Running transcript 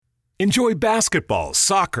Enjoy basketball,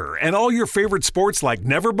 soccer, and all your favorite sports like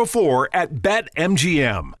never before at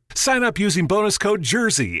BetMGM. Sign up using bonus code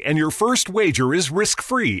JERSEY, and your first wager is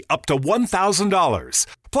risk-free up to $1,000.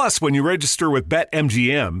 Plus, when you register with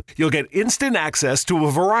BetMGM, you'll get instant access to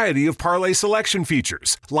a variety of parlay selection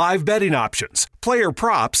features, live betting options, player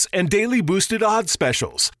props, and daily boosted odds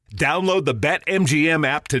specials. Download the BetMGM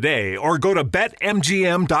app today or go to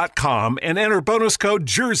BetMGM.com and enter bonus code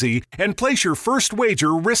JERSEY and place your first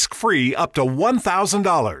wager risk-free up to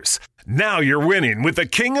 $1,000. Now you're winning with the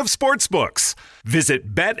king of sportsbooks.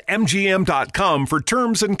 Visit BetMGM.com for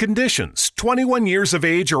terms and conditions. 21 years of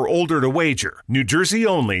age or older to wager. New Jersey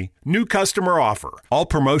only. New customer offer. All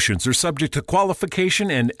promotions are subject to qualification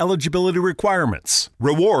and eligibility requirements.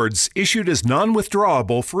 Rewards issued as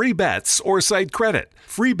non-withdrawable free bets or site credit.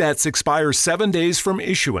 Free bets expire 7 days from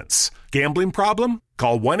issuance. Gambling problem?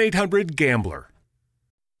 Call 1-800-GAMBLER.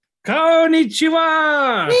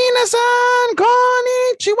 Konnichiwa! Minasan,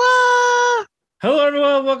 konnichiwa! Hello,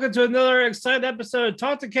 everyone. Welcome to another exciting episode of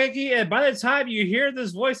Talk to Kēki. And by the time you hear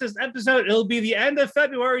this voiceless episode, it'll be the end of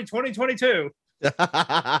February 2022.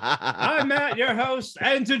 I'm Matt, your host.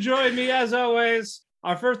 And to join me, as always,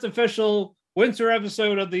 our first official winter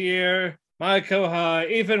episode of the year, my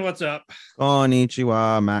co-host, Ethan. What's up?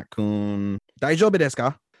 Konnichiwa, Matt-kun. Daijoubu desu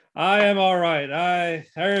ka? I am all right.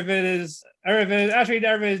 Everything is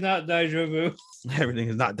not daijoubu. Everything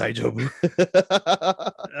is not daijoubu.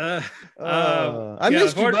 I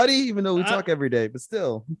missed you, buddy, even though we talk every day, but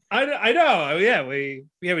still. I know. Yeah, we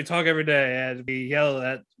talk every day and we yell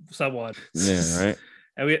at someone. Yeah, right.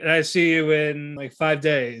 And I see you in like 5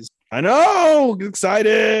 days. I know.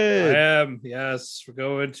 Excited. I am. Yes, we're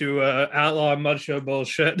going to Outlaw Mud Show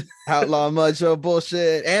bullshit. Outlaw Mud Show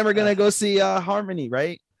bullshit. And we're gonna go see Harmony,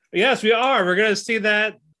 right? Yes, we are. We're going to see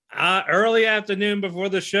that early afternoon before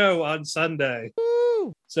the show on Sunday.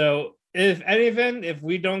 Woo. So, if anything, if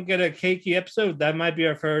we don't get a Kēki episode, that might be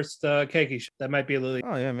our first Kēki show. That might be a little.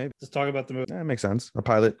 Oh, yeah, maybe. Just talk about the movie. That makes sense. A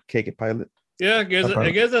pilot, Kēki pilot. Yeah, it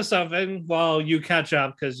gives us something while you catch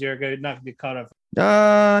up because you're not going to be caught up.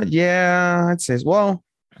 Yeah, I'd say. Well,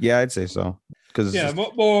 yeah, I'd say so. Because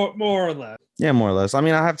more or less. Yeah, more or less. I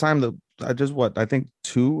mean, I have time to. I think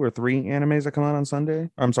 2 or 3 animes that come out on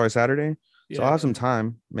Saturday. Yeah. So I'll have some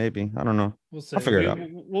time, maybe. I don't know. We'll see. I'll figure it out.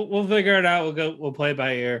 We'll figure it out. We'll play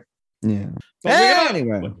by ear. Yeah. But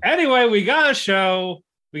anyway, we got a show.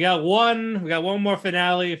 We got one more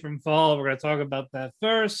finale from fall. We're gonna talk about that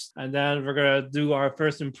first, and then we're gonna do our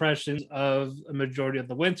first impressions of a majority of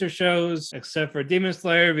the winter shows, except for Demon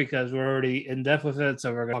Slayer, because we're already in depth with it.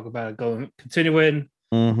 So we're gonna talk about it continuing.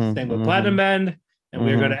 Same with Platinum End. And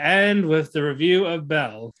we're going to end with the review of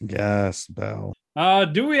Belle. Yes, Belle.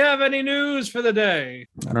 Do we have any news for the day?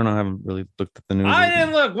 I don't know. I haven't really looked at the news. I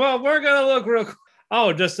didn't look. Well, we're going to look real quick.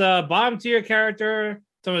 Oh, just bottom tier character.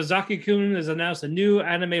 Tomazaki-kun has announced a new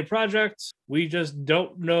anime project. We just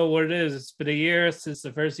don't know what it is. It's been a year since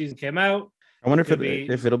the first season came out. I wonder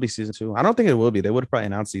if it'll be season 2. I don't think it will be. They would have probably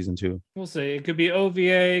announced season 2. We'll see. It could be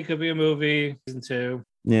OVA. It could be a movie. Season 2.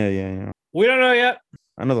 Yeah. We don't know yet.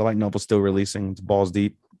 I know the light novel's still releasing. It's balls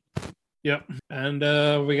deep. Yep. And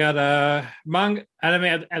we got a manga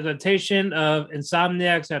anime adaptation of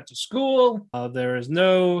Insomniacs After School. There is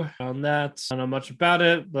no on that. I don't know much about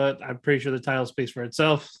it, but I'm pretty sure the title speaks for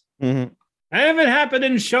itself. Mm-hmm. And it happened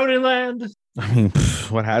in Shonen Land. I mean,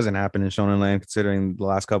 what hasn't happened in Shonen Land considering the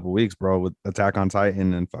last couple of weeks, bro, with Attack on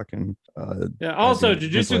Titan and fucking... yeah, also,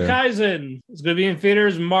 Jujutsu Kaisen is going to be in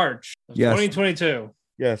theaters in March of 2022.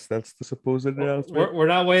 Yes, that's the supposed announcement. We're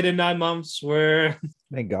not waiting 9 months.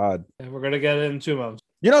 Thank God. We're going to get it in 2 months.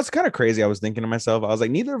 You know, it's kind of crazy. I was thinking to myself, I was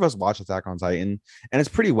like, neither of us watch Attack on Titan. And it's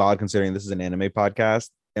pretty wild considering this is an anime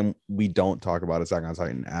podcast and we don't talk about Attack on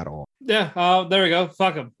Titan at all. Yeah. There we go.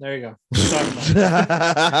 Fuck them. There you go. We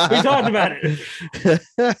talked about it.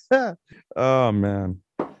 Oh, man.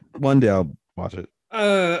 One day I'll watch it.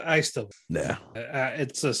 I still,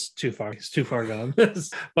 it's just too far. It's too far gone.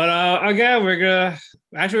 But again, we're gonna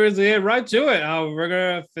get right to it. We're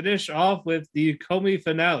gonna finish off with the Komi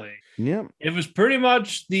finale. Yep, it was pretty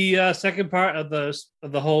much the second part of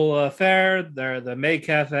the whole affair. The maid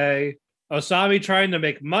cafe. Osami trying to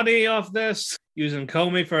make money off this, using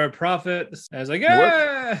Komi for a profit. I was like,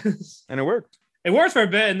 yeah, and it worked. It worked for a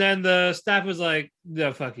bit, and then the staff was like,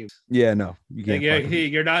 "No, fuck you." Yeah, no, you can't.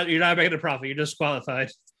 You're not making a profit. You're disqualified.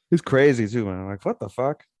 It's crazy too, man. Like, what the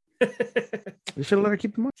fuck? You should have let her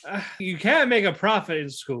keep the money. You can't make a profit in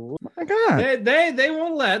school. My God, they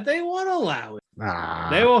won't allow it.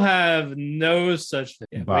 They will have no such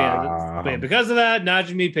thing. But because of that,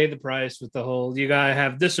 Najimi paid the price with the whole. You gotta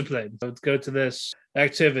have discipline. Let's go to this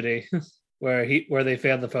activity. where they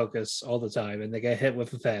fail to focus all the time and they get hit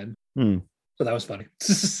with a fan. So that was funny.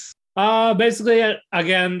 Basically,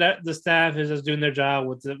 again, that the staff is just doing their job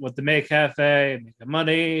with the May Cafe and making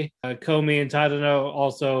money. Komi and Tadano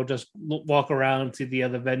also just walk around to the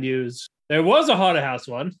other venues. There was a haunted house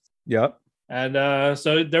one. Yep. And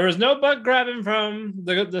so there was no butt grabbing from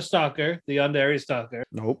the stalker, the underage stalker.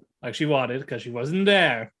 Nope. Like she wanted, because she wasn't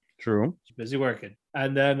there. True. She's busy working.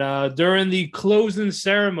 And then during the closing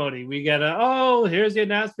ceremony, we get here's the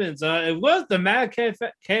announcements. It was the Mad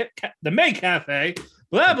Cafe, the May Cafe,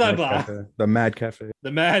 blah, blah, blah. The Mad Cafe.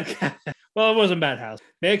 The Mad Cafe. Well, it wasn't Madhouse.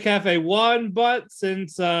 May Cafe won, but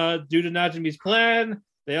since due to Najimi's plan,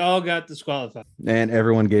 they all got disqualified. And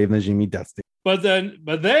everyone gave Najimi death stick. But then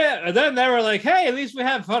they were like, hey, at least we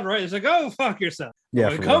have fun, right? It's like, go fuck yourself. Yeah.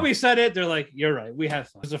 When Komi said it, they're like, you're right. We have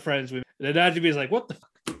fun. As a friends. And then Najimi's like, what the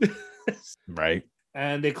fuck? Right.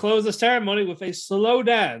 And they close the ceremony with a slow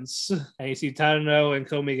dance. And you see Tadano and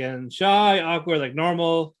Komi getting shy, awkward, like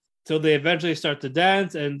normal, till they eventually start to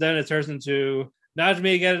dance. And then it turns into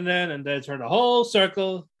Najimi getting in, and then it turned a whole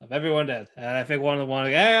circle of everyone dead. And I think one of them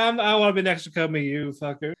wanted, hey, I want to be next to Komi, you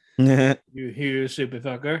fucker. you stupid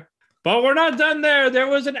fucker. But we're not done there. There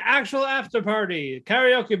was an actual after party,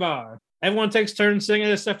 karaoke bar. Everyone takes turns singing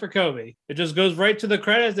except for Komi. It just goes right to the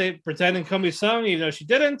credits. They pretending Komi sung, even though she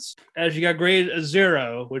didn't. And she got graded a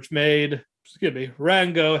 0, which made,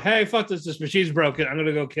 Ran go, hey, fuck this machine's broken. I'm going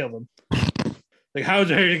to go kill them. Like, how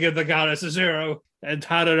dare you give the goddess a 0? And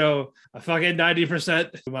Tadano, a fucking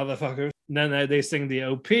 90%. Motherfuckers. And then they sing the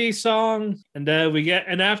OP song. And then we get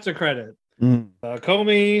an after credit.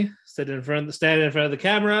 Komi standing in front of the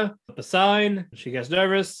camera, up a sign. She gets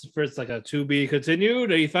nervous. First, like a to be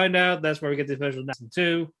continued. And you find out that's where we get the official announcement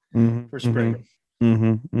 2 for spring.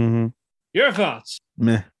 Your thoughts?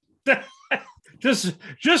 Meh. just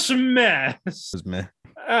meh. It was meh.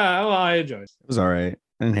 Well, I enjoyed it. It was all right.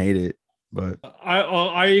 I didn't hate it, but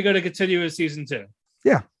are you going to continue with season 2?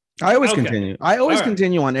 Yeah, I always continue. I always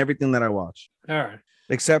continue on everything that I watch. All right,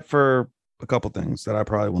 except for a couple things that I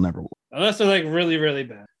probably will never watch. Unless they're like really, really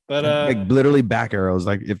bad. But like literally back arrows.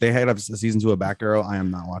 Like if they had a season 2 of Back Arrow, I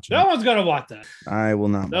am not watching. No one's gonna watch that. I will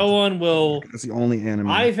not. No one will. That's the only anime.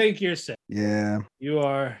 I think you're sick. Yeah, you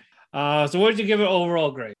are. So what did you give it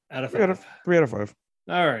overall grade out of 5? 3 out of 5.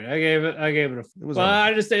 All right, I gave it a. It was. Well,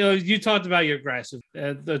 I just you talked about your aggressive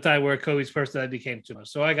at the time where Kobe's personality became too much,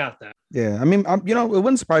 so I got that. Yeah, I mean, it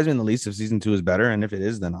wouldn't surprise me in the least if season 2 is better, and if it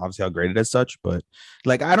is, then obviously I'll grade it as such. But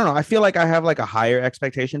like, I don't know, I feel like I have like a higher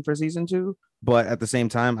expectation for season 2, but at the same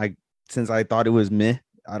time, since I thought it was meh,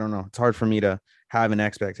 I don't know, it's hard for me to have an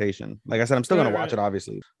expectation. Like I said, I'm still gonna watch it,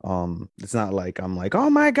 obviously. It's not like I'm like, oh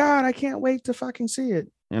my god, I can't wait to fucking see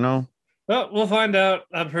it, Well, we'll find out.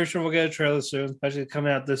 I'm pretty sure we'll get a trailer soon, especially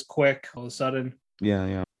coming out this quick all of a sudden.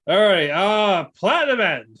 Yeah. All right. Platinum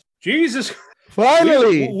End. Jesus.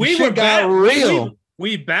 Finally, we got real.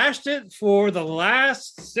 We bashed it for the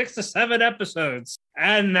last 6 to 7 episodes,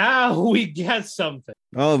 and now we get something.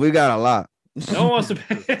 Oh, we got a lot. No one wants to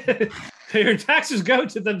pay. Your taxes go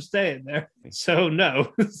to them staying there. So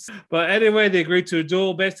no. But anyway, they agreed to a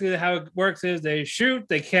duel. Basically, how it works is they shoot.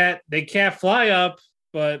 They can't fly up,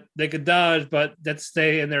 but they could dodge, but that's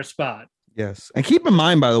stay in their spot. Yes. And keep in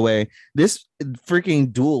mind, by the way, this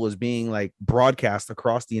freaking duel is being like broadcast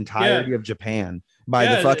across the entirety of Japan by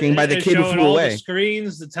the kid who flew away. The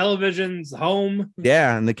screens, the televisions, the home.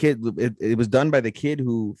 Yeah. And the kid, it was done by the kid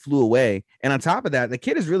who flew away. And on top of that, the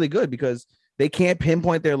kid is really good because they can't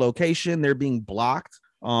pinpoint their location. They're being blocked.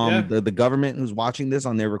 The government who's watching this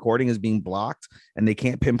on their recording is being blocked and they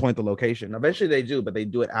can't pinpoint the location. Eventually they do, but they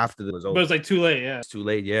do it after it was over. But it's like too late. Yeah. It's too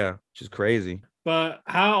late. Yeah. Which is crazy. But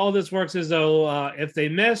how all this works is though, if they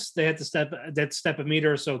miss, they have to step a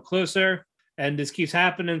meter or so closer. And this keeps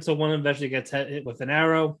happening until one eventually gets hit with an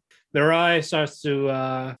arrow. Their eye starts to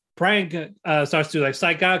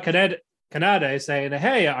psych out Kanade saying,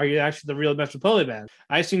 hey, are you actually the real Metropoli man?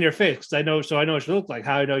 I've seen your face because I know what you look like,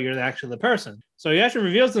 how I know you're actually the person. So he actually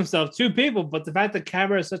reveals himself to people, but the fact the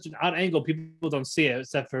camera is such an odd angle, people don't see it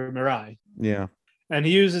except for Mirai. Yeah. And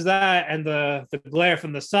he uses that and the glare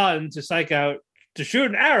from the sun to psych out, to shoot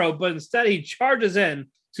an arrow, but instead he charges in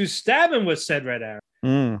to stab him with said red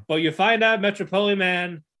arrow. But you find out Metropoli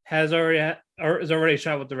man is already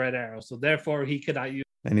shot with the red arrow, so therefore he cannot use.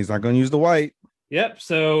 And he's not going to use the white. Yep.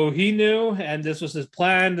 So he knew, and this was his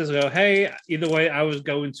plan. To go, hey, either way, I was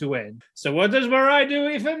going to win. So what does Mirai do,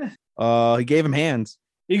 Ethan? He gave him hands.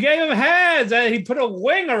 He gave him hands, and he put a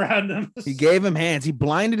wing around him. He gave him hands. He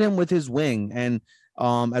blinded him with his wing, and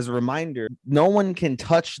as a reminder, no one can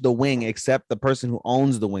touch the wing except the person who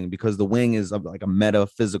owns the wing because the wing is like a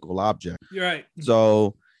metaphysical object. You're right.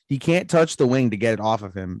 So He can't touch the wing to get it off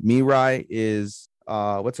of him. Mirai is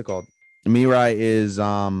what's it called? Mirai is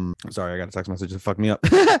sorry, I got a text message to fuck me up.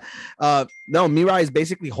 No, Mirai is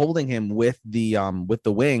basically holding him with the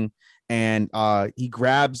wing, and he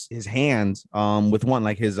grabs his hand with one,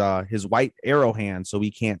 like his white arrow hand, so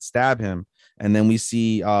he can't stab him. And then we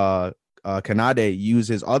see Kanade use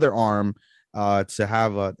his other arm to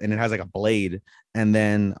have and it has like a blade. And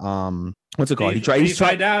then what's it called? He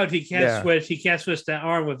find out he can't switch. He can't switch that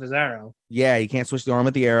arm with his arrow. Yeah, he can't switch the arm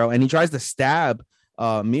with the arrow, and he tries to stab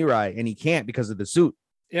Mirai, and he can't because of the suit.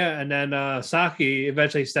 Yeah, and then Saki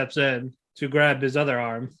eventually steps in to grab his other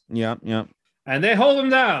arm. Yep. And they hold him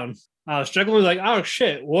down. Strickland was like, "Oh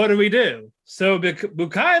shit, what do we do?" So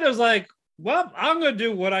Bukaido's like, "Well, I'm gonna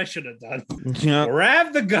do what I should have done. Yep.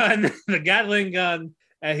 Grab the gun, the Gatling gun."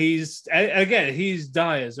 And he's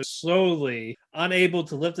dying, so slowly, unable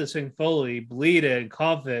to lift this thing fully, bleeding,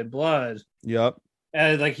 coughing, blood. Yep.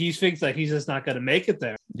 And like he thinks like he's just not gonna make it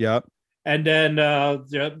there. Yep. And then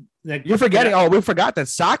you're forgetting. Oh, we forgot that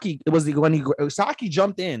Saki was Saki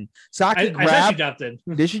jumped in. Saki grabbed. I said she jumped in.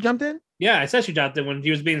 Did she jump in? Yeah, I said she jumped in when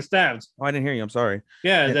he was being stabbed. Oh, I didn't hear you. I'm sorry.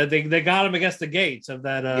 Yeah, they got him against the gates of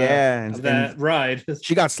that. That ride.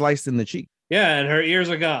 She got sliced in the cheek. Yeah, and her ears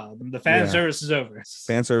are gone. The fan service is over.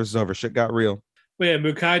 Fan service is over. Shit got real. But yeah,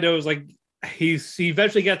 Mukaido was like, he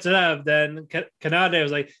eventually gets it up. Then Kanade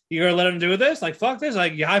was like, "You gonna let him do this? Like, fuck this!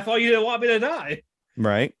 Like, I thought you didn't want me to die."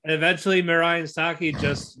 Right. And eventually, Mirai and Saki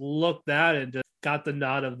just looked at it and just got the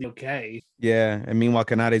nod of the okay. Yeah, and meanwhile,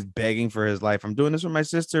 Kanade's begging for his life. I'm doing this for my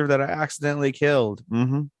sister that I accidentally killed.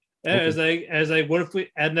 Mm-hmm. Yeah, okay. As like, what if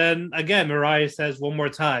we? And then again, Mirai says one more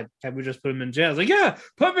time, "Can we just put him in jail?" It's like, "Yeah,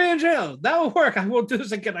 put me in jail. That will work. I won't do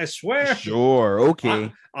this again. I swear." Sure.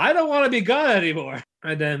 Okay. I don't want to be gone anymore.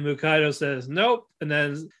 And then Mukaido says, "Nope." And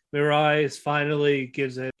then Mirai finally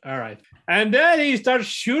gives it. All right. And then he starts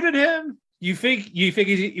shooting him. You think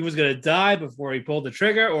he was gonna die before he pulled the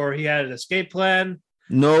trigger, or he had an escape plan?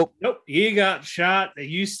 Nope. He got shot.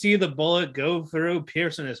 You see the bullet go through,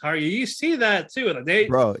 piercing his heart. You see that too.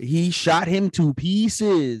 Bro, he shot him to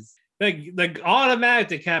pieces. Like automatic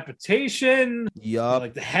decapitation. Yup.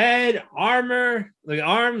 Like the head, armor, like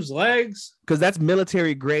arms, legs. Because that's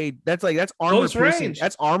military grade. That's armor close piercing. Range.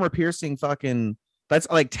 That's armor piercing. Fucking. That's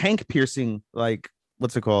like tank piercing. Like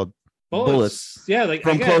what's it called? Bullets. Yeah, like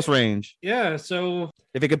from close range. Yeah. So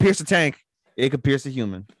if it could pierce a tank, it could pierce a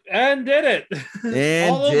human. And did it.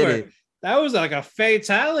 And all did over. It. That was like a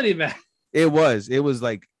fatality, man. It was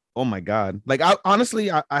like, oh my God. Like I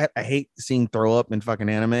honestly hate seeing throw up in fucking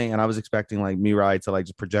anime, and I was expecting like Mirai to like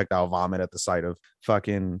just projectile vomit at the sight of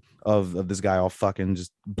fucking of this guy all fucking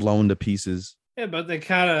just blown to pieces. Yeah, but they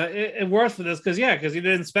kind of it worked for this because you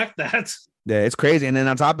didn't expect that. Yeah, it's crazy. And then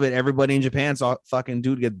on top of it, everybody in Japan saw fucking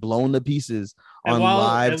dude get blown to pieces on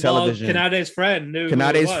live television. Kanade's friend knew.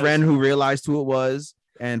 Kanade's friend who realized who it was.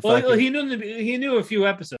 And he knew a few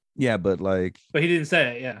episodes. Yeah, but he didn't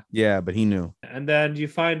say it. Yeah. Yeah, but he knew. And then you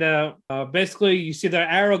find out, basically, you see their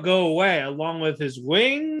arrow go away along with his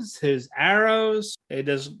wings, his arrows.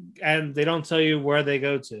 And they don't tell you where they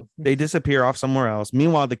go to. They disappear off somewhere else.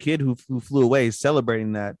 Meanwhile, the kid who flew away is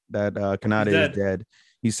celebrating that Kanade is dead.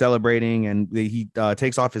 He's celebrating, and he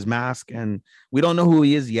takes off his mask, and we don't know who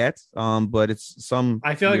he is yet. But it's some.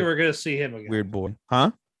 I feel like we're gonna see him again. Weird boy,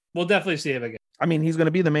 huh? We'll definitely see him again. I mean, he's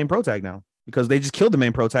gonna be the main pro tag now because they just killed the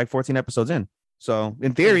main pro tag 14 episodes in. So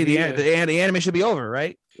in theory, the anime should be over,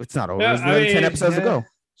 right? It's not over. Yeah, There's 10 episodes to go.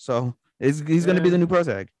 So he's gonna be the new pro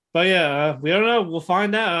tag. But yeah, we don't know. We'll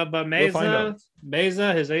find out. But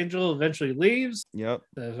Mesa, his angel, eventually leaves. Yep.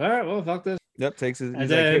 Says, all right, well, fuck this. Yep, takes his. And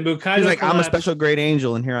then Mukaido he's like, I'm a special grade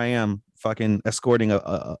angel, and here I am, fucking escorting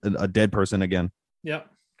a dead person again. Yep.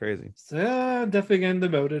 Crazy. So, definitely getting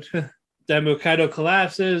demoted. Then Mukaido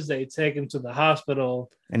collapses. They take him to the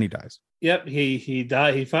hospital, and he dies. Yep, he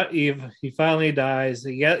died. He finally dies.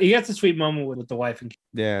 He gets a sweet moment with the wife and kid.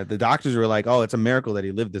 Yeah, the doctors were like, "Oh, it's a miracle that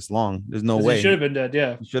he lived this long. There's no way he should have been dead."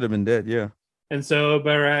 Yeah, he should have been dead. Yeah. And so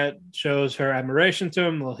Barat shows her admiration to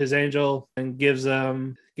him, his angel, and gives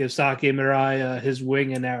Saki and Mirai his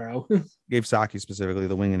wing and arrow. Gave Saki specifically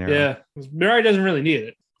the wing and arrow. Yeah, Mirai doesn't really need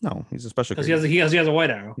it. No, he's a special because he has a white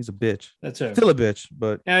arrow. He's a bitch. That's it. Still a bitch,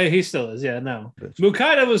 but yeah, he still is. Yeah, no. Bitch.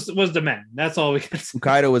 Mukaido was the man. That's all we can say.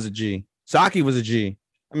 Mukaido was a G. Saki was a G.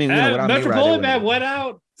 I mean, Metropolitan Man went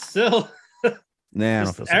out still. Nah, I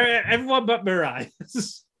don't feel so. Everyone but Mirai.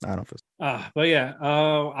 I don't feel so. But yeah,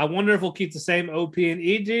 I wonder if we'll keep the same OP and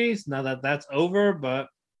EGs now that that's over. But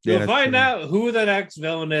we'll find out who the next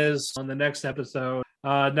villain is on the next episode.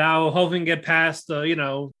 Now, hoping to get past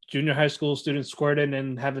junior high school students squirting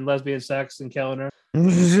and having lesbian sex and killing her.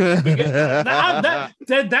 That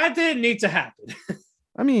didn't need to happen.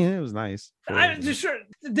 I mean, it was nice. I'm just sure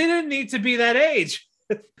they didn't need to be that age.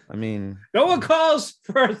 I mean, no one calls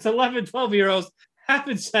for 11, 12-year-olds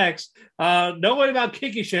having sex. No one about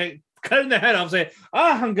Kēki shit, cutting their head off, saying,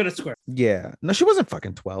 I'm gonna square. Yeah. No, she wasn't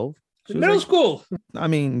fucking 12. Middle school. I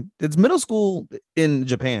mean, it's middle school in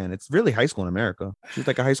Japan. It's really high school in America. She's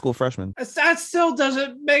like a high school freshman. That still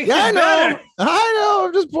doesn't make it better. I know.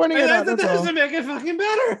 I'm just pointing it out. That doesn't make it fucking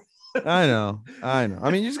better. I know. I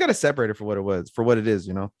mean, you just got to separate it for what it is,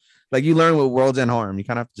 you know? Like you learn with Worlds End Harm. You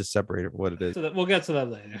kind of have to just separate it for what it is. So we'll get to that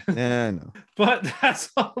later. Yeah, I know. But that's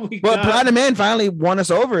all we got. But Platinum Man finally won us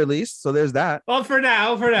over at least. So there's that. Well, for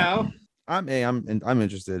now. I'm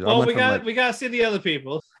interested. Well, we got to see the other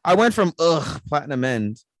people. I went from Platinum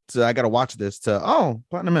End to I got to watch this to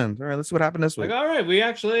Platinum End. All right, let's see what happened this week. Like, all right, we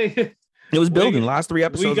actually it was building. Last 3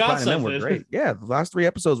 episodes of Platinum End were great. Yeah, the last 3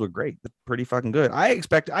 episodes were great. Pretty fucking good. I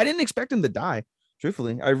didn't expect him to die.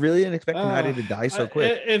 Truthfully, I really didn't expect United to die so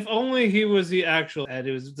quick. If only he was the actual, and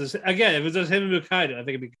it was just again, if it was just him and Mukaida, I think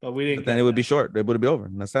it'd be. But we didn't. But then it would be short. It would be over,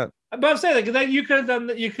 and that's that. But I'm saying like that you could have done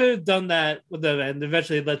that. You could have done that with them, and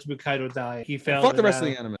eventually it led to Mukaida die. He failed. Fuck the rest of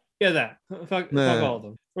the anime. Yeah, that. Fuck all of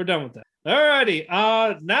them. We're done with that.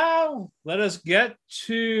 Alrighty. Now let us get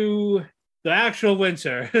to the actual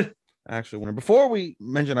winter. Actual winter. Before we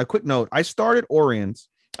mention a quick note, I started Orients.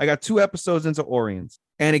 I got 2 episodes into Orients,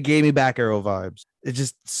 and it gave me Back Arrow vibes. It's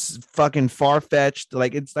just fucking far-fetched.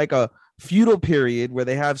 Like it's like a feudal period where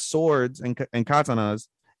they have swords and katanas,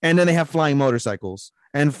 and then they have flying motorcycles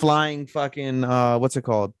and flying fucking what's it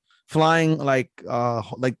called? Flying like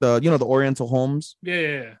the Oriental homes.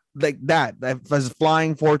 Yeah. Like that was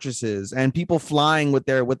flying fortresses and people flying with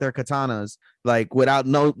their katanas, like without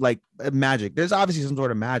no like magic. There's obviously some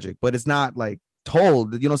sort of magic, but it's not like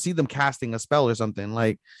told. You don't see them casting a spell or something.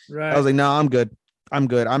 Like right. I was like, no, I'm good.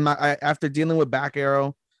 I'm not. After dealing with Back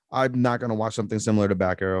Arrow, I'm not gonna watch something similar to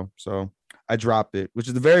Back Arrow. So I dropped it, which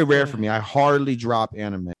is very rare for me. I hardly drop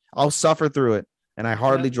anime. I'll suffer through it, and I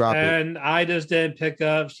hardly drop it. And I just didn't pick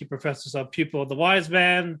up. She professed herself pupil of the wise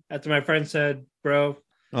man. After my friend said, "Bro."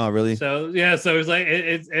 Oh, really? So yeah, so it's like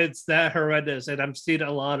it's that horrendous, and I'm seeing a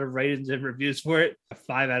lot of ratings and reviews for it.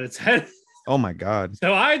 5 out of 10. Oh my god!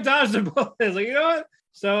 So I dodged the bullet. I was like, you know what?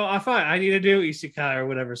 So I thought I need to do Isekai or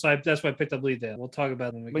whatever. So that's why I picked up Lead Dale. We'll talk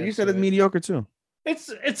about it when we But you said it's mediocre too.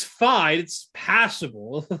 It's fine. It's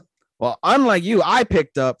passable. Well, unlike you, I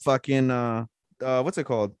picked up fucking what's it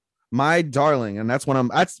called? My Darling, and that's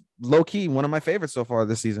that's low key one of my favorites so far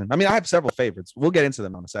this season. I mean, I have several favorites. We'll get into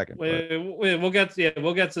them in a second. We'll get to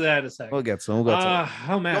that in a second. We'll get to them.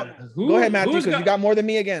 Oh man, go ahead, Matthew, because you got more than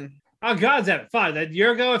me again. Oh god damn it! Fine, then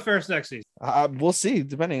you're going first next season. We'll see.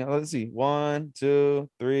 Depending. Let's see. 1, 2,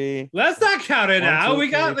 3. Let's not count it now. We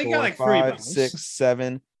got like 5, 6,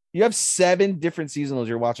 7. You have 7 different seasonals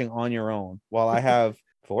you're watching on your own, while I have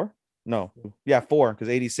 4. No, yeah, 4 because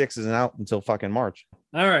 86 isn't out until fucking March.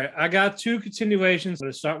 All right, I got 2 continuations. I'm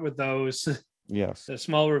going to start with those. Yes. The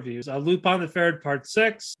small reviews. Lupin the Third, Part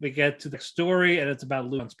 6. We get to the story, and it's about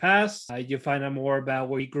Lupin's past. You find out more about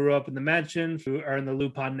where he grew up in the mansion, who earned the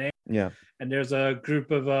Lupin name. Yeah. And there's a group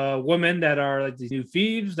of women that are like these new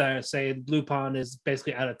thieves that are saying Lupin is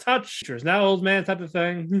basically out of touch. Sure, is now old man type of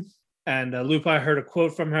thing. And Lupin heard a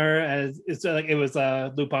quote from her, and it's like it was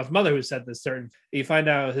Lupin's mother who said this. You find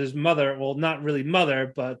out his mother, well, not really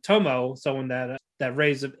mother, but Tomo, someone that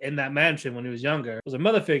raised him in that mansion when he was younger, was a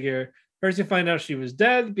mother figure. First, you find out she was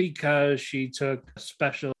dead because she took a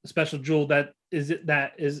special jewel that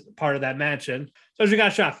is part of that mansion. So she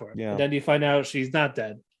got shot for it. Yeah. And then you find out she's not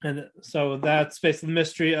dead. And so that's basically the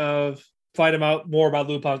mystery of finding out more about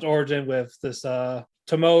Lupin's origin with this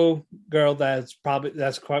Tomo girl that's probably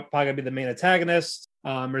gonna be the main antagonist.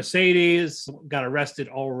 Mercedes got arrested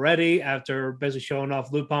already after basically showing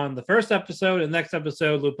off Lupin the first episode. And next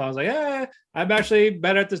episode, Lupin's like, I'm actually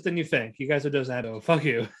better at this than you think. You guys are just fuck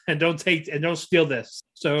you and don't steal this.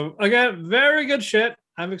 So again, very good shit.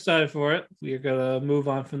 I'm excited for it. We're gonna move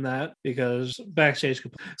on from that because backstage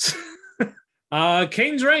complaints.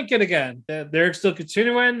 King's Rankin again. They're still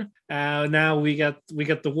continuing. Now we got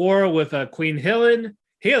the war with Queen Helen,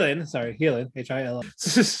 Hil,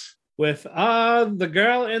 with the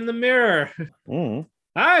girl in the mirror.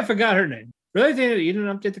 I forgot her name. Really? You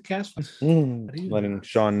didn't update the cast? Letting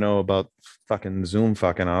Sean know about fucking Zoom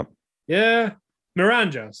fucking up. Yeah.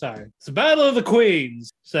 Miranjo, sorry. It's the Battle of the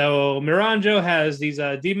Queens. So Miranjo has these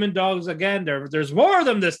demon dogs again. There's more of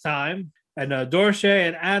them this time. And Dorche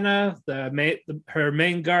and Anna, her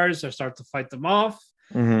main guards, are starting to fight them off.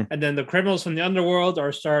 Mm-hmm. And then the criminals from the underworld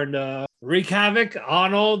are starting to wreak havoc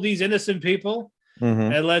on all these innocent people.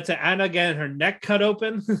 Mm-hmm. It led to Anna getting her neck cut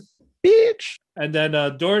open. Bitch. And then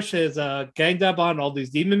Dorsch is ganged up on all these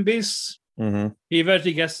demon beasts. Mm-hmm. He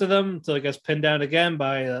eventually gets to them until he gets pinned down again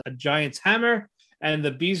by a giant's hammer. And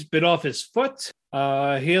the beast bit off his foot.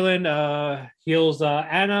 Healing heals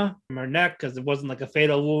Anna from her neck because it wasn't like a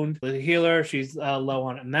fatal wound. The healer, she's low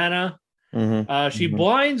on mana. Mm-hmm. She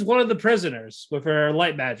blinds one of the prisoners with her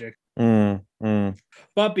light magic. Mm-hmm.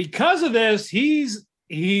 But because of this, he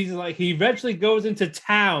eventually goes into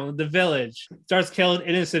town, the village, starts killing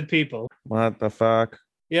innocent people. What the fuck?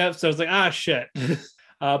 Yep. So it's like, shit.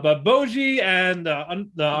 But Boji and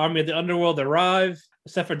the army of the underworld arrive,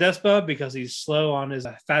 except for Despa because he's slow on his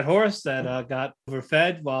fat horse that got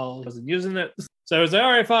overfed while he wasn't using it. So it's like,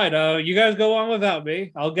 all right, fine. You guys go on without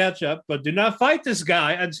me. I'll catch up, but do not fight this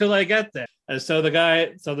guy until I get there. And so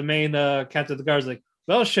the main captain of the guard is like,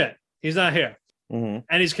 well, shit, he's not here. Mm-hmm.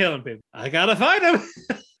 And he's killing people. I gotta fight him.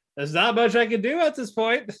 There's not much I can do at this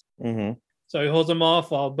point. Mm-hmm. So he holds him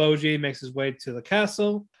off while Boji makes his way to the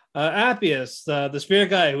castle. Appius, the spirit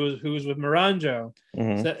guy who was with Miranjo,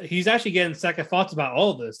 so he's actually getting second thoughts about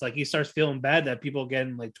all this. Like he starts feeling bad that people are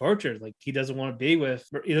getting like tortured. Like he doesn't want to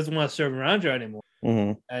serve Miranjo anymore.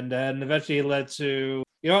 Mm-hmm. And then eventually it led to,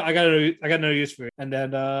 I got no use for you. And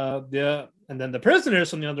then the prisoners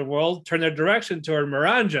from the underworld turn their direction toward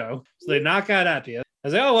Miranjo, so they knock out Appius. I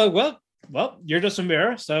was like, well, you're just a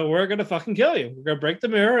mirror, so we're gonna fucking kill you. We're gonna break the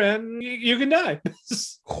mirror, and you can die.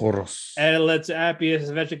 And it led to Appius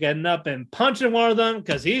eventually getting up and punching one of them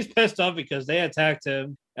because he's pissed off because they attacked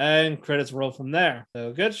him. And credits roll from there.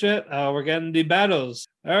 So good shit. We're getting the battles.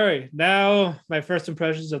 All right, now my first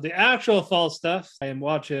impressions of the actual fall stuff. I am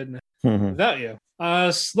watching without you.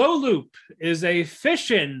 Slow Loop is a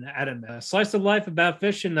fishing anime. Slice of life about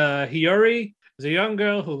fishing. Hiyori is a young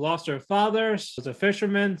girl who lost her father. She's a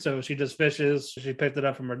fisherman, so she just fishes. She picked it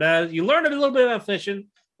up from her dad. You learn a little bit about fishing,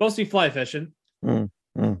 mostly fly fishing.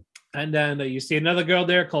 And then you see another girl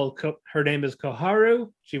there called her name is Koharu.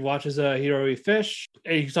 She watches Hiyori fish.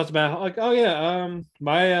 And he talks about like,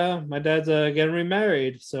 my dad's getting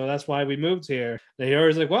remarried, so that's why we moved here. And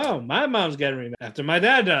Hiyori's like, wow, my mom's getting remarried after my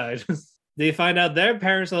dad died. They find out their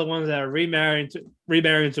parents are the ones that are remarrying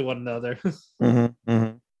to one another.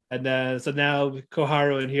 And so now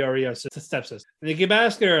Koharu and Hiyori are stepsisters. And they keep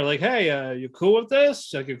asking her, like, hey, you cool with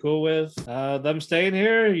this? Like, you cool with them staying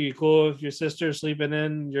here? You cool with your sister sleeping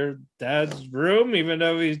in your dad's room, even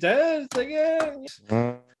though he's dead? It's like,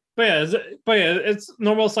 yeah. But yeah, it's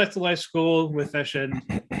normal slice of life school with fishing.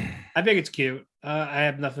 I think it's cute. I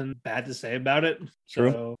have nothing bad to say about it.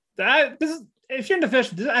 True. So if you're into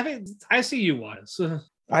fishing, I think I see you once.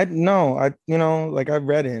 I read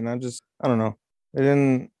it and I don't know. It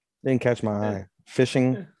didn't catch my eye.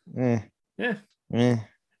 Fishing, Yeah,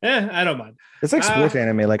 I don't mind. It's like sports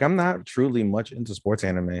anime. Like I'm not truly much into sports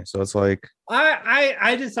anime, so it's like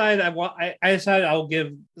I decided I decided I'll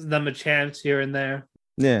give them a chance here and there.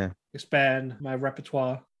 Yeah, expand my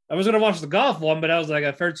repertoire. I was gonna watch the golf one, but I was like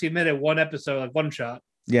a 13-minute one episode, like one shot.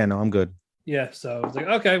 Yeah, no, I'm good. Yeah, so I was like,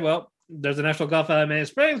 okay, well, there's a national golf anime in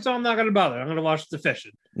spring, so I'm not gonna bother. I'm gonna watch the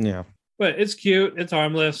fishing. Yeah. But it's cute. It's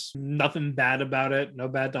harmless. Nothing bad about it. No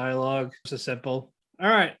bad dialogue. It's just simple. All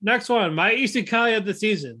right. Next one. My isekai of the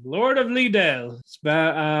season. Lord of Lidale. It's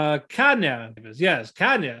about Kanya. Yes,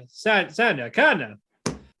 Kanya. Sanya. Kanya.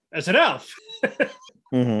 It's an elf.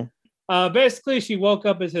 Basically, she woke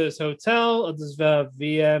up into this hotel at this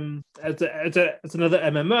VM. It's another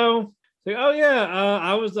MMO. It's like, oh yeah,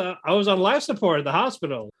 I was on life support at the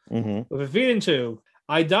hospital with a feeding tube.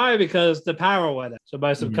 I die because the power went out. So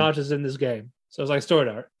my subconscious in this game. So it's like Sword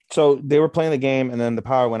Art. So they were playing the game and then the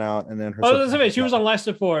power went out and then her. She was on life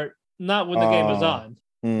support, not when the game was on.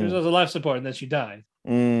 She was on life support and then she died.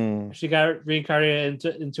 She got reincarnated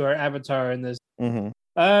into her avatar in this.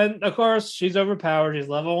 And of course, she's overpowered. She's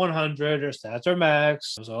level 100. Her stats are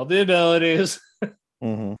max. Has all the abilities.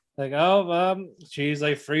 Like, she's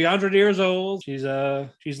like 300 years old. She's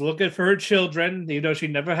looking for her children, even though she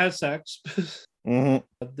never had sex.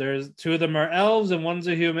 There's two of them are elves and one's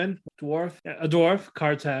a human, a dwarf,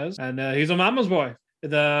 Kartaz, and he's a mama's boy.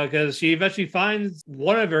 Because she eventually finds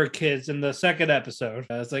one of her kids in the second episode.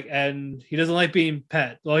 It's like, and he doesn't like being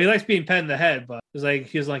pet. Well, he likes being pet in the head, but it's like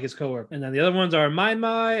he doesn't like his coworker. And then the other ones are Mai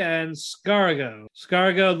Mai and Scargo.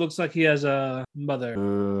 Scargo looks like he has a mother.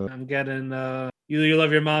 I'm getting you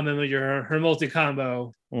love your mom and her multi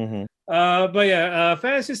combo. But yeah,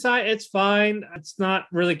 fantasy side, it's fine. It's not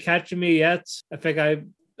really catching me yet. I think I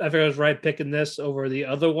was right picking this over the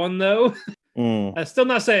other one though. I'm still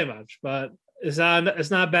not saying much, but it's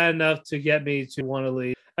not bad enough to get me to want to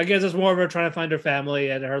leave. I guess it's more of her trying to find her family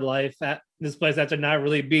and her life displays that they're not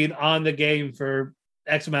really being on the game for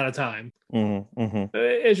X amount of time. Mm-hmm.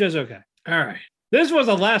 It's just okay. All right. This was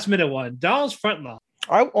a last minute one. Doll's Frontline.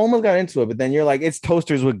 I almost got into it, but then you're like, it's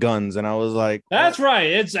toasters with guns. And I was like, that's right.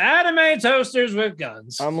 It's anime toasters with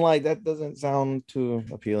guns. I'm like, that doesn't sound too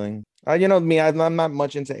appealing. You know me, I'm not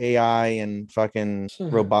much into AI and fucking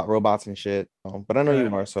robots and shit. But I know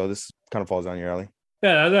you are, so this kind of falls down your alley.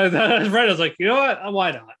 Yeah, that's right. I was like, you know what? Why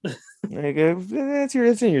not?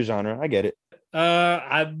 It's in your genre. I get it.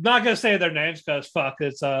 I'm not gonna say their names because fuck,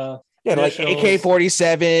 it's like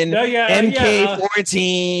AK-47,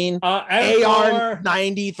 MK-14,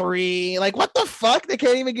 AR-93. Like, what the fuck? They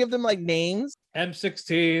can't even give them like names.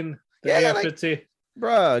 M16, AR-15.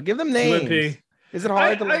 Bruh, give them names. UMP. Is it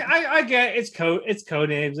hard I get it's code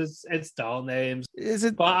names. It's doll names. Is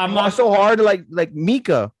it? But I'm not so hard to like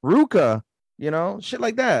Mika, Ruka, you know, shit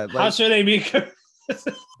like that. Like, how should they Mika?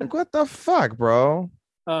 Like, what the fuck, bro?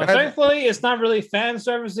 Thankfully, it's not really fan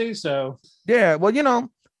servicey. So yeah, well, you know,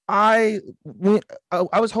 I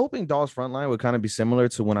was hoping Doll's Frontline would kind of be similar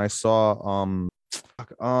to when I saw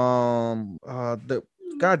the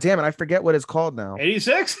god damn it, I forget what it's called now.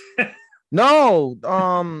 86. No,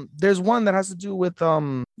 there's one that has to do with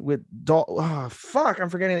Doll. Oh, fuck, I'm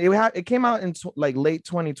forgetting. It came out in like late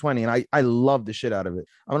 2020, and I love the shit out of it.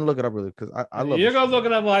 I'm gonna look it up really because I love. You're gonna look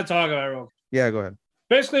it up while I talk about it. Yeah, go ahead.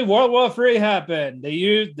 Basically, World War III happened. They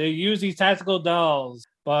use these tactical dolls,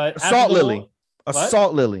 but Assault Lily.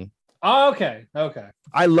 Oh, okay.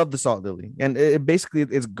 I love the Salt Lily, and it basically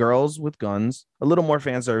it's girls with guns, a little more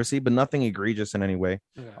fan servicey, but nothing egregious in any way.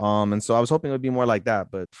 Okay. And so I was hoping it would be more like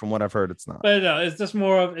that, but from what I've heard, it's not. But no, it's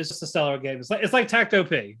just a seller game. It's like Tacto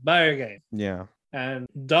P, buy your game. Yeah. And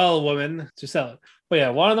doll woman to sell it. But yeah,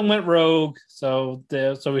 one of them went rogue, so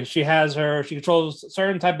she controls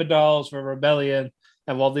certain type of dolls for rebellion,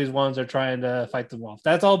 and while these ones are trying to fight them off.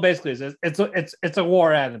 That's all basically. It's a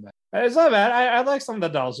war anime. It's not bad. I like some of the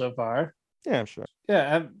dolls so far. Yeah, I'm sure.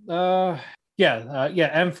 Yeah,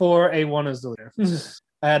 M4A1 is the leader.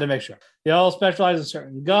 I had to make sure. They all specialize in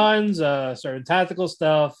certain guns, certain tactical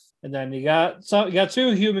stuff, and then you got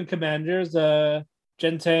two human commanders,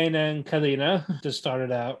 Gentane and Kalina, just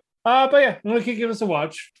started out. But yeah, I'm gonna keep giving this a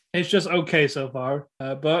watch. It's just okay so far.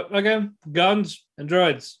 But again, guns and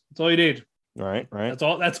droids. That's all you need. Right. That's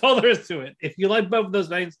all there is to it. If you like both of those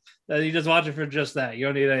things, then you just watch it for just that. You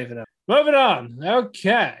don't need anything else. Moving on.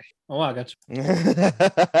 Okay. Oh wow, I got you.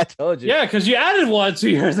 I told you. Yeah, because you added one to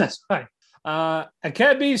yours. That's fine.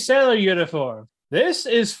 Akebi sailor uniform. This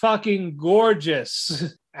is fucking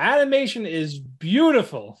gorgeous. Animation is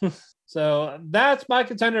beautiful. So that's my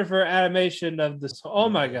contender for animation of this. Oh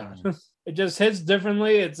my god. It just hits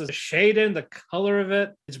differently. It's a shade in the color of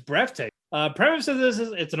it. It's breathtaking. Premise of this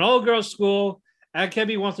is it's an all-girls school.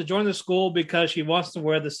 Akebi wants to join the school because she wants to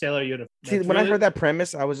wear the sailor uniform. See, when I heard that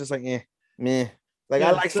premise, I was just like, meh. Like, yeah,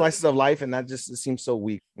 I like slices of life, and that just seems so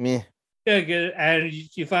weak. Meh. Yeah, good. And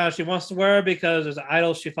she found out she wants to wear it because there's an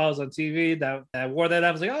idol she follows on TV that wore that.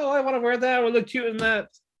 I was like, oh, I want to wear that. We look cute in that.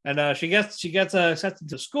 And she gets accepted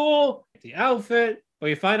to school, the outfit. But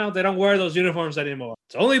you find out they don't wear those uniforms anymore.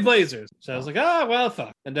 It's only blazers. So I was like, well,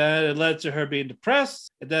 fuck. And then it led to her being depressed.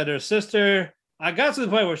 And then her sister, I got to the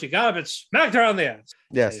point where she got up and smacked her on the ass.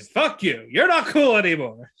 Yes. Said, fuck you. You're not cool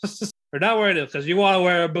anymore. You're not wearing it because you want to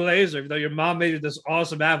wear a blazer, even though your mom made you this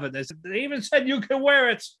awesome outfit. They even said you can wear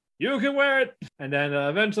it. You can wear it. And then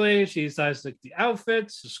eventually she decides to take the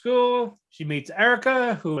outfits to school. She meets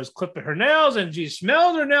Erica, who was clipping her nails, and she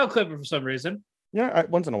smelled her nail clipper for some reason. Yeah,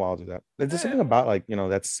 once in a while I'll do that. There's something about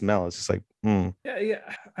that smell. It's just like, Yeah. You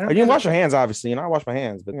can wash your hands, obviously. I wash my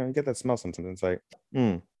hands, but you get that smell sometimes. It's like,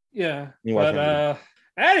 Yeah. But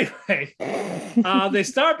anyway, they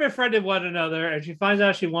start befriending one another, and she finds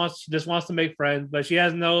out she just wants to make friends, but she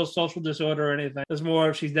has no social disorder or anything. It's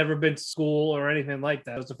more she's never been to school or anything like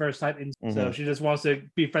that. It's the first time, so she just wants to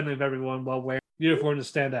be friendly with everyone while wearing uniform to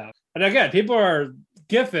stand out. And again, people are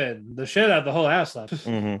gifting the shit out of the whole ass stuff.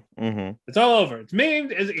 It's all over. It's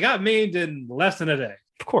memed. It got memed in less than a day.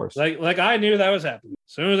 Of course. Like I knew that was happening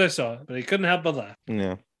as soon as I saw it, but he couldn't help but laugh.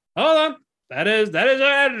 Yeah. Hold on. That is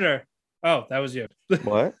our editor. Oh, that was you.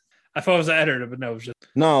 What? I thought it was the editor, but no, it was just.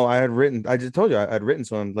 No, I had written. I just told you I had written,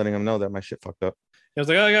 so I'm letting him know that my shit fucked up. He was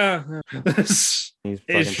like, oh, yeah. It's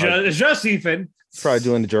just Ethan. He's probably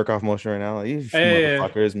doing the jerk off motion right now. Like, you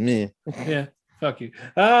motherfuckers, me. Yeah. Fuck you.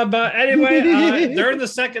 But anyway, during the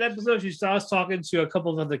second episode, she starts talking to a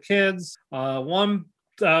couple of other kids. One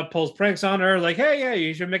pulls pranks on her, like, hey, yeah,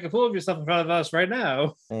 you should make a fool of yourself in front of us right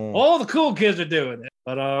now. All the cool kids are doing it.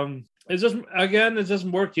 But it's just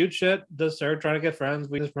more cute shit. Just her trying to get friends.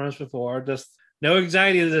 We just friends before. Just no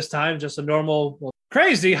anxiety this time. Just a normal,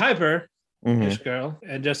 crazy, hyper ish girl,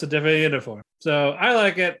 and just a different uniform. So I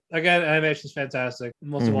like it. Again, animation's fantastic. I'm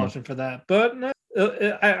mostly watching for that, but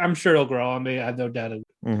I'm sure it'll grow on me. I have no doubt.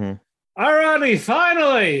 Alrighty,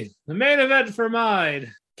 finally, the main event for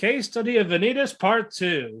mine. Case Study of Vanitas Part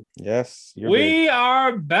 2. Yes, we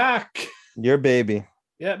are back. Your baby.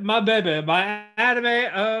 Yeah, my baby. My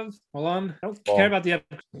anime of... Hold on. I don't care about the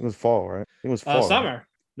episode. It was fall, right? It was fall. Summer. Right?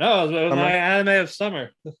 No, it was my anime of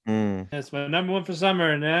summer. It's my number one for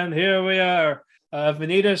summer. And then here we are.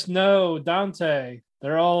 Vanitas, no, Dante.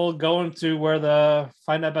 They're all going to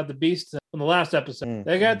find out about the beast in the last episode.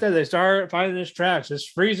 They get there. They start finding his tracks. It's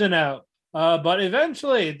freezing out. But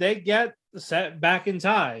eventually they get set back in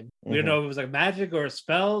time. We don't know if it was like magic or a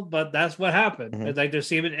spell, but that's what happened. It's like they're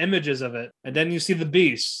seeing images of it. And then you see the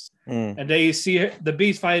beast. And then you see the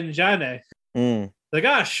beast fighting Jane. Like,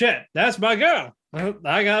 oh shit, that's my girl.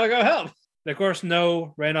 I gotta go help. And of course,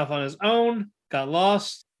 No ran off on his own, got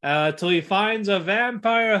lost, till he finds a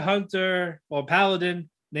vampire hunter or paladin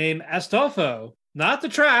named Astolfo. Not the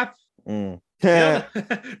trap. Not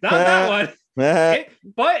that one.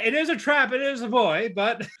 But it is a trap. It is a boy,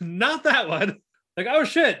 but not that one. Like, oh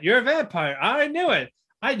shit, you're a vampire. I knew it.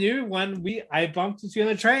 I knew when I bumped into you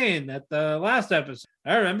on the train at the last episode.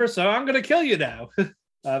 I remember, so I'm gonna kill you now.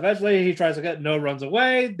 Eventually, he tries to get No, runs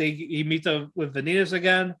away. He meets up with Vanitas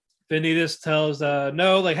again. Vanitas tells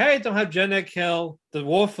No, like, hey, don't have Jenna kill the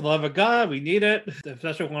wolf for the love of God. We need it,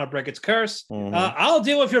 especially if we want to break its curse. I'll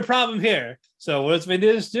deal with your problem here. So what does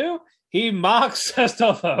Vanitas do? He mocks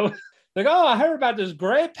Astolfo. Like, oh, I heard about this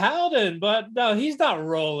great paladin, but no, he's not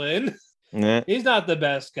rolling. He's not the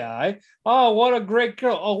best guy. Oh, what a great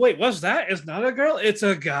girl. Oh, wait, what's that? It's not a girl. It's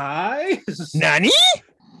a guy. Nani?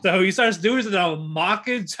 So he starts doing it in a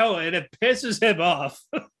mocking tone, and it pisses him off.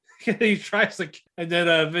 He tries to, and then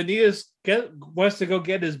Vanitas wants to go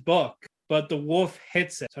get his book, but the wolf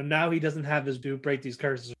hits it. So now he doesn't have his dude break these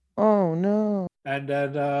curses. Oh no! And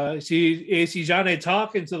then she sees Jane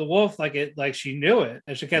talking to the wolf like she knew it,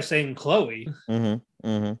 and she kept saying Chloe. And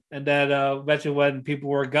then eventually, when people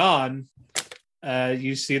were gone,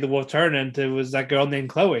 you see the wolf turn, and it was that girl named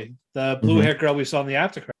Chloe, the blue-haired girl we saw in the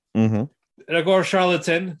after credits. And of course,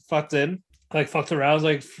 Charlatan fucked around,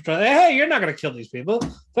 like, hey, you're not gonna kill these people.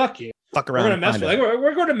 Fuck you. Fuck around. We're going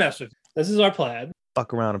to mess with you. This is our plan.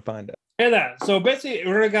 Fuck around and find out. And that. So basically,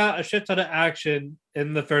 we're gonna got a shit ton of action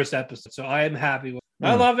in the first episode. So I am happy with it.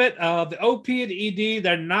 I love it. The OP and ED,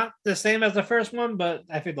 they're not the same as the first one, but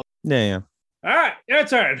I think yeah. All right, your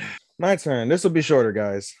turn. My turn. This will be shorter,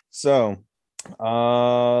 guys. So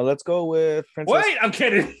let's go with Princess. Wait, I'm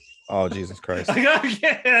kidding. Oh, Jesus Christ.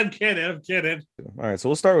 I'm kidding. All right, so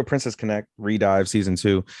we'll start with Princess Connect Redive Season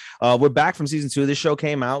 2. We're back from Season 2. This show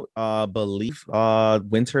came out, believe,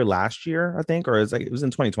 winter last year, I think, or it was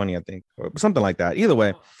in 2020, I think, or something like that. Either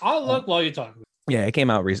way. I'll look while you talk. Yeah, it came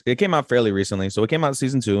out fairly recently. So it came out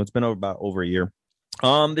Season 2. It's been over a year.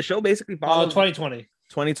 The show basically follows 2020.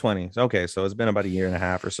 2020. Okay, so it's been about a year and a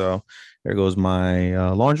half or so. There goes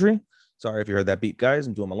my laundry. Sorry if you heard that beep, guys.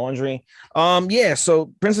 I'm doing my laundry.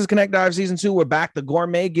 So Princess Connect Dive Season 2, we're back. The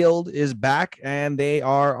Gourmet Guild is back, and they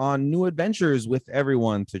are on new adventures with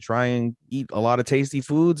everyone to try and eat a lot of tasty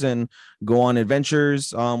foods and go on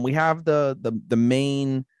adventures. We have the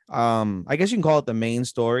main, I guess you can call it the main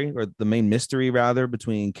story, or the main mystery rather,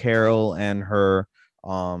 between Carol and her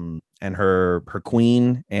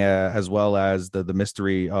queen, as well as the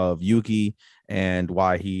mystery of Yuki and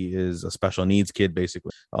why he is a special needs kid. Basically,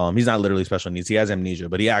 he's not literally special needs. He has amnesia,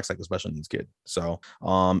 but he acts like a special needs kid. So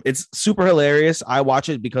it's super hilarious. I watch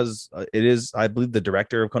it because it is, I believe, the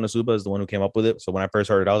director of Konosuba is the one who came up with it. So when I first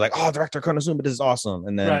heard it, I was like, oh, director Konosuba, this is awesome.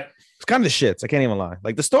 And then it's kind of the shits. I can't even lie.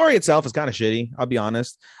 Like, the story itself is kind of shitty, I'll be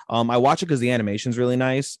honest. I watch it because the animation's really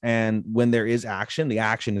nice, and when there is action, the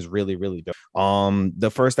action is really, really dope.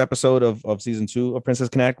 The first episode of Season 2 of Princess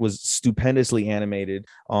Connect was stupendously animated.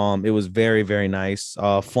 It was very, very nice,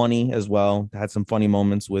 funny as well. Had some funny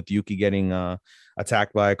moments with Yuki getting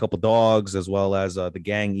attacked by a couple dogs, as well as the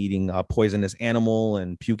gang eating a poisonous animal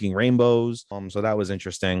and puking rainbows. So that was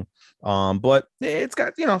interesting. But it's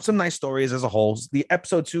got, some nice stories as a whole. The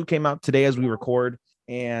episode 2 came out today as we record,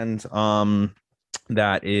 and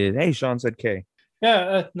that is, hey, Sean said K.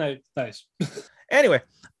 Yeah, no, nice. Anyway,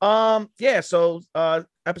 so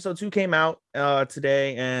episode 2 came out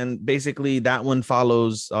today, and basically that one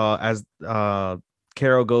follows as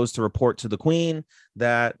Carol goes to report to the queen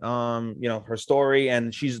that her story,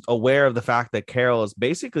 and she's aware of the fact that Carol has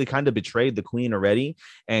basically kind of betrayed the queen already,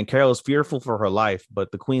 and Carol is fearful for her life,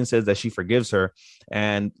 but the queen says that she forgives her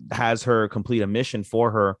and has her complete a mission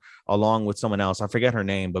for her along with someone else. I forget her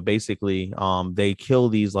name, but basically, they kill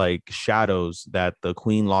these like shadows that the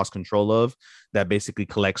queen lost control of, that basically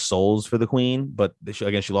collect souls for the queen. But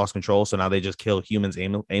she lost control, so now they just kill humans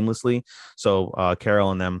aimlessly. So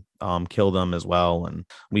Carol and them kill them as well, and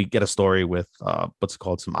we get a story with what's it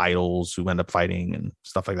called, some idols who end up fighting and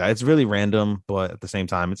stuff like that. It's really random, but at the same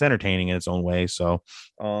time, it's entertaining in its own way. So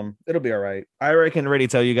it'll be all right. I can already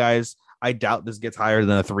tell you guys, I doubt this gets higher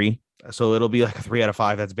than a 3. So it'll be like a 3 out of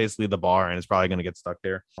 5. That's basically the bar, and it's probably going to get stuck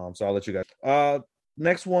there. So I'll let you guys.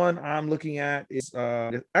 Next one I'm looking at is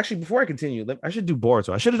actually, before I continue, I should do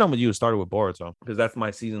Boruto. I should have done with you. Started with Boruto because that's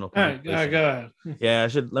my seasonal. All right, go ahead. Yeah, I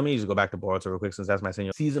should. Let me just go back to Boruto real quick since that's my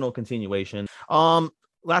seasonal continuation.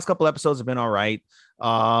 Last couple episodes have been all right.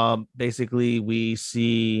 Basically we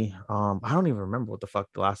see I don't even remember what the fuck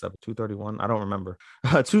the last episode, 231, I don't remember.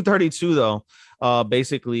 232 though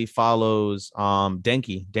basically follows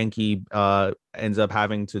Denki ends up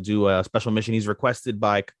having to do a special mission. He's requested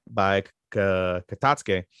by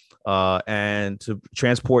Katatsuke and to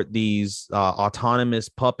transport these autonomous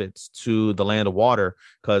puppets to the land of water,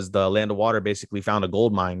 because the land of water basically found a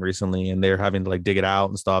gold mine recently and they're having to like dig it out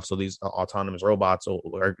and stuff. So these autonomous robots,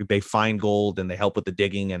 they find gold and they help with the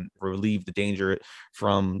digging and relieve the danger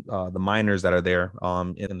from the miners that are there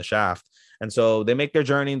in the shaft. And so they make their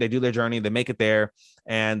journey, they do their journey, they make it there,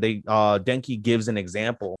 and they Denki gives an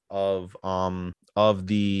example of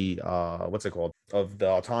the what's it called, of the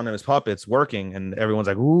autonomous puppets working, and everyone's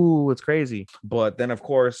like, ooh, it's crazy. But then of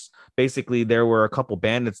course basically there were a couple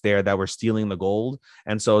bandits there that were stealing the gold,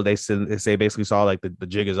 and so they basically saw like the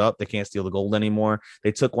jig is up, they can't steal the gold anymore.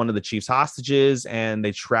 They took one of the chief's hostages and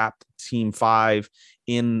they trapped team 5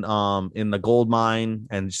 in the gold mine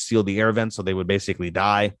and sealed the air vent so they would basically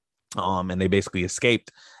die. And they basically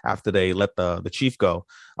escaped after they let the chief go.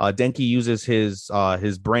 Denki uses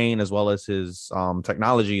his brain as well as his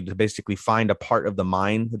technology to basically find a part of the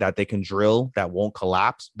mine that they can drill that won't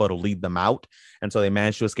collapse, but will lead them out. And so they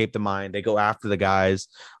manage to escape the mine. They go after the guys,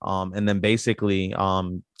 and then basically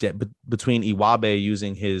between Iwabe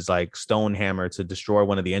using his like stone hammer to destroy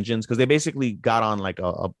one of the engines, because they basically got on like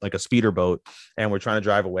a speeder boat and were trying to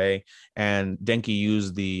drive away. And Denki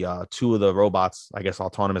used the 2 of the robots, I guess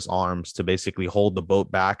autonomous arms, to basically hold the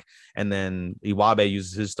boat back. And then Iwabe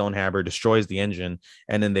uses his stone hammer, destroys the engine,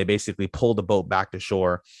 and then they basically pull the boat back to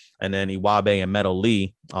shore. And then Iwabe and Metal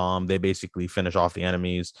Lee, they basically finish off the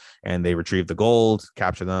enemies and they retrieve the gold,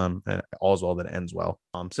 capture them, and all's well that ends well.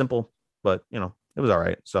 Simple, but you know, it was all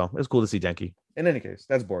right. So it was cool to see Denki. In any case,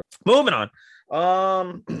 that's boring. Moving on.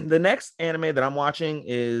 The next anime that I'm watching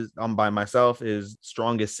is by myself is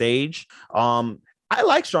Strongest Sage. I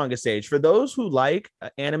like Strongest Sage. For those who like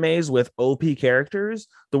animes with OP characters,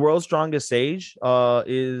 The World's Strongest Sage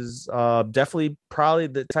is definitely probably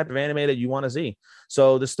the type of anime that you want to see.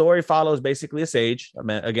 So the story follows basically a sage. I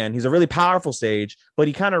mean, again, he's a really powerful sage, but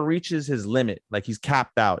he kind of reaches his limit. Like he's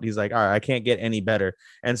capped out. He's like, all right, I can't get any better.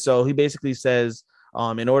 And so he basically says,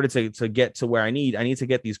 in order to get to where I need to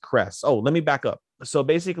get these crests. Oh, let me back up. So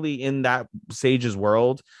basically in that sage's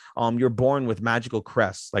world, you're born with magical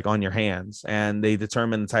crests like on your hands, and they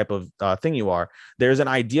determine the type of thing you are. There's an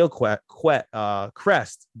ideal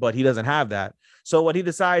crest, but he doesn't have that. So what he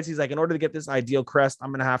decides, he's like, in order to get this ideal crest, I'm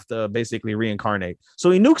going to have to basically reincarnate. So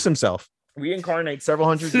he nukes himself, reincarnates several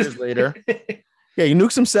hundred years later. Yeah, he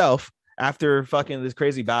nukes himself after fucking this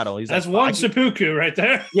crazy battle. That's like, one seppuku right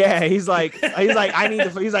there. Yeah, he's like,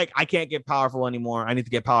 I can't get powerful anymore. I need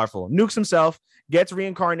to get powerful. Nukes himself, gets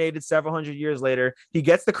reincarnated several hundred years later. He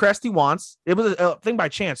gets the crest he wants. It was a thing by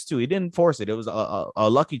chance too. He didn't force it. It was a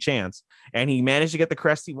lucky chance, and he managed to get the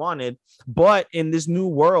crest he wanted. But in this new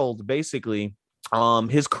world, basically,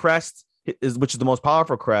 his crest which is the most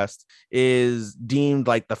powerful crest, is deemed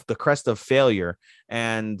like the crest of failure.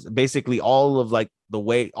 And basically all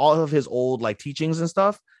of his old like teachings and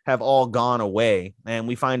stuff have all gone away. And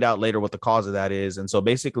we find out later what the cause of that is. And so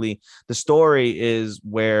basically the story is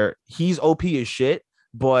where he's OP as shit,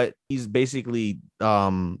 but he's basically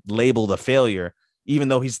labeled a failure, even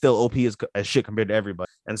though he's still OP as shit compared to everybody.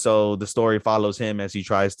 And so the story follows him as he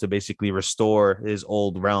tries to basically restore his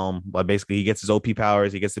old realm. But basically he gets his OP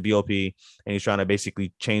powers, he gets to be OP, and he's trying to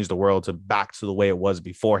basically change the world back to the way it was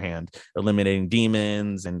beforehand, eliminating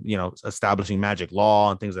demons and, establishing magic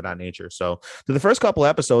law and things of that nature. So the first couple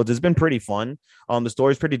episodes, it's been pretty fun. The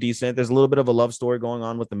story's pretty decent. There's a little bit of a love story going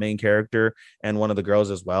on with the main character and one of the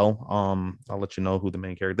girls as well. I'll let you know who the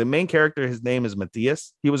main character, his name is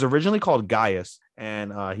Matthias. He was originally called Gaius.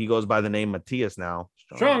 and he goes by the name Matthias now.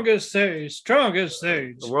 Strongest sage. The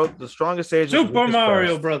strongest sage. Super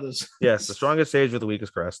Mario Brothers. Yes, the strongest sage with the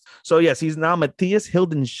weakest crest. So yes, he's now Matthias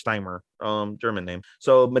Hildensteimer, German name.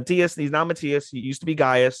 So Matthias, he's now Matthias. He used to be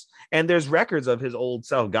Gaius, and there's records of his old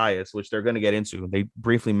self Gaius, which they're going to get into. They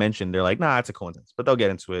briefly mentioned, they're like, nah, it's a coincidence, but they'll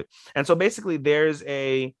get into it. And so basically, there's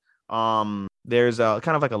a kind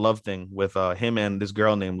of like a love thing with him and this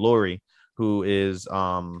girl named Lori, who is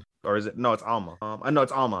or is it? No, it's Alma. I know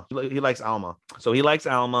it's Alma. He likes Alma. So he likes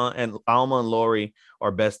Alma, and Alma and Lori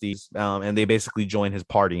are besties. And they basically join his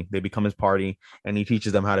party. They become his party, and he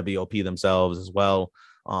teaches them how to be OP themselves as well.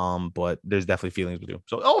 But there's definitely feelings with you.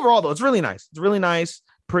 So overall, though, it's really nice. It's really nice.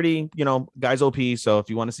 Pretty, guys OP. So if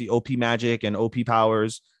you want to see OP magic and OP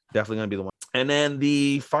powers, definitely gonna be the one. And then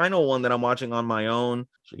the final one that I'm watching on my own,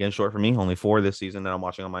 again, short for me, only 4 this season that I'm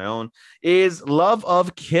watching on my own, is Love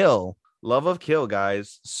of Kill. Love of Kill,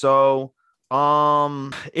 guys. So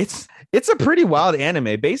it's a pretty wild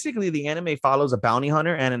anime. Basically, the anime follows a bounty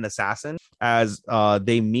hunter and an assassin as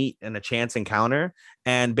they meet in a chance encounter.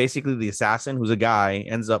 And basically, the assassin, who's a guy,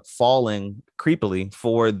 ends up falling creepily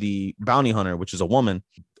for the bounty hunter, which is a woman.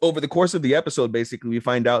 Over the course of the episode, basically, we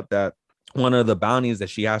find out that one of the bounties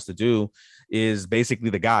that she has to do is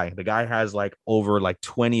basically the guy. The guy has over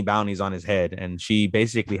 20 bounties on his head, and she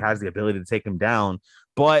basically has the ability to take him down.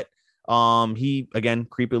 But he again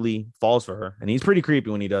creepily falls for her, and he's pretty creepy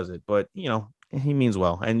when he does it, but he means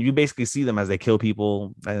well. And you basically see them as they kill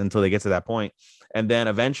people until they get to that point. And then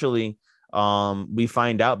eventually we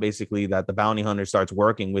find out basically that the bounty hunter starts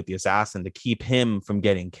working with the assassin to keep him from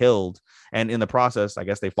getting killed, and in the process I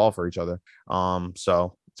guess they fall for each other.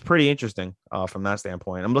 So it's pretty interesting from that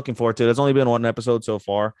standpoint. I'm looking forward to it. There's only been 1 episode so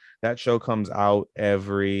far. That show comes out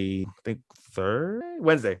every, I think,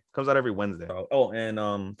 Wednesday. Comes out every Wednesday. Oh,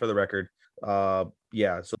 and for the record, so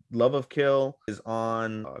Love of Kill is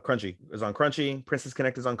on Crunchy. Princess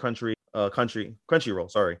Connect is on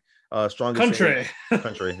Crunchyroll. Sorry. Strongest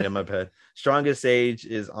Country. Yeah, my bad. Strongest Sage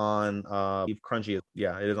is on Crunchy.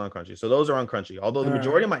 Yeah, it is on Crunchy. So those are on Crunchy. Although the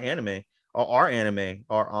majority of my anime, our anime,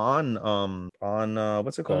 are on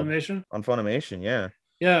what's it called? Funimation. On Funimation, yeah.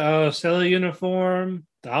 Yeah, Sailor Uniform,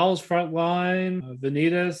 Dolls Frontline,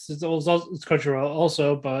 Vanitas. It's Crunchyroll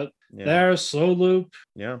also, but there's Slow Loop.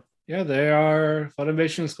 Yeah. Yeah, they are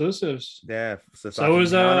Funimation exclusives. Yeah. So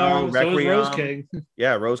is Rose King.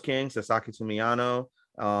 Yeah, Rose King, Sasaki Tomiyano,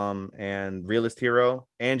 and Realist Hero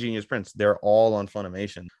and Genius Prince. They're all on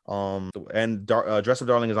Funimation. And Dress Up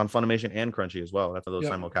Darling is on Funimation and Crunchy as well. That's those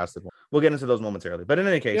simulcasted ones. We'll get into those momentarily. But in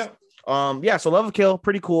any case, so Love of Kill,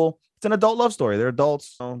 pretty cool. It's an adult love story. They're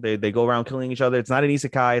adults. They go around killing each other. It's not an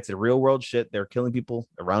isekai. It's a real world shit. They're killing people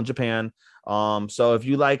around Japan. So if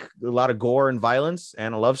you like a lot of gore and violence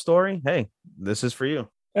and a love story, hey, this is for you.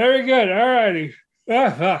 Very good. All righty.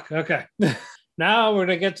 Fuck. Okay. Now we're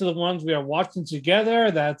going to get to the ones we are watching together.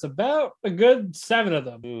 That's about a good 7 of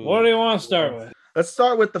them. Ooh. What do you want to start with? Let's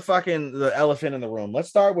start with the elephant in the room. Let's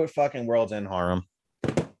start with fucking World's End Harem.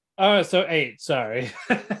 All right, so 8. Sorry.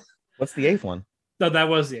 What's the 8th one? No, that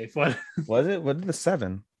was the 8th one. Was it? What did the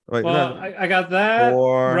 7? Wait, well, I got that.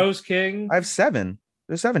 4. Rose King. I have 7.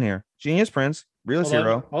 There's 7 here. Genius Prince, Realist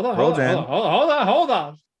Hero. Hold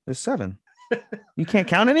on. There's 7. You can't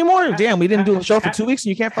count anymore? Damn, we didn't do a show for 2 weeks and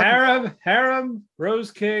you can't fucking... Harem,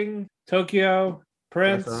 Rose King, Tokyo,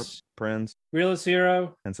 Prince, Realist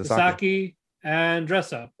Hero, and Sasaki, and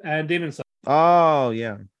Dress Up, and Demon Slayer. Oh,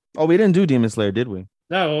 yeah. Oh, we didn't do Demon Slayer, did we?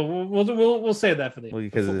 No, we'll save that for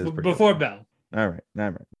the before Belle. All right.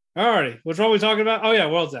 Alrighty, which one are we talking about? Oh yeah,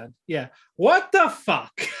 World's End. Yeah. What the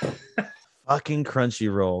fuck? Fucking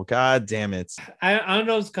Crunchyroll. God damn it. I don't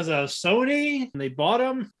know, it's because of Sony and they bought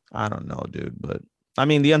them. I don't know, dude, but I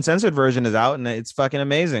mean the uncensored version is out and it's fucking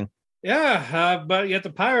amazing. Yeah, but you have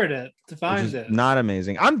to pirate it to find it. Not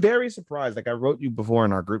amazing. I'm very surprised. Like I wrote you before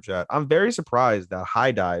in our group chat. I'm very surprised that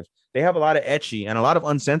High Dive, they have a lot of ecchi and a lot of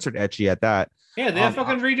uncensored ecchi at that. Yeah, they have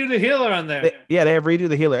fucking Redo the Healer on there. They have Redo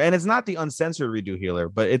the Healer. And it's not the uncensored Redo Healer,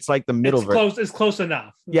 but it's like the middle version. It's close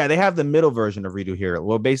enough. Yeah, they have the middle version of Redo Healer.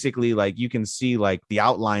 Well, basically, like you can see like the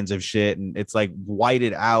outlines of shit and it's like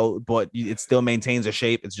whited out, but it still maintains a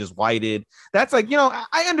shape. It's just whited. That's like,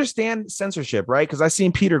 I understand censorship, right? Because I've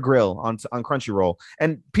seen Peter Grill on Crunchyroll.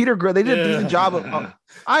 And Peter Grill, they did a decent job of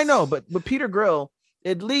I know, but with Peter Grill,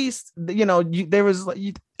 at least, there was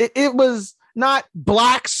it was not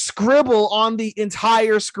black scribble on the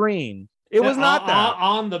entire screen. It was not that.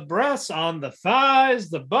 On the breasts, on the thighs,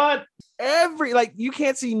 the butt. You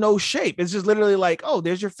can't see no shape. It's just literally like, oh,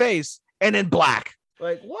 there's your face. And then black.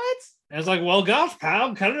 Like, what? And it's like, well, gosh,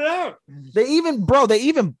 pal, cut it out. They even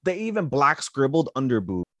black scribbled under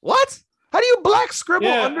boob. What? How do you black scribble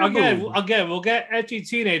under again, we'll get etchy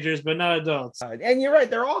teenagers, but not adults. And you're right,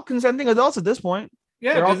 they're all consenting adults at this point.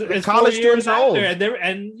 Yeah, because it's college students are old.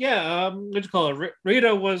 what you call it?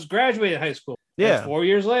 Rita was graduating high school. Yeah, that's 4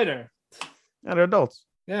 years later. And they're adults.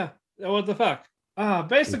 Yeah, what the fuck?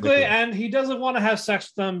 Basically, and he doesn't want to have sex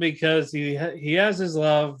with them because he has his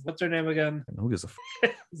love. What's her name again? Who gives a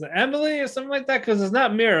Is it Emily or something like that? Because it's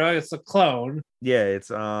not Mira, it's a clone. Yeah, it's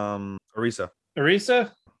Arisa.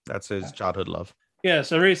 Arisa? That's his childhood love. Yes,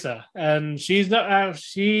 Arisa. And she's not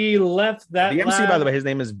she left that the MC, by the way, his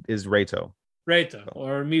name is Reito. Reito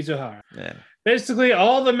or Mizuhara. Yeah. Basically,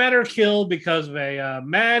 all the men are killed because of a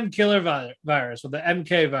man killer virus, or the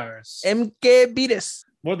MK virus. MK Beatus.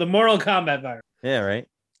 Or the Mortal Kombat virus. Yeah, right.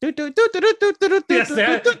 Yes,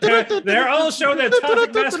 they're all showing their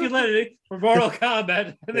toxic masculinity for Mortal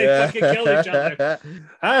Kombat, and they fucking kill each other.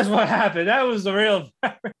 That's what happened. That was the real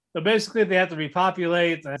virus. So basically, they have to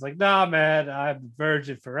repopulate. And it's like, nah, man, I'm a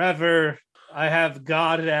virgin forever. I have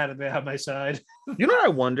God and anime on my side. You know what I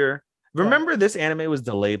wonder? Remember, this anime was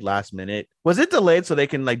delayed last minute. Was it delayed so they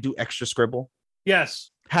can like do extra scribble?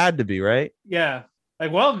 Yes, had to be, right? Yeah.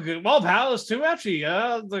 Like, well, pal, it's too muchy.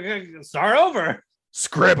 Start over.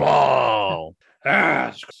 Scribble.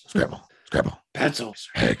 Scribble. Pencils.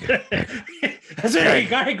 That's it.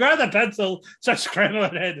 He grabbed the pencil, started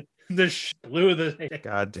scribbling it. Blew the.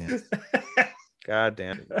 God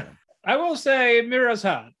damn. I will say, Mira's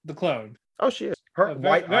hot. The clone. Oh, she is. Her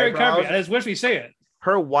white very eyebrows. curvy. I just wish we see it.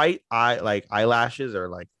 Her white eyelashes are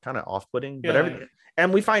like kind of off-putting, but everything.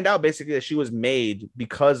 And we find out basically that she was made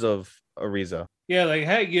because of Ariza. Yeah, like,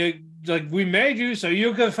 hey, we made you so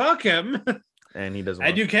you could fuck him. And he doesn't.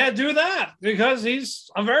 And you can't do that because he's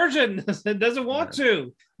a virgin and doesn't want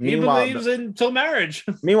to. He believes until marriage.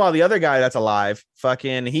 Meanwhile, the other guy that's alive,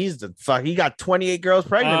 he got 28 girls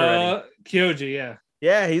pregnant already. Kyoji, yeah.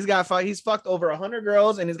 Yeah, he's fucked over 100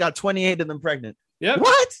 girls and he's got 28 of them pregnant. Yep.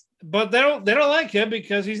 What? But they don't like him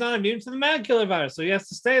because he's not immune to the man killer virus, so he has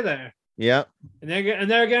to stay there. Yep. And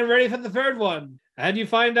they're getting ready for the third one. And you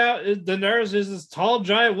find out the nurse is this tall,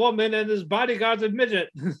 giant woman, and his bodyguard's a midget.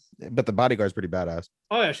 But the bodyguard's pretty badass.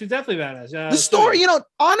 Oh, yeah, she's definitely badass. Yeah, the story,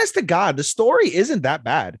 honest to God, the story isn't that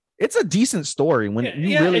bad. It's a decent story when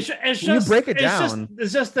you break it down.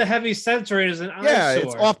 It's just the heavy sensory is an eyesore. Yeah,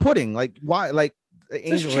 it's off-putting. Like, why? Like,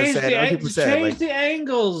 Angel has said, other people said, change the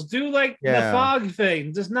angles, do the fog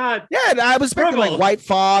thing, just not. Yeah, I was expecting like white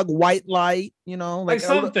fog, white light, like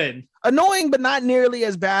something annoying, but not nearly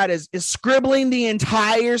as bad as scribbling the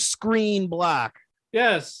entire screen black.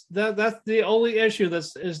 Yes, that's the only issue.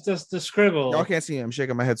 Is just the scribble. Y'all can't see me. I'm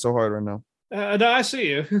shaking my head so hard right now. No, I see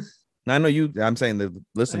you. I know you. I'm saying the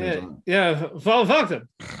listeners. Fuck them.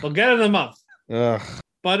 We'll get in a month. Ugh.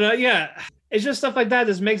 But it's just stuff like that.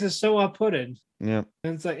 This makes it so off-putting. Yeah,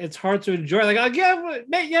 and it's like it's hard to enjoy. Like,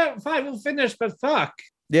 fine, we'll finish, but fuck.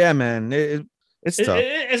 Yeah, man, it's tough.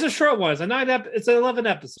 It's a short one. It's it's 11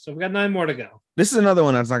 episodes, so we got 9 more to go. This is another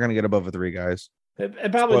one that's not gonna get above a 3, guys.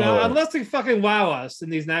 It probably not, unless they fucking wow us in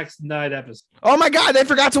these next 9 episodes. Oh my god, they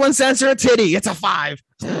forgot to uncensor a titty. It's a 5.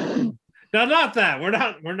 No, not that. We're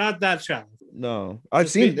not that shy. No, I've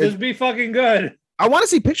seen this. Be fucking good. I want to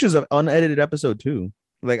see pictures of unedited episode 2.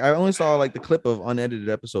 Like, I only saw like the clip of unedited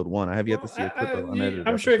episode 1. I have yet to see a clip of unedited.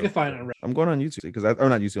 I'm sure you can find it. I'm going on YouTube because not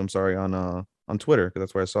YouTube. I'm sorry, on Twitter because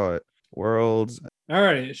that's where I saw it. Worlds. All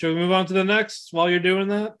right, should we move on to the next while you're doing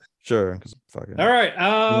that? Sure. All right.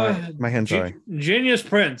 My hand. Sorry. Genius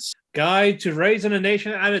Prince: Guide to Raising a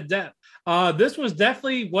Nation Out of Debt. This was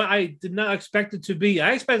definitely what I did not expect it to be.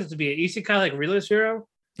 I expected it to be an isekai like realist hero.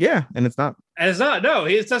 Yeah, and it's not. And it's not. No,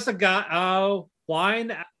 it's just a guy.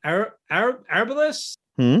 Wine Arbalist.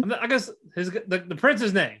 I guess the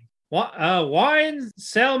prince's name. Wine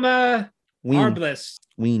Selma Arbalist.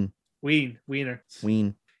 Wiener.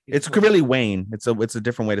 It's really Wayne. It's a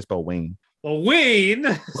different way to spell Wayne. Well, Ween.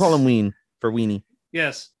 We'll call him Ween for Weenie.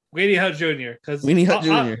 Yes, Weenie Hut Jr. Weenie Hut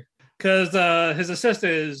Jr. Because his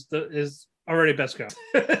assistant is already best girl.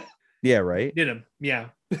 Yeah, right. Did him? Yeah.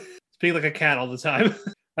 Speak like a cat all the time.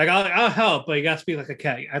 Like I'll help, but you gotta speak like a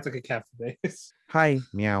cat. Act like a cat for me. Hi,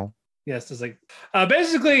 meow. Yes, it's like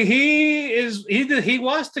basically he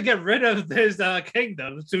wants to get rid of his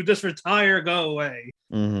kingdom to just retire, go away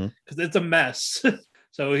because it's a mess.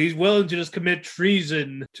 So he's willing to just commit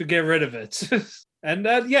treason to get rid of it. And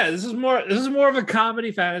this is more of a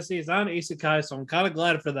comedy fantasy. It's not an isekai, so I'm kind of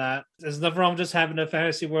glad for that. There's nothing wrong with just having a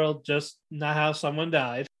fantasy world, just not how someone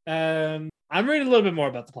died. I'm reading a little bit more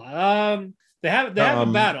about the plot. They have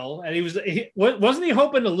a battle, and wasn't he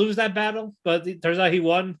hoping to lose that battle, but it turns out he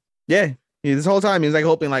won. Yeah, this whole time he's like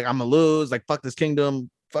hoping like I'm gonna lose, like fuck this kingdom,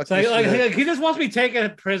 Fuck So this like shit. he just wants to be taken a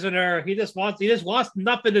prisoner. He just wants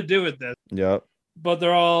nothing to do with this. Yep. But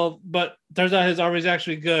turns out his army's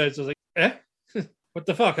actually good. So it's like, what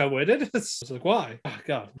the fuck? I waited. It's like, why? Oh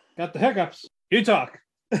god, got the hiccups. You talk.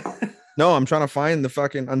 No, I'm trying to find the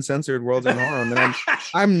fucking uncensored Worlds in Harem, and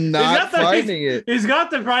I'm not finding it. He's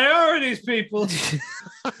got the priorities, people.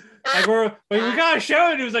 Like we gotta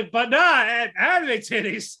show it. He was like, but nah, anime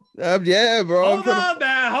titties. Yeah, bro. Hold on,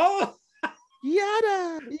 man. Hold.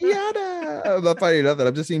 Yada. I'm not finding nothing.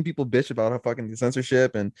 I'm just seeing people bitch about how fucking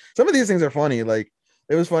censorship, and some of these things are funny. Like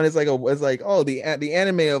it was funny. It's like the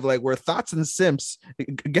anime of like where thoughts and simps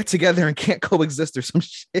get together and can't coexist or some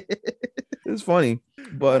shit. It's funny,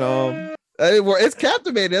 but it's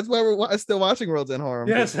captivating. That's why we're still watching Worlds in Harem.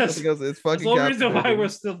 Yes, it's fucking. That's the reason why we're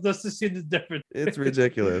still just to see the difference. It's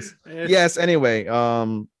ridiculous. Yes. Anyway,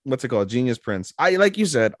 what's it called? Genius Prince. I like you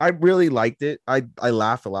said, I really liked it. I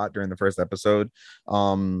laughed a lot during the first episode.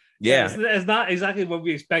 Yeah, it's not exactly what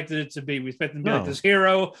we expected it to be. We expected him to be like this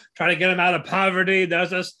hero, trying to get him out of poverty. That was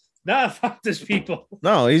just fuck this people.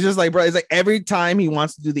 No, he's just like, bro. It's like every time he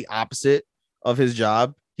wants to do the opposite of his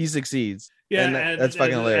job, he succeeds. Yeah, and that's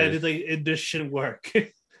fucking hilarious. And this shouldn't work.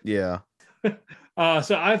 Yeah.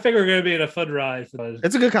 So I think we're gonna be in a fun ride.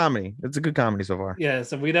 It's a good comedy. It's a good comedy so far. Yeah,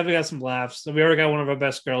 so we definitely got some laughs. We already got one of our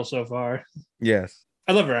best girls so far. Yes.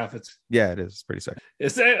 I love her outfits. Yeah, it is. It's pretty sick.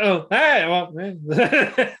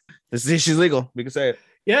 Man. She's legal. We can say it.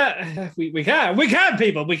 Yeah, we can,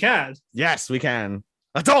 people. We can. Yes, we can.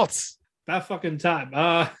 Adults. About fucking time.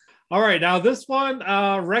 All right, now this one,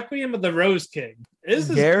 Requiem of the Rose King. This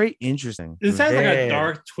is very interesting. This has like a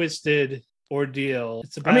dark, twisted ordeal.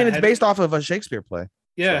 It's based off of a Shakespeare play.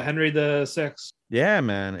 Yeah, so. Henry VI. Yeah,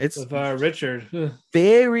 man. It's with Richard.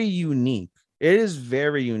 Very unique. It is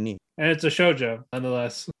very unique. And it's a shoujo,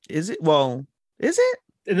 nonetheless. Is it? Well, is it?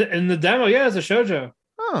 In the demo, yeah, it's a shoujo.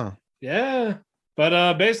 Oh. Yeah.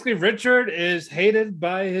 But basically, Richard is hated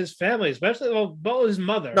by his family, especially his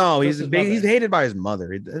mother. No, he's hated by his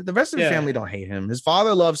mother. The rest of his family don't hate him. His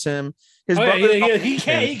father loves him. His brother he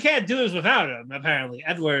can't do this without him. Apparently,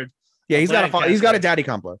 Edward. Yeah, he's got a daddy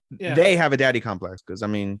complex. Yeah. They have a daddy complex because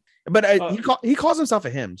he calls himself a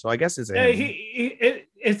him, so I guess it's a him.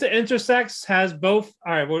 It's the intersex has both.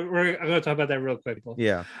 All right, I'm going to talk about that real quick.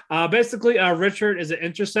 Yeah. Basically, Richard is an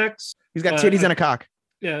intersex. He's got titties and a cock.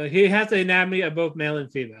 Yeah, he has the anatomy of both male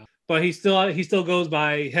and female, but he still goes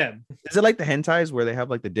by him. Is it like the hentais where they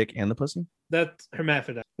have like the dick and the pussy? That's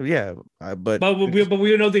hermaphrodite. Yeah, but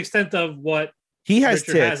we know the extent of what he has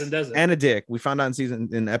tits and a dick. We found out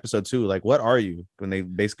in episode 2. Like, what are you? When they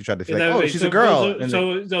basically tried to feel like, she's a girl.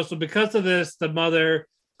 So because of this, the mother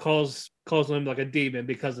calls him like a demon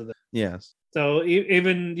because of this. Yes. So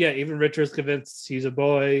even Richard's convinced he's a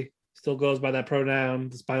boy. Still goes by that pronoun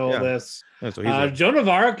despite all this. Joan of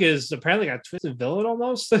Arc is apparently a twisted villain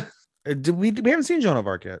almost. We haven't seen Joan of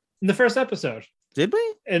Arc yet. In the first episode. Did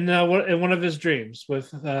we? In one of his dreams with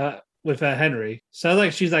Henry. Sounds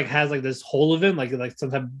like she's like has like this hold of him, like some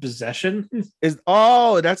type of possession. That's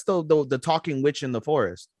the talking witch in the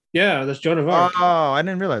forest. Yeah, that's Joan of Arc. Oh, I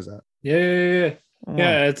didn't realize that. Yeah. Oh.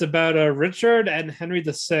 Yeah, it's about Richard and Henry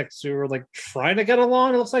VI who were like trying to get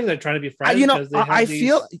along. It looks like they're trying to be friends.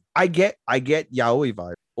 I get yaoi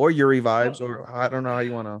vibes or Yuri vibes, or I don't know how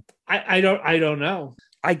you want to. I don't know.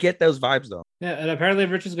 I get those vibes though. Yeah, and apparently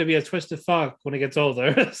Richard's gonna be a twisted fuck when he gets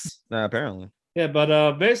older. Apparently. Yeah,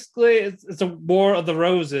 but basically it's a war of the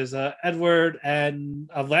roses. Edward and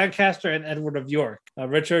Lancaster and Edward of York.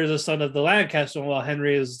 Richard is the son of the Lancaster, while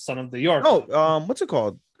Henry is the son of the York. Oh, what's it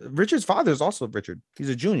called? Richard's father is also Richard. He's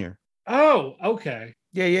a junior. Oh, okay.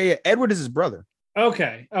 Yeah. Edward is his brother.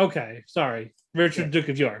 Okay. Sorry. Richard, Duke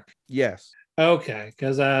of York. Yes. Okay.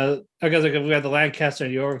 Because we got the Lancaster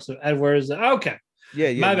and York, so Edward's okay.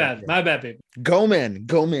 Yeah. My bad, people. Go men.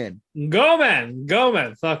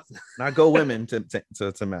 Fuck. Not go women to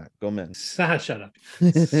Matt. Go men. Shut up.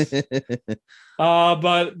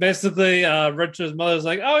 But basically, Richard's mother's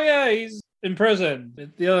like, oh yeah, he's in prison.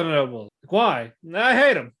 The other noble. Why? I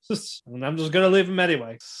hate him. I'm just gonna leave him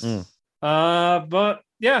anyway. But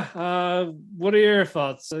yeah, what are your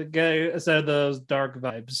thoughts? Instead of those dark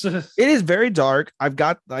vibes. It is very dark. I've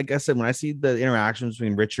got, like I said, when I see the interactions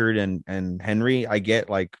between Richard and Henry, I get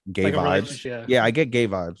like gay vibes. Yeah, I get gay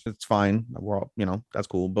vibes. It's fine. We're all, that's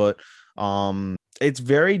cool. But it's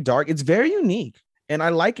very dark. It's very unique. And I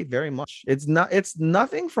like it very much. It's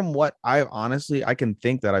nothing from what I can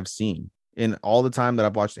think that I've seen in all the time that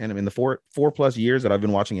I've watched anime, in the 4+ years that I've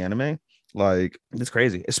been watching anime. Like, it's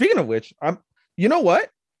crazy. Speaking of which, you know what?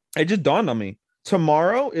 It just dawned on me.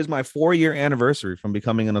 Tomorrow is my 4-year anniversary from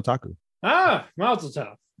becoming an otaku. Mazel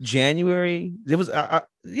tov. January. It was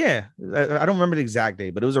yeah. I don't remember the exact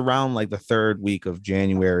date, but it was around like the third week of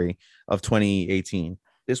January of 2018.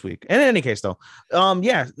 This week. And in any case, though,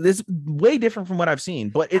 yeah, this is way different from what I've seen,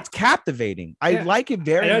 but it's captivating. I like it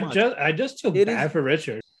very much. I just feel bad for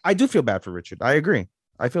Richard. I do feel bad for Richard. I agree.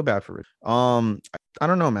 I feel bad for Richard. I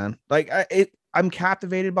don't know, man. Like I'm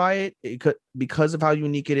captivated by it. Because of how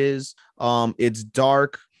unique it is. It's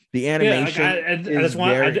dark. The animation. I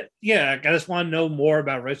just want to know more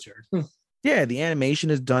about Richard. Yeah, the animation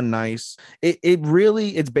is done nice.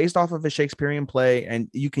 It's based off of a Shakespearean play, and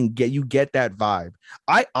you get that vibe.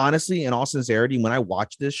 I honestly, in all sincerity, when I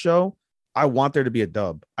watch this show, I want there to be a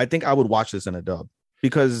dub. I think I would watch this in a dub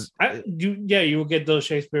because you will get those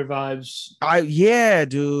Shakespeare vibes.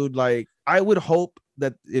 Dude. Like I would hope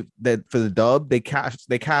that for the dub they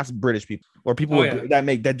cast British people or people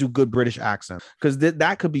that do good British accents because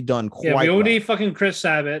that could be done quite. Yeah, we only need fucking Chris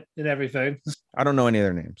Sabat and everything. I don't know any of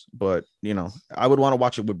their names, but I would want to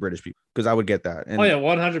watch it with British people because I would get that. And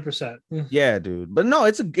 100%. Yeah, dude. But no,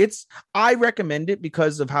 I recommend it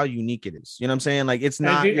because of how unique it is. You know what I'm saying? Like it's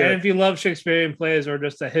not. And if you love Shakespearean plays or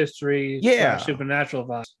just a history, supernatural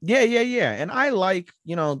vibe. Yeah. And I like,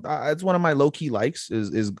 it's one of my low key likes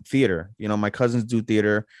is theater. My cousins do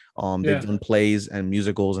theater. They've done plays and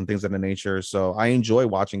musicals and things of that nature. So I enjoy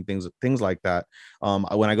watching things like that.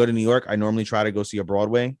 When I go to New York, I normally try to go see a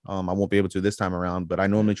Broadway. I won't be able to this time around, but I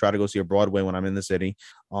normally try to go see a Broadway when I'm in the city.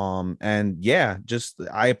 And yeah, just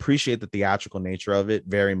I appreciate the theatrical nature of it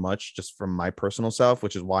very much, just from my personal self,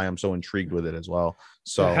 which is why I'm so intrigued with it as well.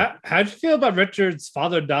 So how'd you feel about Richard's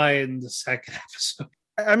father dying in the second episode?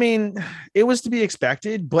 I mean, it was to be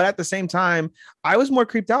expected, but at the same time, I was more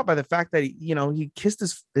creeped out by the fact that he kissed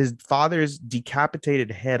his father's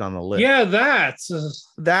decapitated head on the lip. Yeah,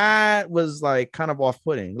 that was like kind of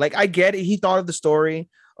off-putting. Like I get it. He thought of the story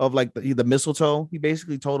of like the mistletoe. He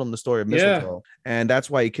basically told him the story of mistletoe, and that's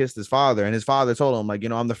why he kissed his father. And his father told him like,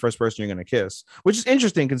 I'm the first person you're gonna kiss, which is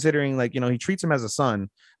interesting considering like he treats him as a son,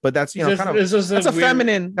 but that's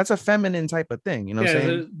that's a feminine type of thing. You know what I'm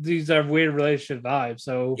saying? These are weird relationship vibes.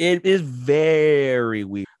 So it is very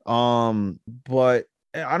weird. But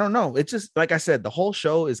I don't know. It's just like I said, the whole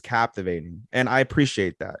show is captivating, and I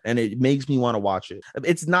appreciate that, and it makes me want to watch it.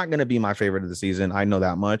 It's not going to be my favorite of the season, I know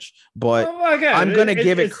that much, but I'm going to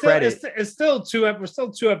give it credit. It's still two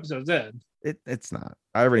episodes in. It's not.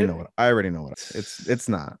 I already know what. It's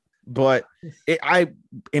not. But I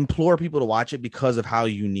implore people to watch it because of how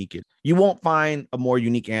unique it is. You won't find a more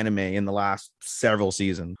unique anime in the last several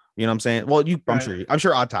seasons. You know what I'm saying? Well, I'm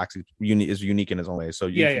sure Odd Taxi is unique in its own way. So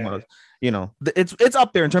it's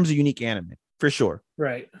up there in terms of unique anime for sure.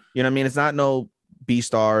 Right. You know what I mean? It's not no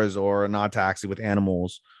Beastars or an Odd Taxi with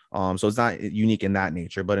animals. So it's not unique in that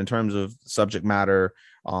nature, but in terms of subject matter,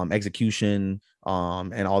 execution,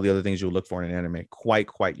 and all the other things you would look for in an anime, quite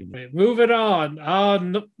unique. Right, moving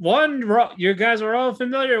on. One you guys are all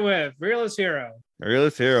familiar with, Realist Hero.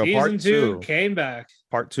 Season part 2 came back.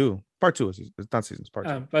 Part two is it's not seasons. Part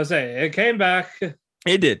 2. But I say it came back.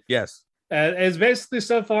 It did, yes. It's basically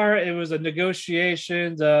so far it was a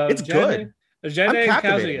negotiation. It's good. I'm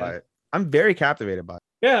captivated by it. I'm very captivated by it.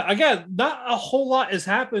 Yeah, again, not a whole lot has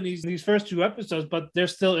happened these first 2 episodes, but they're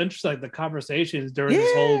still interesting, like the conversations during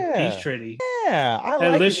this whole peace treaty. Yeah, I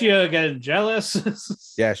like Alicia getting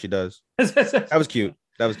jealous. Yeah, she does. That was cute.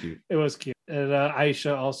 It was cute. And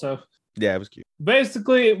Aisha also. Yeah, it was cute.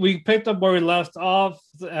 Basically, we picked up where we left off.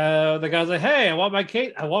 The guy's like, "Hey, I want my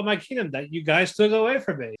kingdom that you guys took away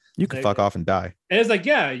from me. You can fuck off and die." And it's like,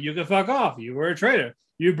 "Yeah, you can fuck off. You were a traitor.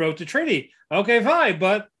 You broke the treaty. Okay, fine,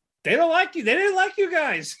 but they don't like you. They didn't like you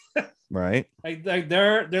guys." Right. Like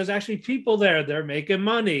there's actually people there. They're making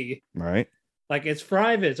money. Right. Like it's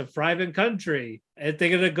private. It's a private country. And they're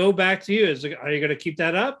gonna go back to you. Are you gonna keep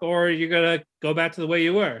that up, or are you gonna go back to the way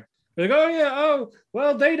you were? They're like, "Oh yeah,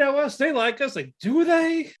 well, they know us. They like us." Like, do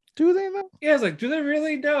they? Do they know? Yeah, it's like, do they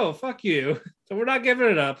really? No, fuck you. So we're not giving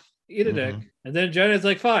it up. Eat a dick. And then Jenna's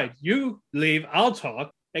like, "Fine, you leave. I'll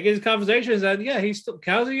talk." And get his conversations, and yeah,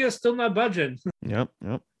 Kazuya is still not budging. Yep.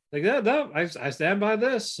 Like that, no, I stand by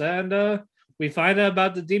this. And we find out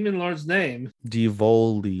about the Demon Lord's name.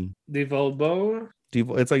 Devoldi. Devolbo?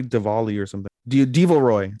 It's like Diwali or something.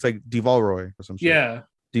 Devolroy. It's like Devolroy or something. Yeah.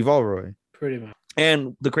 Devolroy. Pretty much.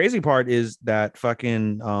 And the crazy part is that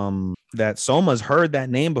fucking that Soma's heard that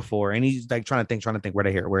name before, and he's like trying to think where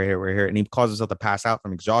to hear it, and he causes himself to pass out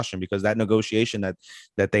from exhaustion because that negotiation that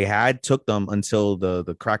they had took them until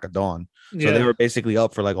the crack of dawn. So they were basically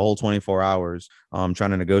up for like a whole 24 hours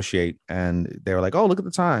trying to negotiate, and they were like, "Oh, look at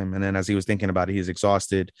the time." And then as he was thinking about it, he's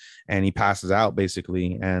exhausted and he passes out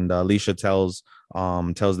basically, and Alicia tells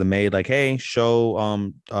tells the maid like, hey,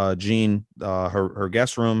 show Jean her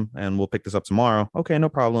guest room and we'll pick this up tomorrow. Okay, no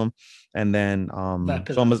problem. And then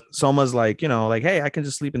Soma's like, like, hey, I can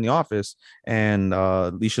just sleep in the office. And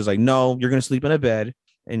Leisha's like, no, you're gonna sleep in a bed.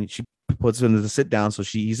 And she puts him to sit down. So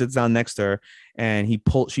he sits down next to her and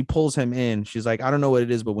she pulls him in. She's like, I don't know what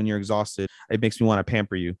it is, but when you're exhausted, it makes me want to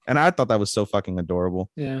pamper you. And I thought that was so fucking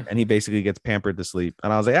adorable. Yeah. And he basically gets pampered to sleep.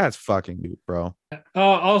 And I was like, that's fucking cute, bro.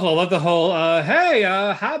 Also, I love the whole, hey,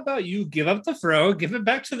 how about you give up the throw, give it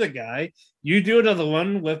back to the guy. You do another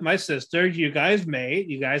one with my sister. You guys mate.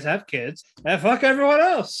 You guys have kids. And fuck everyone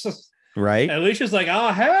else. Right. At least she's like, oh,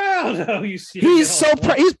 hell no. He's he's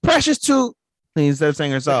precious to, instead of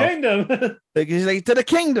saying herself, the kingdom. He's like, to the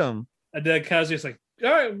kingdom. And then Kazuya's like, all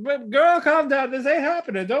right, girl, calm down. This ain't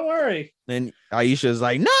happening. Don't worry. And Aisha's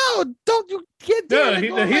like, no, don't, you can't do no,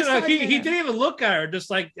 it. He didn't even look at her. Just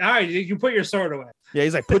like, all right, you put your sword away. Yeah,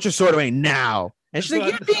 he's like, put your sword away now. And she's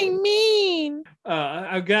like, you're being mean.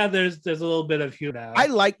 I'm glad there's a little bit of humor now. I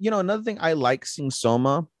like, another thing, I like seeing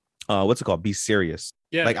Soma, what's it called? Be serious.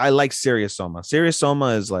 Yeah. Like, I like serious Soma. Serious Soma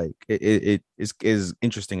is like, it is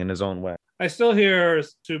interesting in his own way. I still hear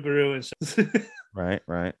Subaru and stuff. Right.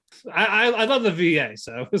 I love the VA,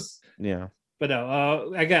 so yeah. But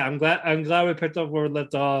no, again, I'm glad we picked up where we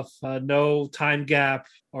left off. No time gap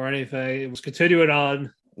or anything. It was continuing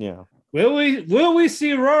on. Yeah. Will we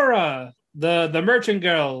see Rora, the merchant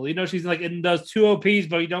girl? She's like in those two OPs,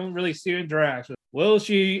 but you don't really see her interaction. Will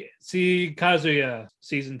she see Kazuya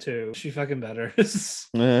season 2? She fucking better.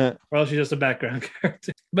 Or else she's just a background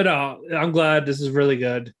character. But no, I'm glad this is really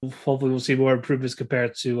good. Hopefully we'll see more improvements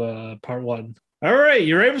compared to part 1. All right,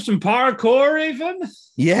 you ready for some parkour, Ethan?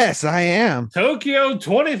 Yes, I am. Tokyo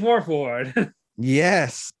 24 Forward.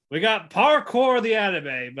 Yes. We got parkour the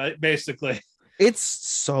anime, but basically. It's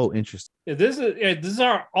so interesting. This is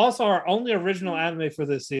our only original anime for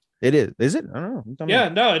this season. It is. Is it? I don't know. Yeah,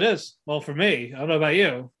 no, it is. Well, for me. I don't know about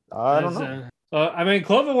you. I don't know.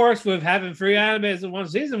 Cloverworks with having 3 animes in one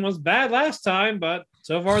season was bad last time, but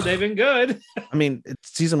so far they've been good. I mean,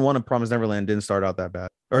 season 1 of Promised Neverland didn't start out that bad.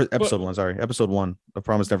 Or episode 1, sorry. Episode 1 of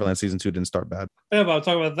Promised Neverland season 2 didn't start bad. Yeah, but I'm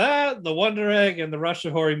talking about that, the Wonder Egg, and the Rush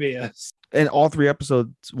of Horimiya. And all 3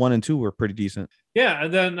 episodes, 1 and 2, were pretty decent. Yeah,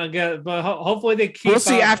 and then again, but hopefully they keep. We'll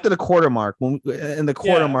see after the quarter mark. And the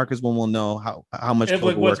quarter mark is when we'll know how much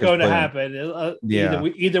what's going to happen.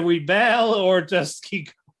 Either we bail or just keep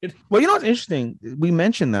going. Well, what's interesting? We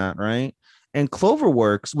mentioned that, right? And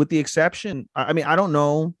Cloverworks, with the exception, I mean, I don't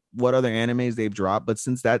know what other animes they've dropped, but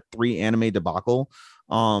since that 3 anime debacle,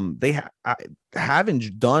 they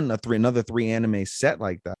haven't done another 3 anime set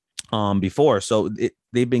like that before. So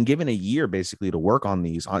they've been given a year basically to work on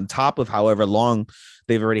these, on top of however long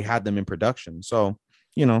they've already had them in production. So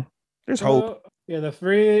there's hope. Yeah, the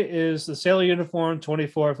 3 is the Sailor Uniform,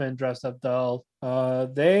 24th, and Dressed Up Doll.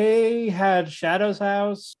 They had Shadow's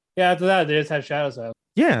House. Yeah, after that they just had Shadow's House.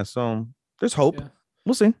 Yeah, so there's hope. Yeah.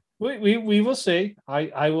 We'll see. We will see.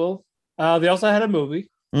 I will. They also had a movie.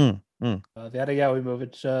 They had a yaoi movie,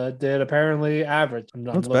 which did apparently average.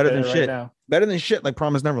 That's better than shit. Right now. Better than shit like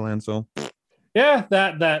Promised Neverland. So yeah,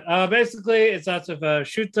 that basically it's lots of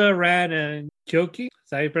Shuta, Ran, and Kyoki. Is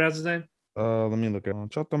that how you pronounce his name? Let me look at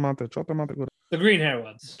it. The green hair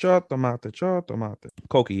ones.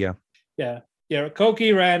 Koki, yeah. Yeah,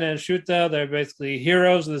 Koki, Ran, and Shuta, they're basically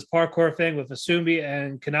heroes of this parkour thing with Asumi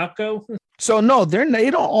and Kanako. So no, they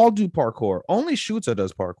don't all do parkour. Only Shuta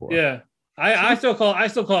does parkour. Yeah. I still call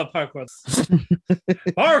it parkour.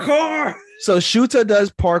 Parkour. So Shuta does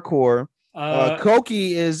parkour.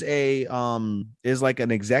 Koki is like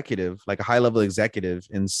an executive, like a high level executive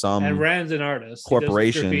in some. And Ran's an artist.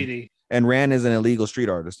 Corporation. And Ran is an illegal street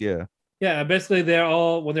artist. Yeah. Yeah, basically they're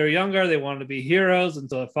all, when they were younger, they wanted to be heroes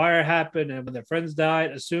until a fire happened and when their friends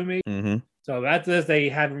died, Asumi. Mm-hmm. So after this, they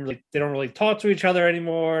don't really talk to each other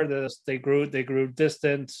anymore. They grew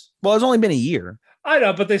distant. Well, it's only been a year. I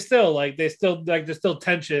know, but there's still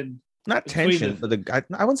tension. Not tension, but I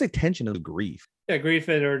wouldn't say tension of grief. Yeah, grief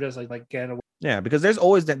or just like getting away. Yeah, because there's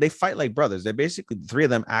always that they fight like brothers. They're basically, the 3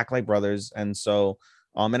 of them act like brothers, and so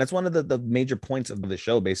and it's one of the major points of the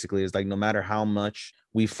show. Basically, is like no matter how much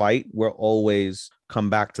we fight, we'll always come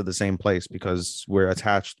back to the same place because we're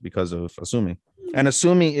attached because of Asumi. And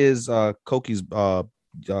Asumi is Koki's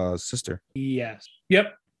sister. Yes.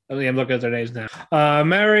 Yep. I mean, I'm looking at their names now.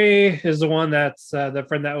 Mary is the one that's the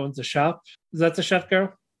friend that owns the shop. Is that the chef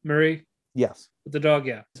girl? Marie? Yes. With the dog,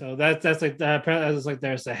 yeah. So that's like apparently it's like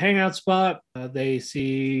there's a hangout spot. They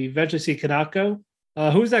eventually see Kanako.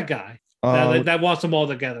 Who's that guy? That wants them all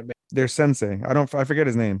together. Their sensei. I forget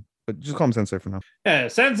his name, but just call him Sensei for now. Yeah,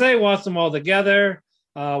 Sensei wants them all together.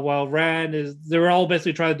 while they're all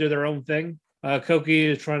basically trying to do their own thing. Koki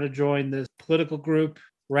is trying to join this political group.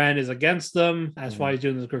 Ran is against them. That's why he's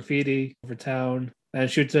doing this graffiti over town and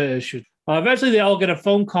shoot. Eventually, they all get a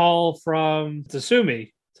phone call from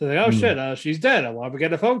Tatsumi. So they shit, she's dead. Why we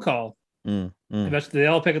get a phone call? Eventually, they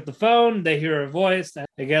all pick up the phone. They hear her voice. And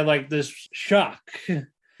they get like this shock.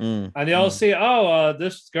 And they all see,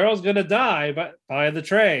 this girl's going to die by the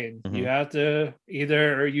train. You have to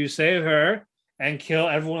either you save her and kill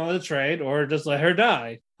everyone on the train or just let her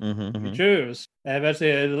die. You choose. And eventually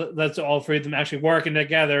it lets all three of them actually working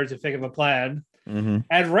together to think of a plan.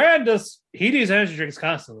 And Rand he needs energy drinks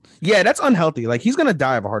constantly. Yeah, that's unhealthy. Like, he's gonna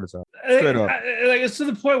die of a heart attack. Straight up. It's to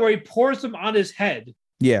the point where he pours them on his head.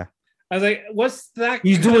 Yeah. I was like, what's that?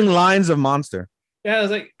 He's doing lines of Monster. Yeah, I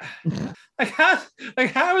was like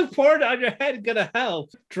how is pouring on your head gonna help?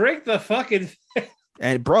 Drink the fucking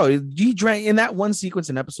And bro, he drank in that one sequence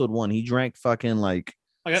in episode 1. He drank fucking like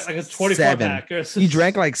a 24 pack. He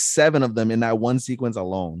drank like 7 of them in that one sequence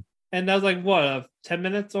alone. And that was like what, 10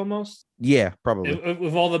 minutes almost? Yeah, probably.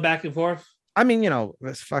 With all the back and forth. I mean,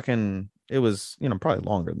 it was, probably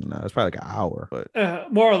longer than that. It's probably like an hour,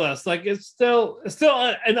 but more or less. Like it's still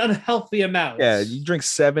an unhealthy amount. Yeah, you drink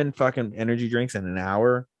 7 fucking energy drinks in an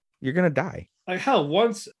hour, you're gonna die. Like hell,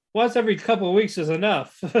 once every couple of weeks is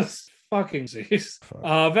enough. Fucking jeez.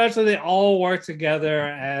 Eventually, they all work together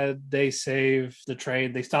and they save the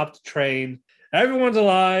train. They stop the train. Everyone's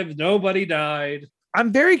alive. Nobody died.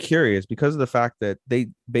 I'm very curious because of the fact that they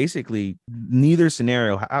basically neither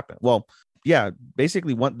scenario happened. Well, yeah,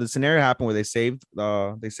 basically the scenario happened where they saved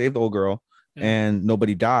the old girl and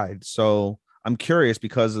nobody died. So I'm curious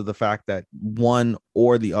because of the fact that one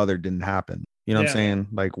or the other didn't happen. You know what I'm saying?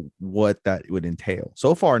 Like what that would entail.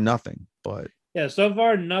 So far, nothing. But yeah, so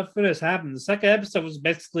far nothing has happened. The second episode was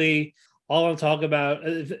basically all I'm talking about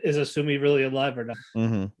is Asumi really alive or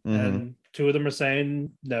not. And 2 of them are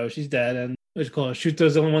saying no, she's dead, and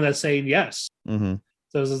Shuto's the only one that's saying yes. So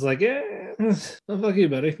it's just like, fuck you,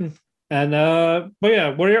 buddy. And but yeah,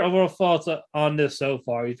 what are your overall thoughts on this so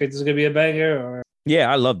far? You think this is gonna be a banger? Or yeah,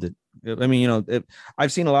 I loved it. I mean,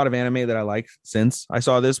 I've seen a lot of anime that I like since I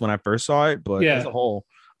saw this when I first saw it, but as a whole,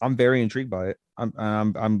 I'm very intrigued by it.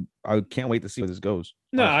 I can't wait to see where this goes.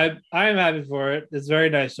 No, I am happy for it. It's very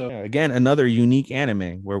nice. So again, another unique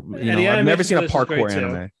anime where I've never seen a parkour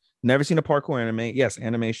anime. Never seen a parkour anime. Yes,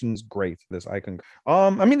 animation's great. This icon.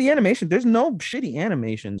 I mean, the animation. There's no shitty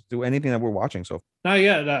animations through anything that we're watching so far. Not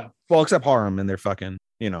yet, no. Well, except Harem and their fucking,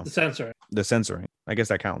 the censoring. I guess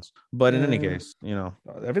that counts. But in any case,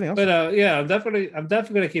 everything else. But I'm definitely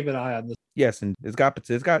gonna keep an eye on this. Yes, and it's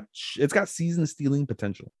got season stealing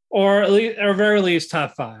potential, or at least, or very least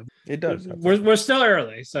top 5. It does. We're still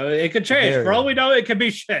early, so it could change. For all we know, it could be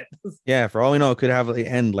shit. Yeah, for all we know, it could have the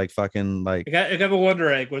end like fucking like. It could have a Wonder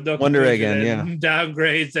Egg with no Wonder Egg again,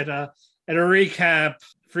 downgrades and a recap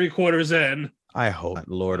 3/4 in. I hope,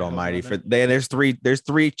 Lord Almighty, there's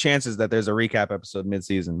three chances that there's a recap episode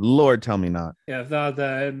mid-season. Lord, tell me not. Yeah, if not,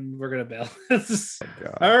 then we're gonna bail.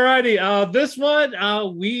 Alrighty, this one,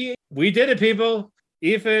 we did it, people.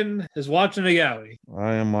 Ethan is watching a yaoi.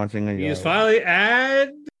 I am watching a yaoi. He's finally,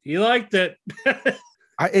 and he liked it.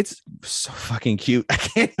 It's so fucking cute. I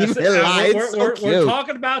can't even lie. We're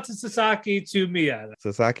talking about Sasaki to Miyano.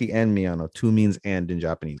 Sasaki and Miyano. Two means and in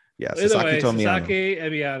Japanese. Yeah, Sasaki to Miyano. Sasaki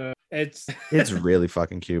and Miyano. It's really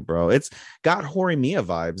fucking cute, bro. It's got Horimiya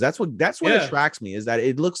vibes. That's what attracts me, is that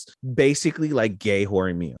it looks basically like gay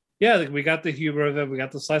Horimiya. Yeah, like we got the humor of it, we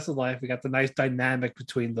got the slice of life, we got the nice dynamic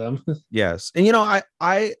between them. Yes. And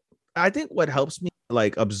I think what helps me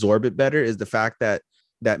like absorb it better is the fact that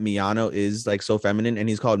Miyano is like so feminine, and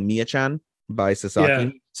he's called Miya-chan by Sasaki.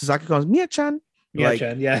 Yeah. Sasaki calls Miya-chan.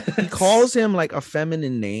 Miya-chan, yeah. He calls him like a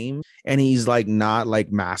feminine name, and he's like not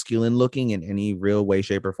like masculine looking in any real way,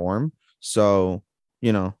 shape, or form. So,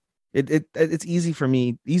 it's easier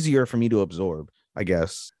for me to absorb, I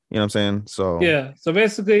guess. You know what I'm saying? So yeah. So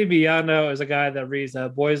basically, Miyano is a guy that reads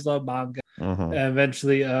Boys Love manga, and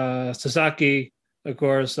eventually, Sasaki, of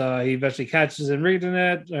course, he eventually catches him reading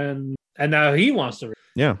it, and now he wants to read.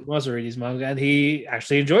 Yeah, he wants to read these manga, and he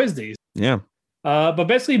actually enjoys these. Yeah. But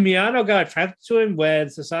basically, Miyano got attracted to him when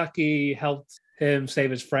Sasaki helped him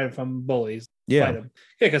save his friend from bullies. Yeah. Fight him.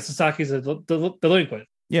 Yeah, because Sasaki's a delinquent.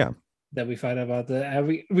 Yeah. That we find out about that. And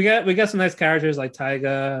we got some nice characters like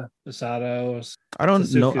Taiga, Masato. I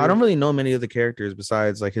don't really know many of the characters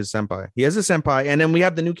besides like his senpai. He has a senpai, and then we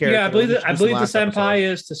have the new character. Yeah, I believe the senpai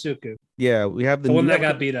is Tsuku. Yeah, we have the one that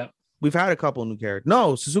got beat up. We've had a couple new characters.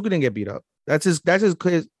 No, Suzuki didn't get beat up. That's his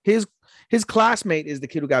classmate is the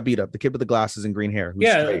kid who got beat up. The kid with the glasses and green hair.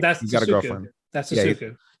 Yeah, that's he's got a girlfriend. That's Yeah,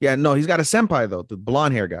 Suzuki. no, he's got a senpai though, the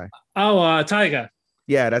blonde hair guy. Oh, Taiga.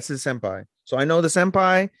 Yeah, that's his senpai. So I know the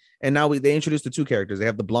senpai, and now they introduced the two characters. They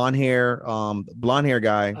have the blonde hair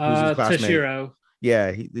guy who's his classmate. Toshiro.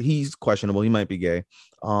 Yeah, he's questionable. He might be gay.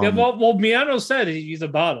 Well, Miyano said he's a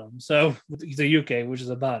bottom, so he's a UK, which is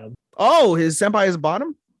a bottom. Oh, his senpai is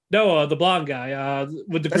bottom? No, the blonde guy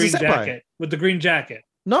with the That's green jacket. With the green jacket.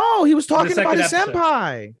 No, he was talking about his episode.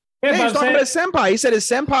 senpai. Yeah, he was talking about his senpai. He said his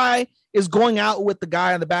senpai is going out with the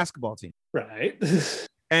guy on the basketball team. Right.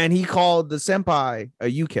 And he called the senpai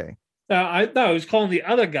a UK. No, he was calling the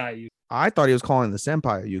other guy. I thought he was calling the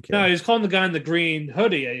senpai a UK. No, he was calling the guy in the green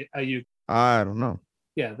hoodie a UK. I don't know.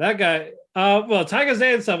 Yeah, that guy. Well, Tiger's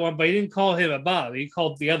saying someone, but he didn't call him a Bob. He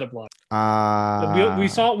called the other bloke. We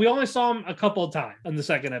only saw him a couple of times in the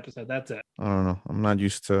second episode. That's it. I don't know. I'm not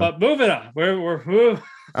used to. But moving on. We're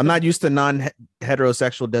I'm not used to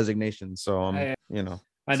non-heterosexual designations, so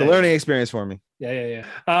it's a learning experience for me. Yeah.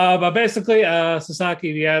 But basically,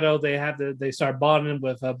 Sasaki Miyano, they start bonding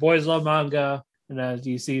with Boys Love Manga. And as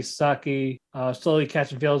you see Sasaki slowly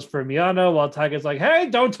catching feels for Miyano, while Tiger's like, hey,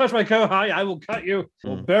 don't touch my kohai. I will cut you.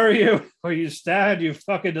 We'll bury you or you stand, you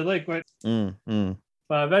fucking delinquent.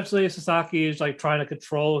 But eventually Sasaki is like trying to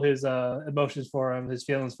control his emotions for him, his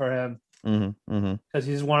feelings for him. Because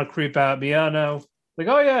he just want to creep out Miyano. Like,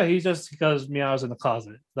 oh yeah, he's just because Miyano's in the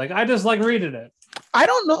closet. Like, I just like reading it. I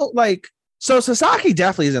don't know. Like, so Sasaki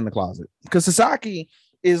definitely is in the closet because Sasaki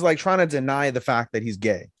is like trying to deny the fact that he's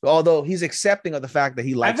gay, although he's accepting of the fact that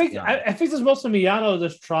he likes. I think it's most of Miyano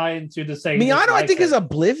just trying to just say Miyano. I think is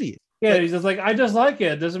oblivious. Yeah, he's just like, I just like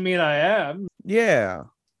it. Doesn't mean I am. Yeah,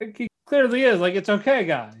 he clearly is. Like, it's okay,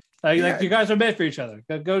 guy. Like you guys are made for each other.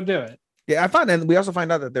 Go do it. Yeah, I find, and we also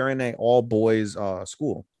find out that they're in a all boys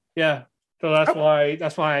school. Yeah, so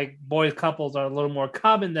that's why boys couples are a little more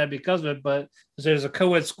common there because of it. But there's a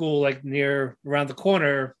co-ed school like around the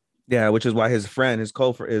corner. Yeah, which is why his friend, his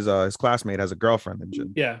classmate has a girlfriend and shit.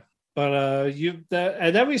 Yeah, but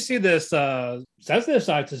and then we see this sensitive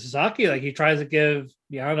side to Sasaki. Like, he tries to give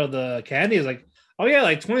Miyano the candy. He's like, oh yeah,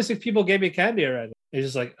 like 26 people gave me candy already. He's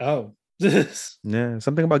just like, oh, yeah,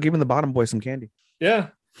 something about giving the bottom boy some candy. Yeah.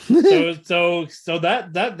 so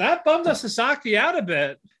that bummed the Sasaki out a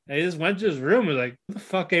bit. And he just went to his room and was like, what the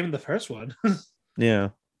fuck gave him the first one? Yeah.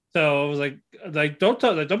 So it was like don't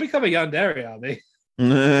become a yandere on me.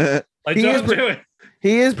 Like,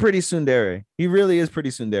 he is pretty tsundere. He really is pretty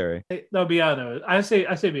tsundere. No, Miyano. I say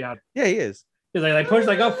Miyano. Yeah, he is. He's like push,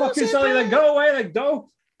 like, oh fuck yourself. He's like, go away. Like, don't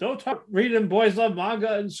talk reading Boys Love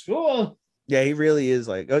Manga in school. Yeah, he really is.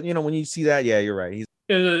 Like, when you see that, yeah, you're right.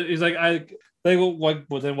 He's like,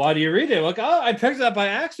 well, then why do you read it? Like, oh, I picked it up by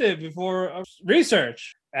accident before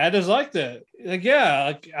research. I just liked it. Like, yeah,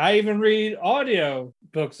 like, I even read audio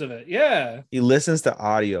books of it. Yeah. He listens to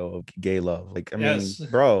audio of gay love. Like, I mean,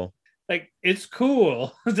 bro. Like, it's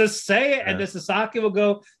cool. Just say it, and the Sasaki will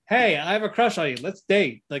go, hey, I have a crush on you. Let's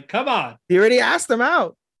date. Like, come on. He already asked him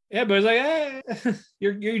out. Yeah, but it's like, hey,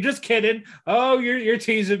 you're just kidding. Oh, you're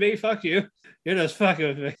teasing me. Fuck you. You're just fucking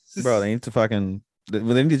with me. Bro, they need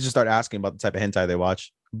to just start asking about the type of hentai they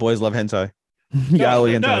watch. Boys love hentai.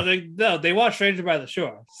 They watch Stranger by the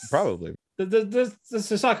Shore. Probably. The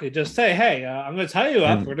Sasaki just say, hey, I'm going to tie you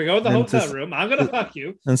up. We're going to go in the hotel room. I'm going to fuck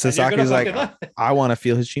you. And Sasaki's like, I want to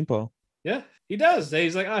feel his chimpo. Yeah, he does.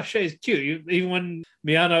 He's like, oh, shit, he's cute. Even when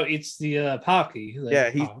Miyano eats the Pocky. Like,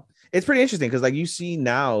 yeah, it's pretty interesting because, like, you see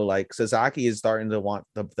now, like, Sasaki is starting to want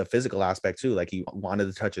the physical aspect too. Like, he wanted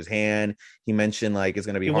to touch his hand. He mentioned, like, it's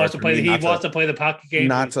going to be hard. He wants to play the Pocky game.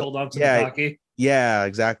 Not to hold on to the Pocky. Yeah,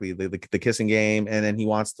 exactly. The kissing game, and then he's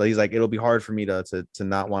like, it'll be hard for me to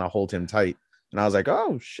not want to hold him tight. And I was like,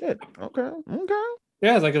 oh shit, okay.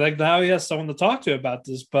 Yeah, like now he has someone to talk to about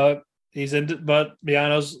this, but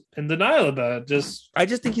Miyano's in denial about it. I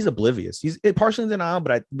just think he's oblivious. He's partially in denial,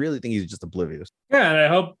 but I really think he's just oblivious. Yeah, and I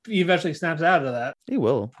hope he eventually snaps out of that. He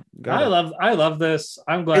will. I love this.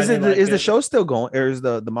 I'm glad. Is the show still going, or is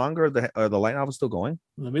the manga or the light novel still going?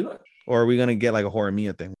 Let me look. Or are we gonna get like a Horror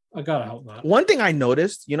Mia thing? I gotta hope not. One thing I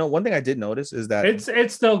noticed, one thing I did notice is that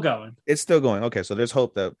it's still going. It's still going. Okay, so there's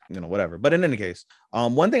hope that whatever. But in any case,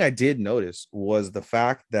 one thing I did notice was the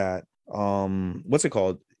fact that what's it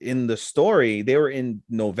called? In the story, they were in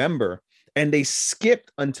November and they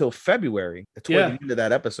skipped until February toward the end of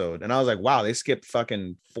that episode. And I was like, wow, they skipped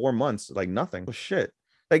fucking 4 months, like nothing. Oh shit.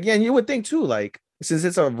 Like, yeah, and you would think too, like, since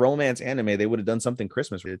it's a romance anime, they would have done something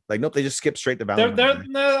Christmas with. Like, nope, they just skipped straight to Valentine's.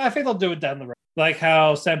 No, I think they'll do it down the road. Like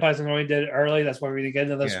how Senpai's Annoying did it early. That's why we didn't get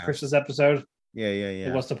into this Christmas episode. Yeah.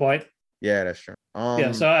 Like, what's the point? Yeah, that's true.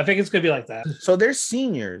 So I think it's gonna be like that. So they're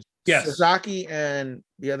seniors. Yes. Sasaki and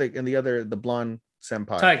the blonde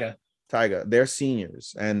senpai. Taiga. They're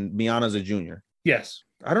seniors, and Miyana's a junior. Yes.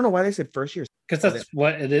 I don't know why they said first year. Because that's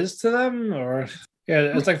what it is to them, or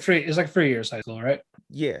it's like 3 years high school, right?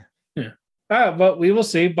 Yeah. All right, but we will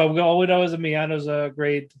see. But all we know is that Miyano's a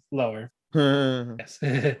grade lower. Yes.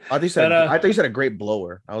 I thought you said a great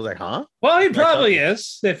blower. I was like, huh? Well, he probably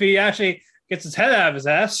is if he actually gets his head out of his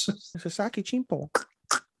ass. Sasaki Chimpo.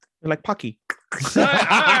 You're like Pucky. All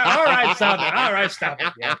right, stop it. All right, stop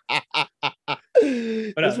it. Yeah.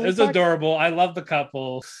 But it's adorable. I love the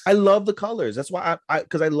couple. I love the colors. That's why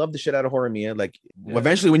because I love the shit out of Horimiya. Like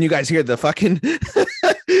eventually, when you guys hear the fucking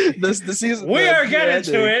the season, we are getting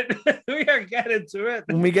to it. We are getting to it.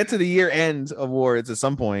 When we get to the year end awards at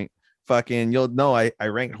some point, fucking you'll know I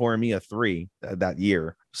ranked Horimiya 3 that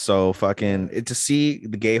year. So fucking to see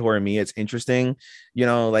the gay Horimiya, it's interesting. You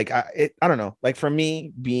know, like I don't know. Like for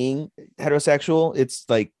me, being heterosexual, it's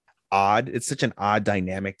like odd. It's such an odd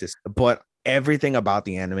dynamic but everything about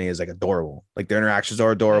the anime is like adorable. Like their interactions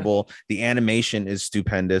are adorable. The animation is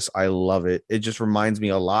stupendous. I love it. It just reminds me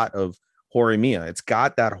a lot of Horimiya. It's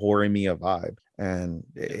got that Horimiya vibe, and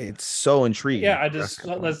it's so intriguing. Yeah, let's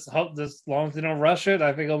hope as long as they don't rush it,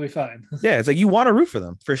 I think it'll be fine. Yeah, it's like you want to root for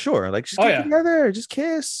them for sure. Like just get together, just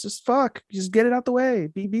kiss, just fuck, just get it out the way,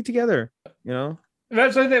 be together. You know,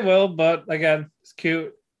 eventually they will, but again, it's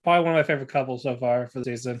cute. Probably one of my favorite couples so far for the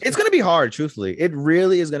season. It's going to be hard, truthfully. It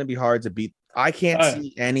really is going to be hard to beat. I can't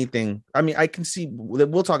see anything. I mean, I can see.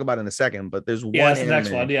 We'll talk about it in a second, but there's one. That's the next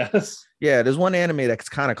one. Yes. Yeah, there's one anime that's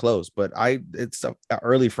kind of close, but it's an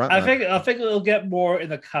early front. I think it'll get more in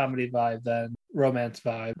the comedy vibe than romance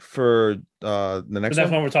vibe for the next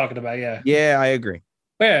one we're talking about. Yeah. Yeah, I agree.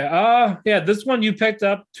 This one you picked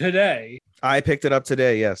up today. I picked it up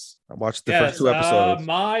today. Yes, I watched the first 2 episodes.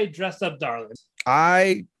 My Dressed Up Darling.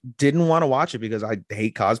 I didn't want to watch it because I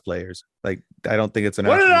hate cosplayers. Like, I don't think it's an.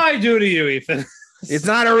 What did I do to you, Ethan? It's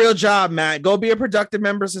not a real job, Matt. Go be a productive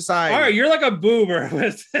member of society. All right, you're like a boomer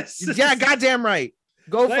with this. Yeah, goddamn right.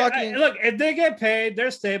 Go fucking look. If they get paid, they're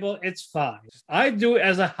stable. It's fine. I do it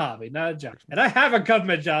as a hobby, not a job. And I have a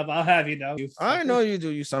government job. I'll have you know. I know you do,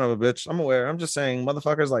 you son of a bitch. I'm aware. I'm just saying,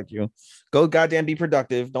 motherfuckers like you, go goddamn be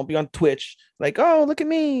productive. Don't be on Twitch. Like, oh, look at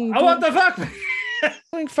me. What the fuck?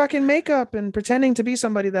 Doing fucking makeup and pretending to be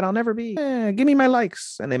somebody that I'll never be. Give me my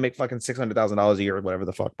likes, and they make fucking $600,000 a year or whatever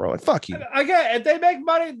the fuck, bro. Like, fuck you. Again, if they make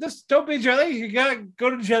money, just don't be jelly. You gotta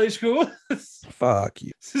go to jelly school. Fuck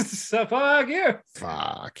you. So fuck you.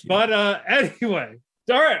 Fuck you. But anyway,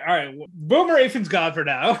 all right. Boomer Ethan's gone for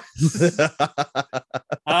now. We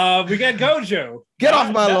got Gojo. Get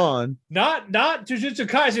off my lawn. Not Jujutsu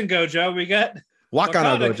Kaisen Gojo. We got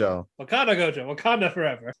Wakana Gojo. Wakanda Gojo. Wakanda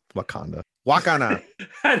forever. Wakana.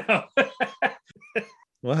 I know.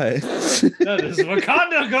 What? No, this is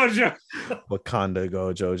Wakanda Gojo. Wakanda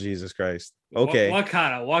Gojo. Jesus Christ. Okay.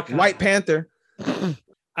 Wakanda. White Panther. All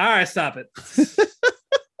right, stop it.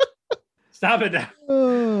 Stop it now.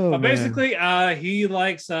 Oh, but basically, he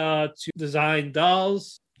likes to design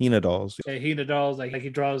dolls. Hina dolls. Hina dolls. Like he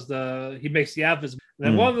draws he makes the outfits. And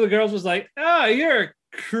then one of the girls was like, "Oh, you're a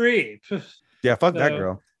creep." Yeah, fuck that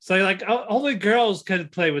girl. So like only girls can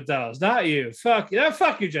play with dolls, not you. Fuck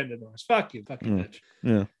you, gender norms. Fuck you, bitch.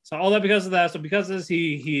 Yeah. So all that because of that. So because of this,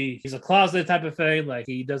 he's a closet type of thing. Like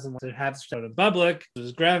he doesn't want to have shown in public.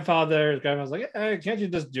 His grandma's like, hey, can't you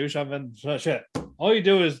just do something? Oh, shit. All you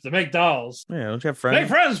do is to make dolls. Yeah, don't you have friends? Make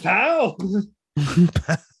friends, pal.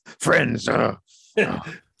 Friends.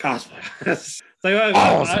 Cosplay. Like,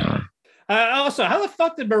 awesome. Also, how the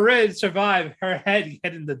fuck did Marin survive her head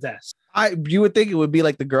hitting the desk? You would think it would be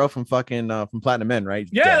like the girl from fucking from Platinum Men, right?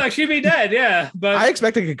 Yeah, dead. Like she'd be dead. Yeah, but I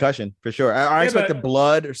expect a concussion for sure. I expected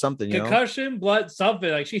blood or something. Concussion, blood, something.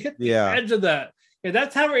 Like she hit the edge of that. Yeah,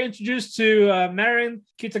 that's how we're introduced to Marin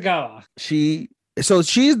Kitagawa. She's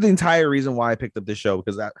the entire reason why I picked up this show,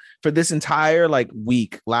 because for this entire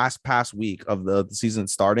past week of the season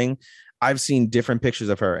starting, I've seen different pictures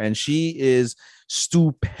of her, and she is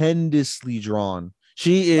stupendously drawn.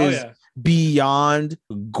 She is beyond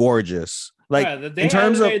gorgeous. Like in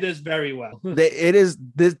terms of this very well. It is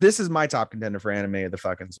this is my top contender for anime of the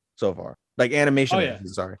fucking so far. Like animation.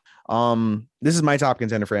 Sorry. This is my top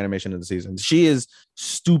contender for animation of the season. She is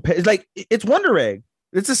stupid. Like it's Wonder Egg.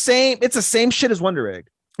 It's the same shit as Wonder Egg.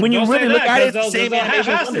 When you really look at it, it's the same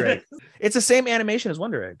animation as Wonder Egg. It's the same animation as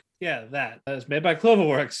Wonder Egg. Yeah, that's made by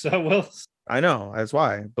Cloverworks. So I know that's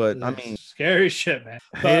why, but I mean, scary shit, man.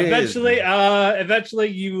 But eventually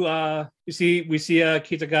we see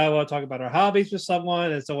Kitagawa talk about her hobbies with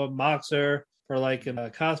someone, and someone mocks her for like in a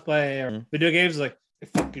cosplay or video games. Like,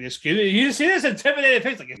 fucking excuse me, you see this intimidated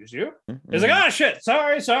face? Like, excuse you? It's like, oh shit,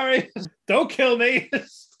 sorry, don't kill me.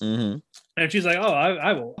 And she's like, "Oh,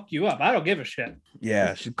 I will fuck you up. I don't give a shit."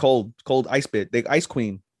 Yeah, she's cold ice bit, the ice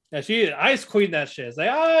queen. Yeah, she ice queen that shit. It's like,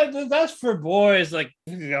 oh, that's for boys. Like,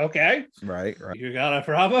 okay, right. You got a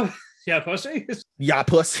problem? Yeah, pussy. Yeah,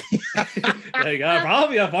 pussy. Yeah, you got a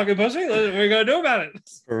problem? Yeah, fucking pussy. What are you gonna do about it?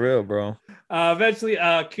 For real, bro. Eventually,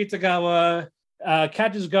 Kitagawa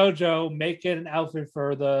catches Gojo making an outfit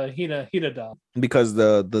for the Hina doll. Because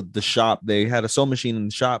the shop, they had a sewing machine in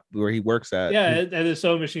the shop where he works at. Yeah, and the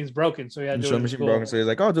sewing machine's broken, so he had to do it in school. Broken, so he's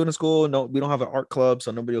like, "Oh, doing in school. No, we don't have an art club,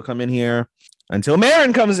 so nobody will come in here until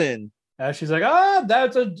Marin comes in." She's like,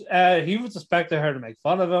 he was expecting her to make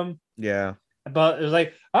fun of him. Yeah. But it was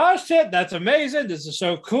like, oh shit, that's amazing. This is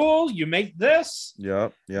so cool. You make this.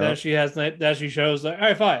 Yep. Then she shows like, all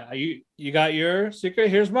right, fine. You got your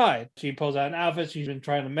secret. Here's mine. She pulls out an outfit she's been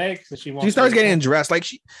trying to make. So she starts getting dressed. Like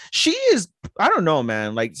she is, I don't know,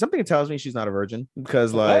 man. Like something tells me she's not a virgin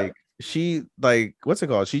because like she like, what's it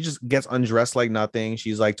called? She just gets undressed like nothing.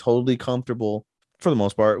 She's like totally comfortable for the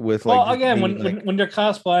most part with like. Well, again, when you're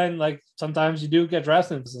cosplaying, like sometimes you do get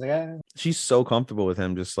dressed and it's like, she's so comfortable with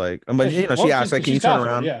him, just like. But she asked like, "Can you turn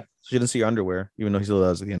around?" Yeah, she didn't see her underwear, even though he still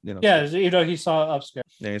does again. Yeah, he saw upskirt.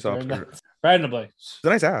 Yeah, he saw upskirt randomly. It's a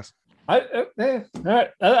nice ass. Anyway,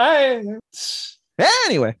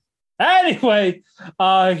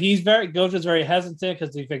 Gojo's very hesitant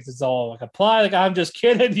because he thinks it's all like a plot. Like, I'm just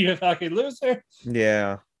kidding, you fucking loser.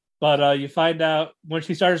 Yeah. But you find out when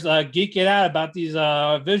she starts geeking out about these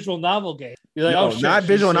visual novel games. You're like, no, not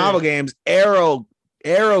visual novel games, arrow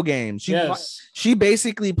games. She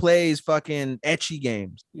basically plays fucking ecchi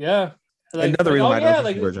games. Yeah. Like, another reason why I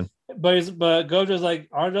don't version. But Gojo's like,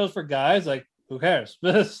 aren't those for guys? Like, who cares?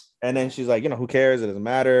 And then she's like, who cares? It doesn't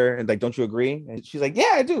matter. And like, don't you agree? And she's like,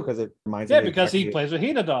 yeah, I do, because it reminds me. Yeah, because he plays with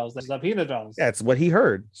Hina dolls. They love Hina dolls. Yeah, it's what he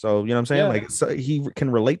heard. So you know what I'm saying? Yeah. Like, so he can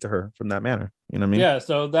relate to her from that manner. You know what I mean? Yeah.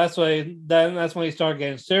 So that's when he started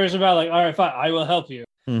getting serious about like, all right, fine, I will help you.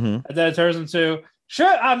 Mm-hmm. And then it turns into,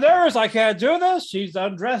 shit, I'm nervous. I can't do this. She's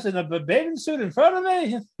undressed in a bathing suit in front of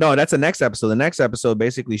me. No, that's the next episode. The next episode,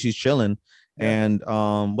 basically, she's chilling. And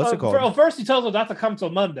what's it called? First, he tells her not to come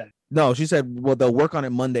till Monday. No, she said, well, they'll work on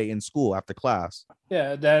it Monday in school after class.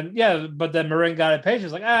 But then Marin got it paid.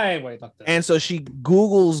 She's like, wait, fuck that. And so she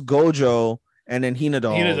Googles Gojo and then Hina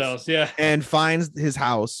dolls, yeah, and finds his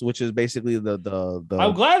house, which is basically the.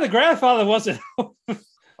 I'm glad the grandfather wasn't.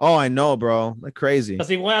 Oh, I know, bro. Like crazy. Because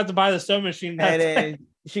he went out to buy the sewing machine. And then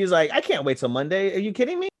she's like, I can't wait till Monday. Are you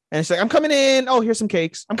kidding me? And she's like, I'm coming in. Oh, here's some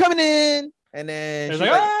cakes. I'm coming in. And then she's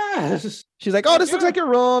like, oh, this looks like your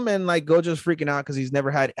room. And like Gojo's freaking out because he's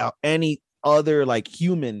never had any other like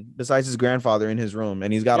human besides his grandfather in his room.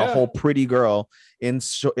 And he's got a whole pretty girl in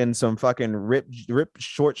some fucking ripped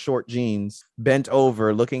short jeans, bent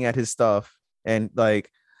over, looking at his stuff. And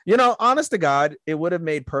like, honest to God, it would have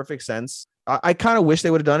made perfect sense. I kind of wish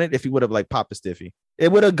they would have done it if he would have like popped a stiffy.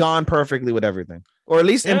 It would have gone perfectly with everything, or at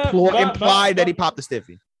least implied that he popped the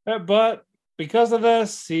stiffy. But because of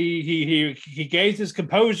this, he gains his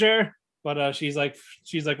composure. But she's like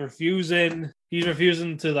refusing. He's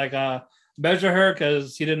refusing to like measure her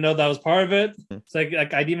because he didn't know that was part of it. It's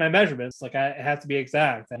like I need my measurements. Like I have to be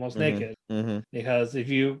exact, almost naked. Because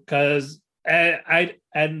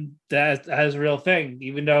and that's a real thing.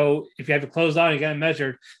 Even though if you have your clothes on, you got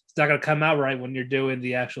measured. It's not gonna come out right when you're doing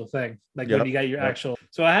the actual thing. Like when you got your actual.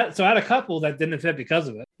 So I had a couple that didn't fit because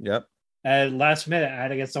of it. Yep. And last minute, I had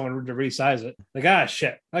to get someone to resize it. Like,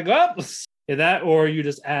 shit. Like, that, or you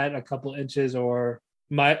just add a couple inches, or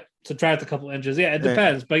subtract a couple inches. Yeah, it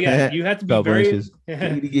depends. But yeah, you have to be very.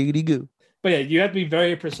 Giggity goo. But yeah, you have to be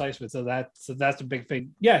very precise with it. So that's a big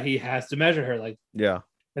thing. Yeah, he has to measure her. Like, yeah.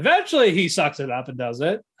 Eventually, he sucks it up and does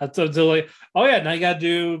it. Until like, now you got to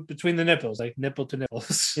do between the nipples, like nipple to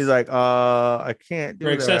nipples. He's like, I can't do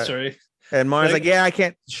that. Accessory. And Mario's like, yeah, I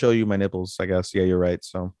can't show you my nipples, I guess. Yeah, you're right.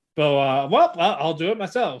 So. But I'll do it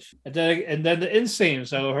myself. And then the inseam,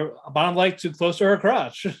 so her bottom leg too close to her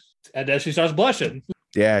crotch, and then she starts blushing.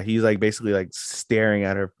 Yeah, he's like basically like staring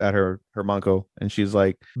at her manco, and she's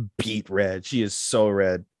like beet red. She is so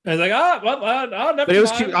red. And it's like, never. But it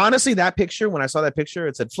was cute. Honestly, that picture, when I saw that picture,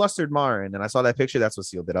 it said flustered Mar, and then I saw that picture. That's what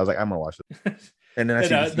sealed it. I was like, I'm gonna watch it. And then I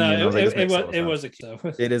see it was a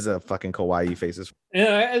cute. It is a fucking kawaii faces.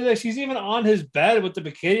 And she's even on his bed with the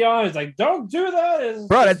bikini on. It's like, don't do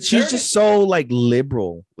that, she's just so like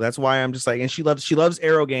liberal. That's why I'm just like, and she loves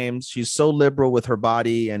arrow games. She's so liberal with her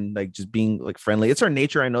body and like just being like friendly. It's her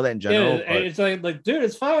nature. I know that in general. Yeah, it's like, dude,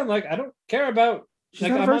 it's fine. Like, I don't care about. She's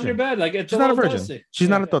like, not I'm on your bed. Like, it's she's not a virgin. She's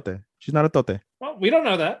not a tote. She's not a tote. Well, we don't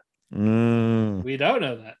know that. We don't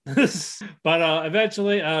know that. But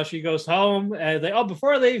eventually she goes home and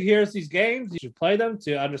before I leave, here's these games. You should play them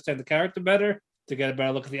to understand the character better, to get a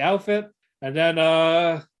better look at the outfit. And then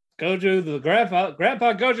Gojo, the grandpa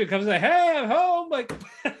Gojo comes and hey, I'm home. Like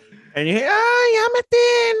and you hear,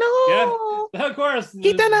 Yamate, no. Yeah, of course.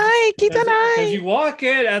 Kitanai. Because you walk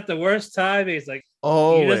in at the worst time, he's like,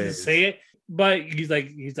 he doesn't say it, but he's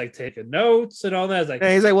like taking notes and all that. Like,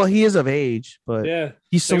 he's like, well, he is of age, but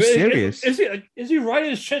he's so serious. Is he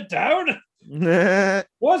writing shit down?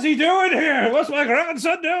 What's he doing here? What's my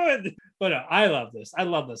grandson doing? But I love this.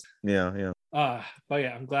 Yeah. But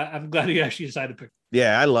yeah, I'm glad he actually decided to pick.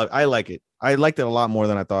 Yeah, I like it. I liked it a lot more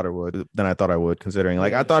than I thought I would, considering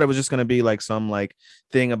like I thought it was just gonna be like some like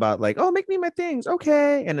thing about like, oh, make me my things,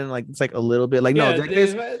 okay, and then like it's like a little bit like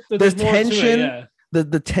there's tension.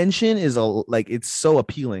 The tension is like it's so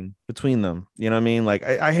appealing between them. You know what I mean? Like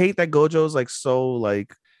I hate that Gojo's like so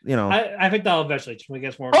like I think that'll eventually when he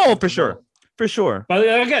gets more. Oh, for sure. But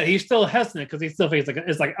again, he's still hesitant because he still thinks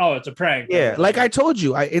like oh, it's a prank. Yeah, like I told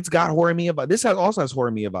you, it's got horror Mia vibes. This also has horror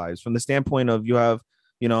Mia vibes from the standpoint of you have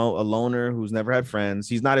a loner who's never had friends.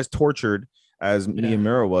 He's not as tortured as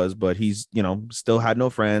Miyamura was, but he's still had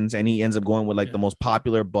no friends, and he ends up going with like the most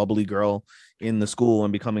popular bubbly girl in the school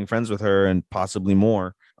and becoming friends with her and possibly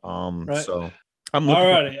more. So I'm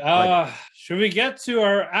looking. Alrighty. Should we get to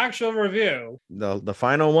our actual review? The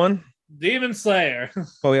final one. Demon Slayer.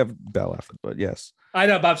 Oh, we have Belle after, but yes. I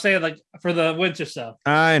know, but I'm saying like for the winter stuff.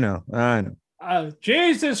 I know.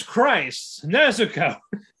 Jesus Christ, Nezuko.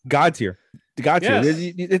 God tier. Yes.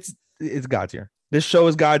 It's God tier. This show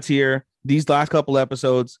is God tier. These last couple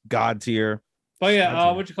episodes, God tier. But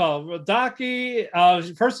yeah, what you call it? Daki.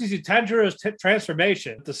 First you see Tanjiro's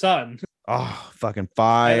transformation, the sun. Oh, fucking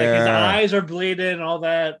fire! And, like, his eyes are bleeding and all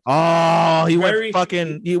that. Oh, he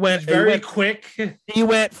went very quick. He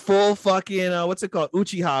went full fucking what's it called?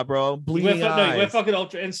 Uchiha, bro. Bleeding eyes. He went fucking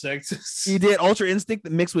Ultra Instinct. He did Ultra Instinct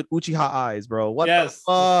mixed with Uchiha eyes, bro. What the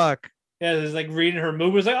fuck? Yeah, it's like reading her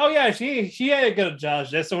movements. Like, oh yeah, she had a good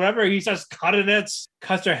judge this. So whenever he starts cutting it,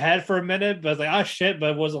 cuts her head for a minute, but it's like, oh shit,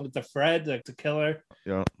 but it wasn't like the Fred to kill her.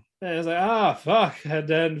 Yeah. And it's like, fuck. And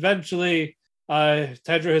then eventually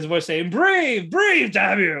Tanjiro his voice saying, breathe,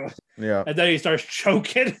 damn you. Yeah. And then he starts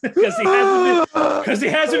choking because he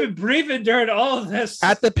hasn't been breathing during all of this.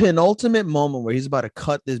 At the penultimate moment where he's about to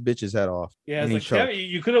cut this bitch's head off. Yeah, it's like,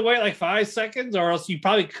 you could have waited like 5 seconds, or else you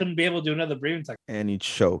probably couldn't be able to do another breathing technique. And he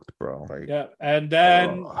choked, bro. Like, yeah. And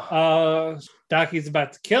then Daki's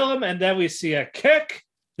about to kill him, and then we see a kick.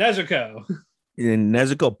 Nezuko. And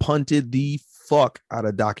Nezuko punted the fuck out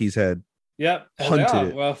of Daki's head. Yep. Punted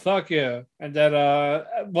it. Well, fuck you. And then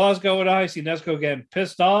while it's going on, I see Nezuko getting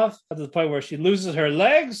pissed off at the point where she loses her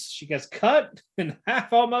legs. She gets cut in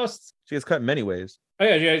half almost. She gets cut in many ways. Oh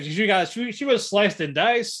yeah, she was sliced and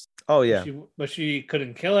diced. Oh yeah. But she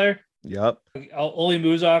couldn't kill her. Yep. Only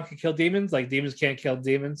Muzan can kill demons. Like demons can't kill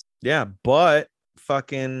demons. Yeah, but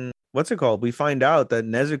fucking what's it called? We find out that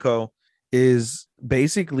Nezuko is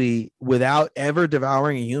basically, without ever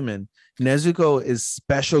devouring a human, Nezuko is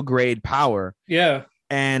special grade power. Yeah.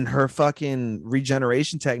 And her fucking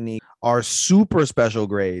regeneration technique are super special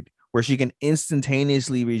grade, where she can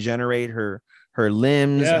instantaneously regenerate her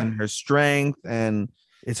limbs and her strength, and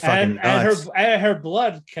it's fucking nuts. And her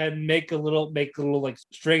blood can make a little like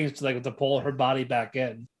strings to pull her body back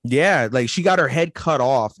in. Yeah, like she got her head cut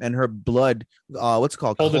off and her blood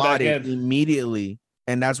clotted immediately,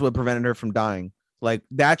 and that's what prevented her from dying. Like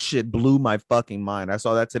that shit blew my fucking mind. I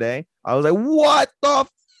saw that today. I was like, what the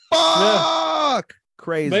fuck? Yeah.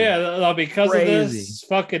 Crazy. But yeah, because of this,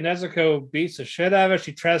 fucking Nezuko beats the shit out of it.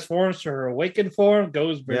 She transforms to her awakened form,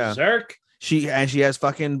 goes berserk. She has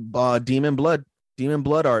fucking demon blood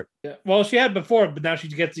art. Yeah. Well, she had before, but now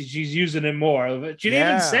she's using it more. She didn't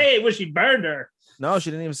even say it when she burned her. No, she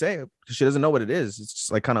didn't even say it because she doesn't know what it is. It's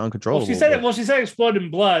just like kind of uncontrollable. Well, she said exploding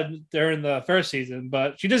blood during the first season,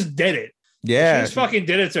 but she just did it. Yeah, she just fucking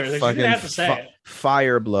did it to her. Like, she didn't have to say it.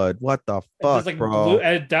 Fire blood. What the fuck, bro?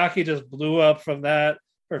 And Daki just blew up from that.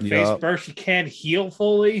 Her face burst. She can't heal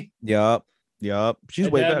fully. Yup. She's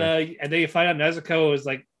way better. And then you find out Nezuko is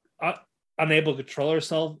like unable to control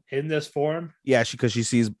herself in this form. Yeah, because she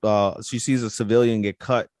sees a civilian get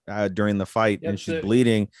cut during the fight, and she's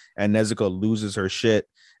bleeding, and Nezuko loses her shit.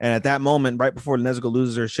 And at that moment, right before Nezuko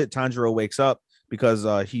loses her shit, Tanjiro wakes up because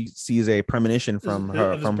he sees a premonition from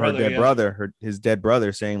her his dead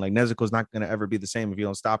brother, saying like Nezuko's not going to ever be the same if you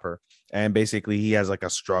don't stop her. And basically he has like a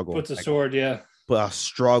struggle. Puts a sword, but a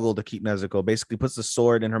struggle to keep Nezuko. Basically puts the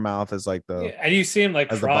sword in her mouth as like the and you see him like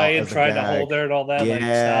trying to hold her and all that.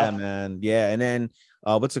 Yeah, man. Yeah. And then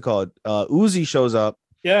what's it called? Uzi shows up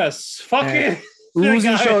Yes, fucking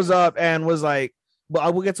Uzi shows up and was like, well, I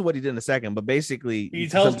will get to what he did in a second, but basically he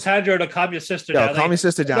tells Tanjiro to calm your sister down. Calm your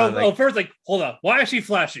sister down. No, first, hold on. Why is she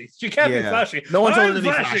flashy? She can't be flashy. No one told her to be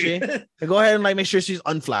flashy. And go ahead and make sure she's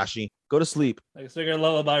unflashy. Go to sleep. Sing her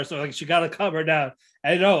lullaby or something. She got to calm her down.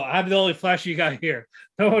 And no, I'm the only flashy you got here.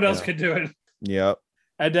 No one else can do it. Yep.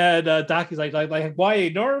 And then Daki's like, why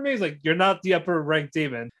ignore me? He's like, you're not the upper rank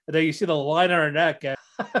demon. And then you see the line on her neck. And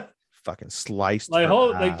fucking sliced. You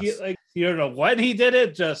don't know when he did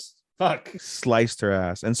it. Just. Fuck. Sliced her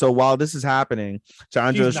ass. And so while this is happening,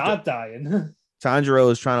 Tanjiro's not dying. Tanjiro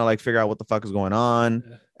is trying to figure out what the fuck is going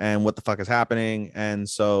on and what the fuck is happening. And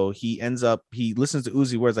so he listens to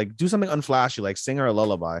Uzi words like, do something unflashy, like sing her a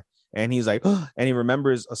lullaby. And he's like, oh, and he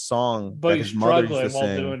remembers a song but that he's his mother used to struggling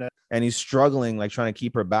while sing. doing it. And he's struggling, trying to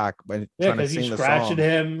keep her back, but trying to sing the song. He's scratching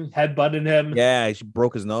him, headbutting him. Yeah, she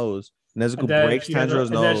broke his nose. Nezuko breaks Tanjiro's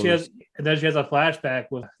nose. And then she has a flashback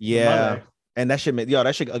with mother. And that shit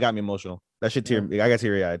got me emotional. That shit I got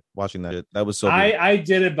teary-eyed watching that shit. That was so good. I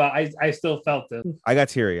did it, but I still felt it. I got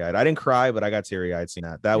teary-eyed. I didn't cry, but I got teary-eyed seeing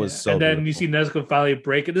that. That was so. And then beautiful. you see Nezuko finally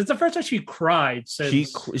break it. It's the first time she cried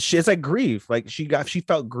since it's like grief. Like she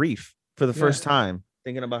felt grief for the first time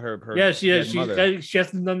thinking about her. She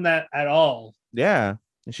hasn't done that at all. Yeah,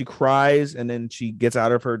 and she cries, and then she gets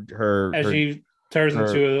out of her she turns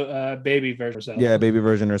into a baby version herself. Yeah, baby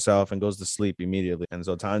version herself, and goes to sleep immediately. And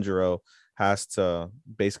so Tanjiro has to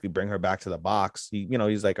basically bring her back to the box.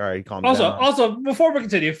 He's like, all right, calm down. Also, before we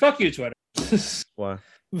continue, fuck you, Twitter. What?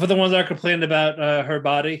 For the ones that are complaining about her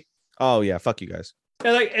body. Oh yeah, fuck you guys.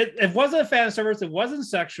 Yeah, it wasn't fan service. It wasn't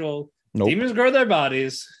sexual. Nope. Demons grow their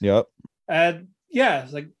bodies. Yep. And yeah,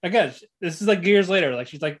 it's again, this is years later.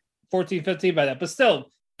 She's 14, 15 by that, but still,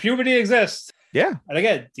 puberty exists. Yeah. And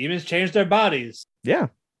again, demons change their bodies. Yeah.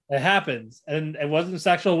 It happens, and it wasn't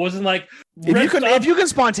sexual. It wasn't if you can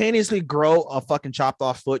spontaneously grow a fucking chopped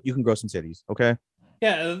off foot, you can grow some titties. Okay.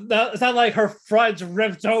 Yeah, it's not like her front's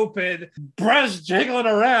ripped open, breasts jiggling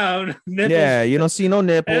around. Nipples. Yeah, you don't see no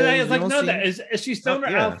nipples. And it's is she still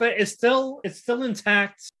in her outfit? It's still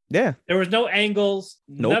intact. Yeah, there was no angles.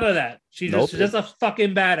 Nope. None of that. She's just a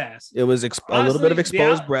fucking badass. It was a little bit of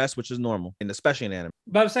exposed breast, which is normal, and especially in anime.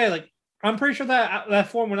 But I'm saying I'm pretty sure that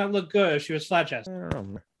form would not look good if she was flat chest.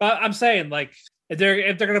 But I'm saying if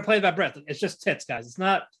they're gonna play that breath, it's just tits, guys. It's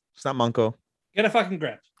not Manko. Get a fucking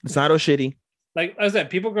grip. It's not shitty. Like I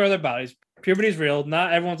said, people grow their bodies. Puberty's real.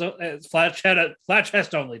 Not everyone's flat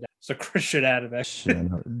chest only. It's a Christian anime.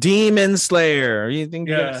 Demon Slayer. You think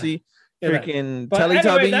you're gonna see freaking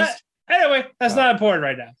Teletubbies? Anyway, that's not important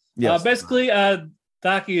right now. Yes. Basically,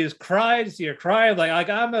 Daki is cried. See her crying like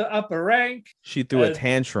I'm an upper rank. She threw a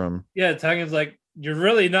tantrum. Yeah, Tangen's like, you're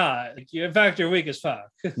really not. In fact, you're weak as fuck.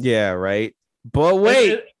 Yeah, right. But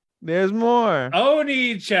wait, there's more.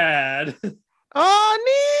 Oni Chad.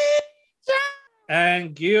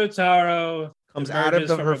 And Gyutaro comes out of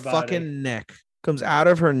her fucking neck. Comes out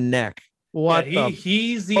of her neck. What? Yeah,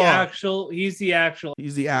 he's the actual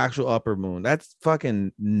upper moon. That's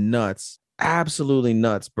fucking nuts. Absolutely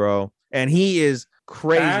nuts, bro. And he is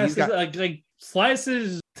crazy. He's got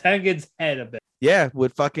slices Tengen's head a bit. Yeah,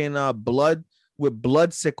 with fucking blood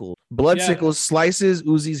sickles. Sickles slices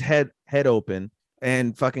Uzi's head open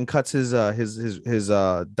and fucking cuts his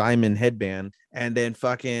diamond headband, and then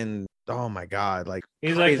fucking, oh my god,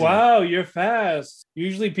 he's crazy. Wow, you're fast.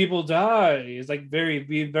 Usually people die. He's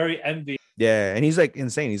being very envious. Yeah, and he's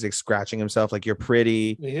insane. He's scratching himself you're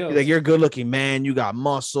pretty. He's you're a good looking man. You got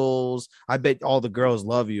muscles. I bet all the girls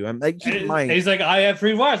love you. I'm keep in mind. He's I have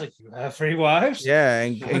 3 wives. You have 3 wives? Yeah,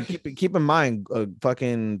 and keep in mind,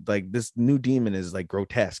 fucking this new demon is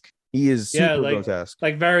grotesque. He is super grotesque.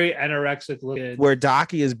 Very anorexic looking. Where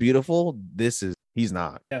Daki is beautiful, he's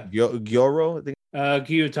not. Yeah. Gyoro, I think.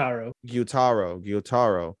 Gyutaro.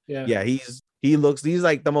 Yeah, he's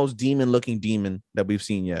the most demon looking demon that we've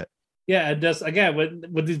seen yet. Yeah, and just again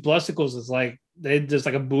with these bloodsickles, it's they just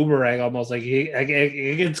a boomerang almost.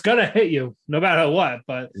 It's gonna hit you no matter what.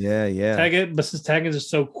 But Tengen is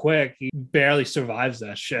so quick, he barely survives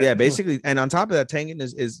that shit. Yeah, basically, and on top of that, Tengen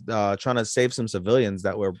is trying to save some civilians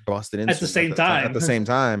that were busted into at the same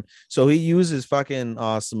time. So he uses fucking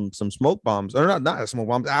some smoke bombs, or not smoke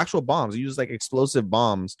bombs, actual bombs. He uses explosive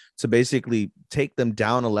bombs to basically take them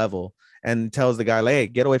down a level. And tells the guy, hey,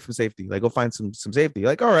 get away from safety. Go find some safety.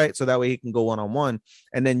 All right. So that way he can go one-on-one.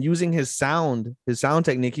 And then using his sound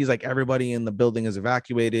technique, he's everybody in the building is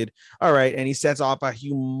evacuated. All right. And he sets off a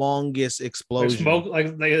humongous explosion.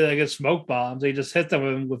 Like smoke bombs. He just hit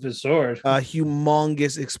them with his sword. A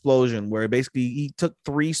humongous explosion where basically he took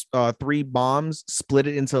three bombs, split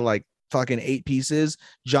it into fucking 8 pieces,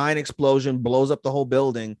 giant explosion, blows up the whole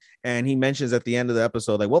building. And he mentions at the end of the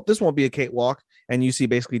episode, like, well, this won't be a cakewalk. And you see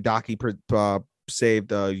basically Daki saved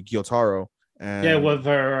Gyotaro. And with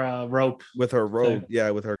her rope. With her rope. thing.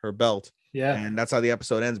 Yeah, with her belt. Yeah. And that's how the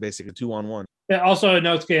episode ends, basically 2-on-1. Yeah, also,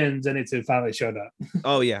 Inosuke and Zenitsu finally showed up.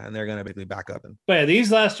 Oh, yeah. And they're going to basically back up. But yeah, these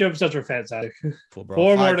last 2 episodes were fantastic. Cool, bro.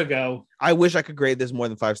 4 more to go. I wish I could grade this more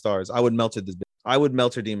than 5 stars. I would melter this. I would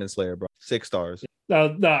melter Demon Slayer, bro. 6 stars.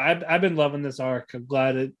 No, I've been loving this arc. I'm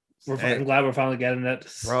glad we're finally getting it,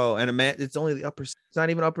 bro. And it's only the upper. It's not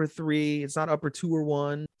even upper 3. It's not upper 2 or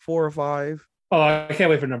 1, 4 or 5. Oh, I can't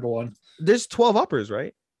wait for number 1. There's 12 uppers,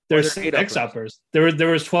 right? There's 6 uppers. There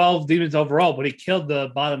was 12 demons overall, but he killed the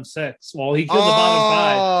bottom 6. Well, he killed the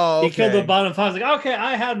bottom 5. He killed the bottom 5. He's like, okay,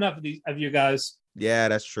 I had enough of you guys. Yeah,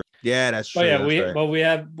 that's true. Yeah, that's true. But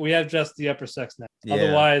yeah, we have just the upper 6 now. Yeah.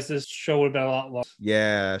 Otherwise, this show would have been a lot longer.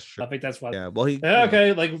 Yeah, sure. I think that's why. Yeah, well,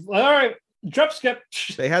 okay, like, all right, jump skip.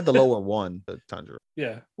 They had the lower 1, the Tanjiro.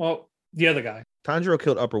 Yeah, well, the other guy. Tanjiro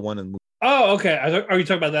killed upper 1 in the movie. Oh, okay. Are you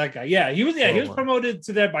talking about that guy? Yeah, he was promoted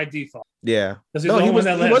to that by default. Yeah. No, he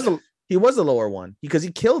was the lower 1 because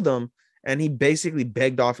he killed them and he basically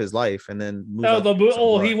begged off his life and then he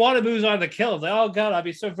wanted Muzan to kill him. Like, oh god, I'd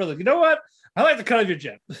be so further. You know what? I like the cut of your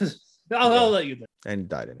jet. I'll let you live. And he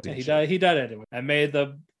died anyway. Yeah, he died anyway. I made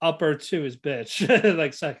the upper 2 his bitch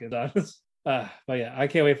like second. But yeah, I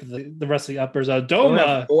can't wait for the rest of the uppers.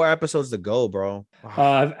 Doma. 4 episodes to go, bro.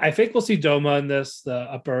 I think we'll see Doma in this.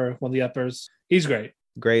 One of the uppers. He's great.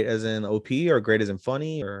 Great as in OP or great as in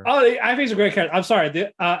funny? Or I think he's a great character. I'm sorry,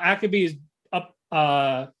 the Akabe is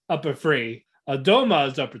upper 3.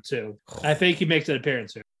 Doma is upper 2. I think he makes an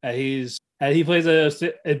appearance here. And he plays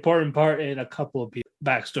an important part in a couple of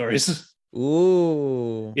backstories.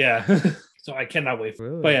 Ooh. Yeah. So I cannot wait for it.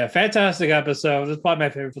 Really? But yeah, fantastic episode. It's probably my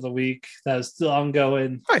favorite for the week. That is still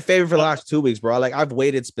ongoing. My favorite for the last 2 weeks, bro. Like I've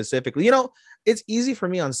waited specifically. It's easy for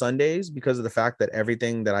me on Sundays because of the fact that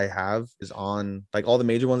everything that I have is on, like all the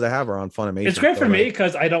major ones I have are on Funimation. It's great for me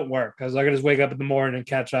because I don't work, because I can just wake up in the morning and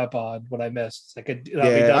catch up on what I missed. I've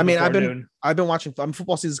been watching.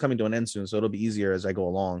 Football season's coming to an end soon, so it'll be easier as I go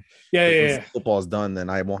along. Yeah. Football's done, then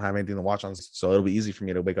I won't have anything to watch on, so it'll be easy for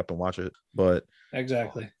me to wake up and watch it. But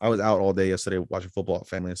exactly, I was out all day yesterday watching football with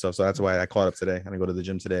family and stuff, so that's why I caught up today. And I go to the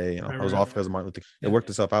gym today. I was off because of Martin Luther King. It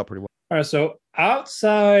worked itself out pretty well. All right, so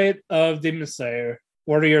outside of Demon Slayer,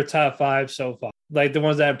 what are your top 5 so far? Like the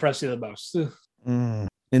ones that impressed you the most? In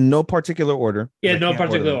no particular order. Yeah, no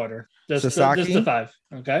particular order. Just the 5.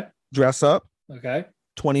 Okay. Dress Up. Okay.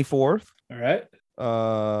 24th. All right.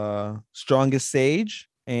 Strongest Sage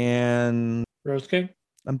and Rose King.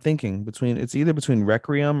 I'm thinking it's either between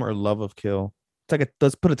Requiem or Love of Kill.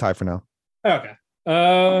 Let's put a tie for now. Okay.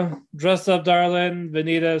 Dressed Up Darling,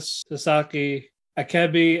 Vanitas, Sasaki,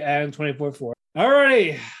 Akebi, and 24/4.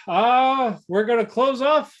 Alrighty. We're gonna close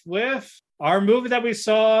off with our movie that we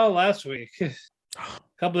saw last week. a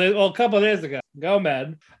couple of days ago. Go,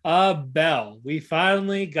 man. Belle. We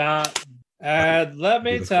finally got, and let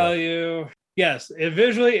me tell you, yes,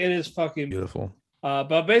 visually it is fucking beautiful.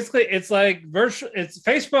 But basically it's like it's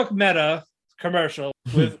Facebook meta commercial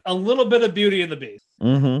with a little bit of Beauty and the Beast.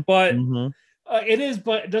 Mm-hmm. But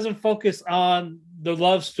but it doesn't focus on the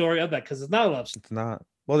love story of that, because it's not a love story. It's not.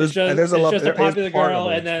 Well, there's just a popular girl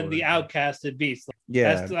and then the outcasted beast.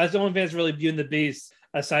 Yeah, that's the only thing that's really Beauty and the Beast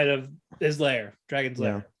aside of his lair, Dragon's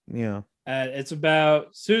Lair. Yeah. And it's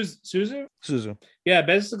about Suzu. Yeah,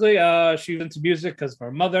 basically, she went into music because of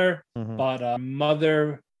her mother, but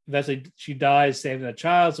mother eventually she dies saving a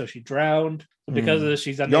child, so she drowned. Because of this,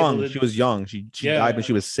 she's young. She was young. She died when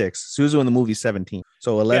she was 6. Suzu in the movie 17,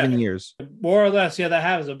 so 11 years, more or less. Yeah, that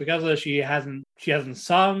happens. But because of this, she hasn't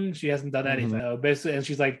sung. She hasn't done anything. Basically, and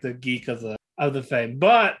she's like the geek of the thing.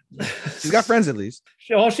 But she's got friends at least.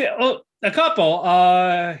 A couple,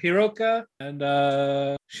 Hiroka and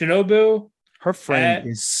Shinobu. Her friend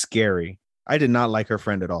is scary. I did not like her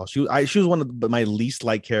friend at all. She was one of my least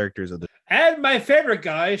liked characters of the. And my favorite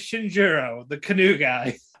guy, Shinjiro, the canoe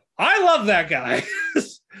guy. I love that guy.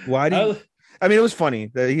 Why do you? I mean, it was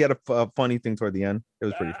funny. He had a funny thing toward the end. It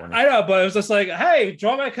was pretty funny. I know, but it was just like, hey,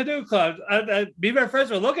 join my canoe club. Me and my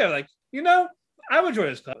friends would look at it like, I would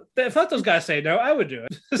join this club. If let those guys say no, I would do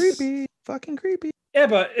it. Creepy. Fucking creepy. Yeah,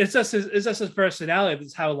 but it's just his personality.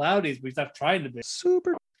 It's how loud he is, but he's not trying to be.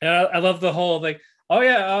 Super. And I love the whole like, oh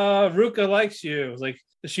yeah, Ruka likes you. Like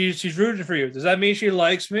she's rooting for you. Does that mean she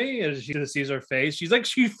likes me? And she sees her face.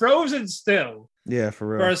 She's frozen still. Yeah, for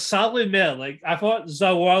real. For a solid minute. Like, I thought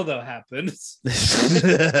Zawaldo happened.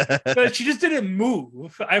 But she just didn't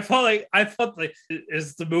move. I felt like,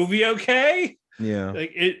 is the movie okay? Yeah.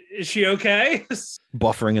 Like, is she okay?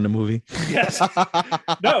 Buffering in the movie. Yes.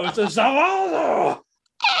 No, it's a Zawaldo.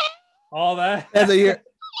 All that. As a year.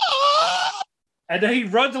 And then he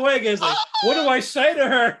runs away again. He's like, what do I say to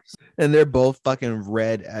her? And they're both fucking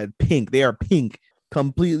red and pink. They are pink.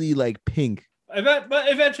 Completely like pink. But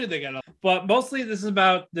eventually they get up. But mostly this is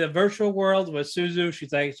about the virtual world with Suzu.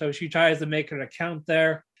 She's like, so she tries to make an account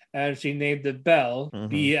there. And she named it Belle.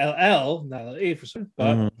 Bell, not E for some.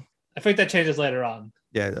 But I think that changes later on.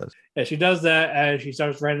 Yeah, it does. Yeah, she does that. And she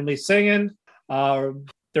starts randomly singing.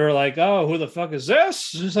 They're like, oh, who the fuck is this?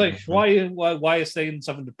 She's like, why are you saying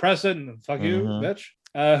something depressing? And fuck you, bitch.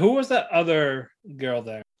 Who was that other girl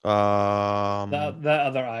there? That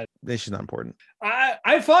other idol. She's not important.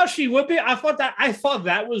 I thought she would be. I thought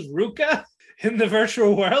that was Ruka in the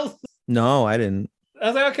virtual world. No, I didn't. I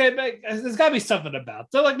was like, okay, there's got to be something about.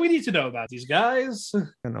 So like, we need to know about these guys.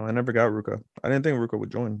 I know. I never got Ruka. I didn't think Ruka would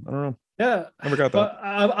join. I don't know. Yeah, never got that.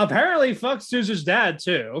 But apparently, fuck Suzu's dad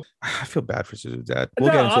too. I feel bad for Suzu's dad.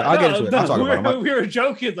 We'll get into it. I'll get into it. I'll talk about it. We were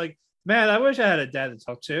joking, like, man, I wish I had a dad to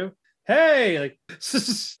talk to. Hey, like,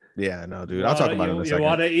 yeah, no, dude. I'll talk about it in a second. You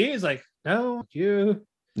want to eat? He's like, no, you.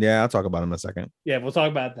 Yeah, I'll talk about it in a second. Yeah, we'll talk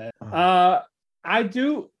about that.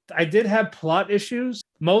 I did have plot issues,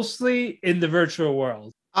 mostly in the virtual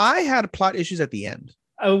world. I had plot issues at the end.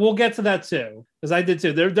 We'll get to that too, because I did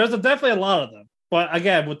too. There's definitely a lot of them. But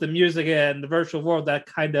again, with the music and the virtual world, that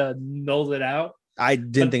kind of nulled it out. I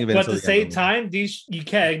didn't think of it. But at the same time, these you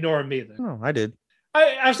can't ignore them either. No, I did.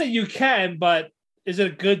 I say you can, but is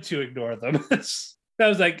it good to ignore them? That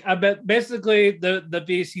was like, I bet basically the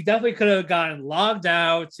beast, he definitely could have gotten logged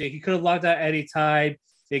out. He could have logged out anytime.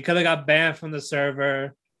 He could have got banned from the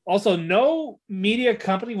server. Also, no media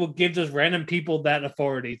company will give just random people that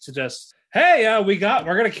authority to just, hey, we're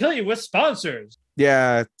gonna kill you with sponsors.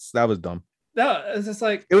 Yeah, that was dumb. No, it's just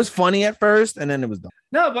like, it was funny at first, and then it was dumb.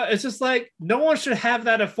 No, but it's just like, no one should have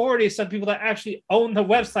that authority. Some people that actually own the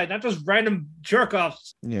website, not just random jerk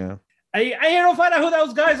offs. Yeah, I don't find out who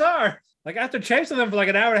those guys are. Like, after chasing them for like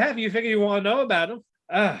an hour and a half, you figure you want to know about them.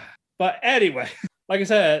 But anyway, like I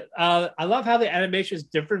said, I love how the animation is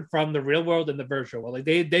different from the real world and the virtual world. Like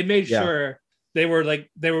they made sure they were like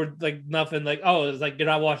nothing like, oh, it's like you're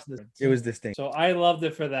not watching this. It was distinct. So I loved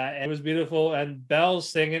it for that. And it was beautiful. And Belle's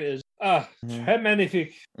singing is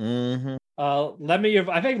magnifique. Let Me Your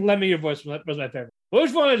Voice was my favorite.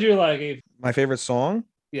 Which one did you like, Eve? My favorite song?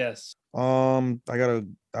 Yes. I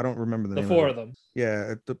don't remember the name. Four of them.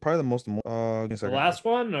 Yeah, probably the most. The last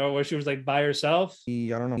one, or where she was like by herself. I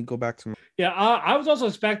don't know. Go back to. Yeah, I was also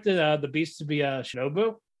expecting the Beast to be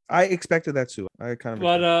Shinobu. I expected that too.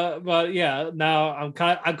 But yeah, now I'm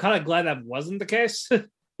kind of glad that wasn't the case.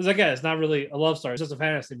 Because again, it's not really a love story; it's just a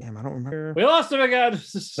fantasy. Damn, I don't remember. We lost him again.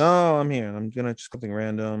 No, I'm here. I'm gonna just something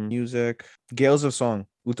random. Music. Gales of Song.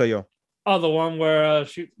 Utayo. Oh, the one where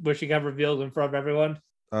she got revealed in front of everyone.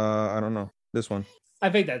 I don't know. This one. I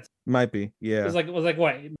think that might be. Yeah. It was like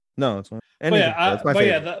what? No, it's one.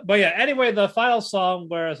 But yeah. Anyway, the final song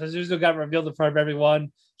where Suzu got revealed in front of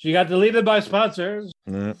everyone. She got deleted by sponsors.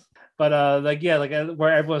 Mm. But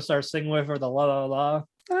where everyone starts singing with her the la la la.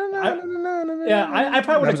 I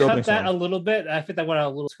probably would have cut that a little bit. I think that went out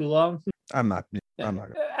a little too long. I'm not.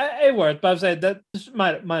 It worked, but I'm saying that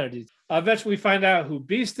minor details. Eventually, we find out who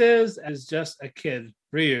Beast is just a kid,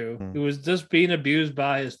 Ryu, who was just being abused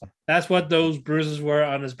by his. That's what those bruises were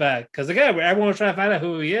on his back. Because again, everyone was trying to find out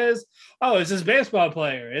who he is. Oh, it's this baseball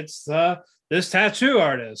player. It's this tattoo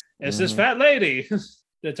artist. It's this fat lady.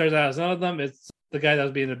 It turns out it's none of them. It's the guy that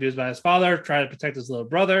was being abused by his father, trying to protect his little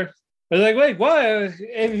brother. But like, wait, what?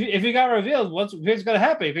 If he got revealed, what's going to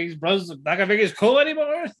happen? You think his brother's not going to think he's cool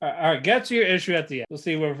anymore? All right, get to your issue at the end. We'll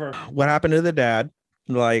see what happened to the dad.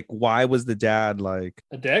 Like, why was the dad like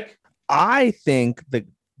a dick? I think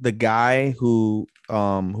the guy who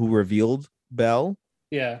revealed Belle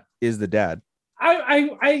is the dad.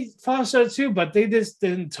 I thought so too, but they just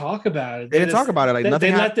didn't talk about it. They didn't talk about it. Like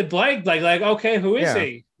nothing. They left it blank. Like okay, who is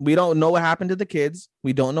he? We don't know what happened to the kids.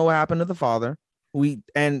 We don't know what happened to the father. They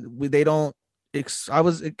don't. I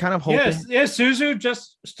was kind of hoping. Yes. Suzu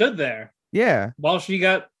just stood there. Yeah. While she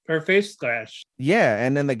got her face scratched. Yeah,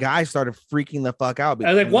 and then the guy started freaking the fuck out.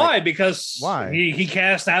 I was like, why? Because why he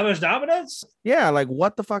can't establish dominance. Yeah, like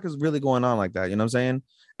what the fuck is really going on like that? You know what I'm saying?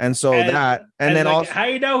 And so and then like, also, how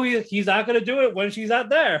you know he's not going to do it when she's not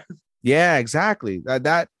there? Yeah, exactly.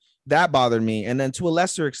 That bothered me. And then to a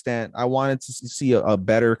lesser extent, I wanted to see a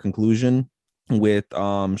better conclusion with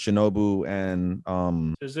Shinobu and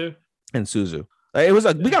and Suzu. It was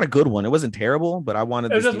we got a good one. It wasn't terrible, but I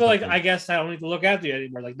wanted. It was just like, I guess I don't need to look after you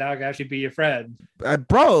anymore. Like now I can actually be your friend,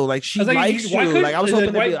 bro. Like she likes you. Like I was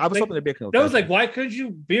hoping to be. That was like, why couldn't you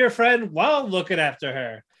be your friend while looking after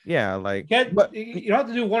her? Yeah, like but you don't have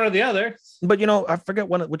to do one or the other. But I forget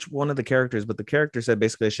which one of the characters, but the character said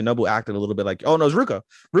basically Shinobu acted a little bit like, oh no, it's Ruka.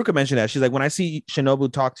 Ruka mentioned that. She's like, when I see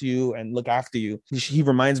Shinobu talk to you and look after you, he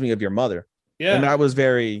reminds me of your mother. Yeah, and that was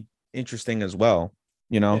very interesting as well.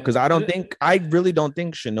 Because I really don't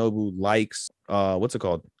think Shinobu likes what's it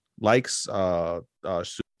called? Likes but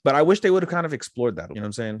I wish they would have kind of explored that. You know what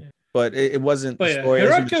I'm saying? But it wasn't. But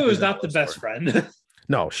Hiroki was not the best friend.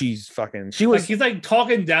 No, she was he's like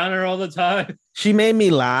talking down her all the time. She made me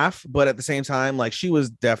laugh, but at the same time, like she was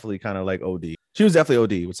definitely kind of like OD. She was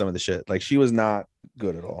definitely OD with some of the shit. Like she was not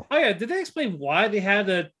good at all. Oh yeah, did they explain why they had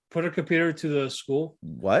to put her computer to the school?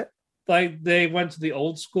 What? Like they went to the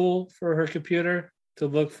old school for her computer to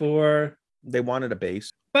look for. They wanted a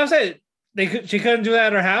base. But I said she couldn't do that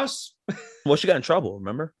at her house. Well, she got in trouble.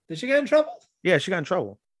 Remember? Did she get in trouble? Yeah, she got in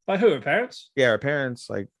trouble. By who? Her parents? Yeah, her parents.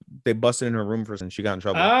 Like they busted in her room and she got in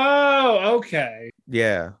trouble. Oh, okay.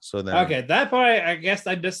 Yeah. So then. Okay, that part. I guess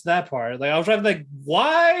I missed that part. Like I was trying to think,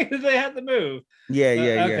 why did they have to move?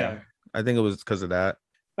 Yeah. Okay. I think it was because of that.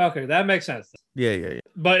 Okay, that makes sense. Yeah.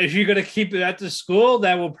 But if you're gonna keep it at the school,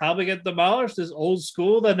 that will probably get demolished. This old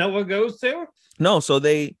school that no one goes to. No, so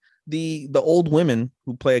the old women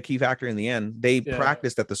who play a key factor in the end, they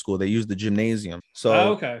practiced at the school. They used the gymnasium. So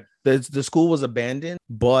okay. The school was abandoned,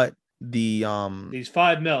 but these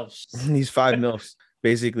five MILFs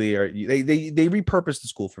basically are they repurposed the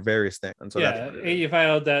school for various things. And so you find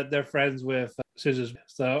out that they're friends with Suzu's.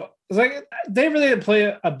 So it's like they really didn't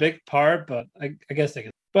play a big part, but I guess they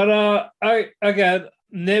can. But again,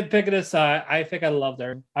 nitpicking aside, I think I loved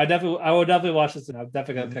her. I will definitely watch this, and I'm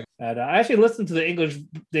definitely gonna pick. And I actually listened to the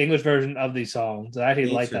English version of the songs. I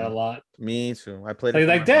actually like that a lot. Me too. I played it.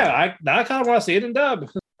 Like damn, I kind of want to see it in dub.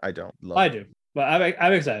 I don't. I do, but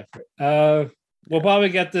I'm excited for it. We'll probably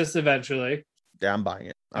get this eventually. Yeah, I'm buying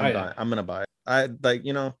it. I'm gonna buy it. I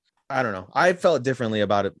don't know. I felt differently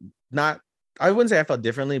about it. I wouldn't say I felt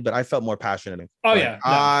differently, but I felt more passionate. Oh yeah.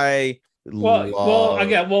 You're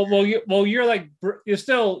like you're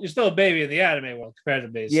still a baby in the anime world compared to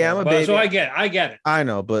me. Yeah, I'm a baby. So I get it. I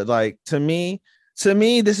know, but like to me,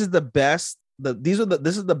 this is the best. This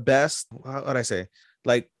is the best. How would I say?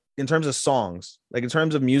 Like in terms of songs, like in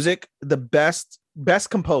terms of music, the best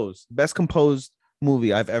composed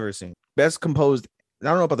movie I've ever seen. Best composed. I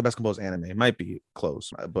don't know about the best composed anime. It might be close,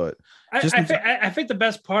 but I think the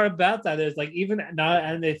best part about that is like even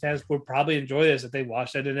non-anime fans would probably enjoy this if they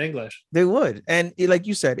watched it in English. They would, and like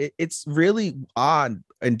you said, it's really odd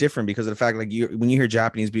and different because of the fact like when you hear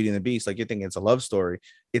Japanese Beauty and the Beast, like you think it's a love story.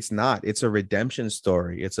 It's not. It's a redemption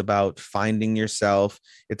story. It's about finding yourself.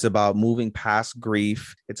 It's about moving past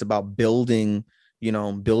grief. It's about building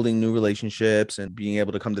new relationships and being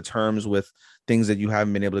able to come to terms with things that you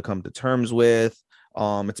haven't been able to come to terms with.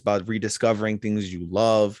 It's about rediscovering things you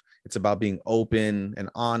love. It's about being open and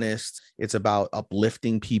honest. It's about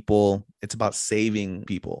uplifting people. It's about saving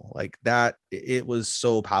people. Like that, it was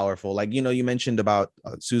so powerful. Like, you mentioned about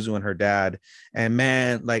Suzu and her dad. And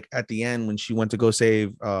man, like at the end when she went to go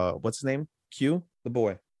save, what's his name? Q? The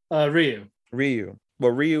boy. Ryu.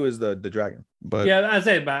 Well, Ryu is the dragon. But yeah, I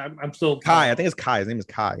say, but I'm still Kai. I think it's Kai. His name is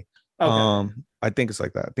Kai. Okay. I think it's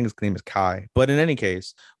like that. I think his name is Kai. But in any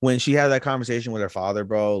case, when she had that conversation with her father,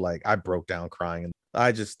 bro, like I broke down crying. And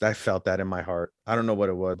I felt that in my heart. I don't know what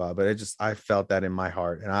it was about, but I felt that in my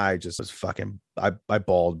heart. And I just was fucking, I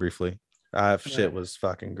bawled briefly. Shit was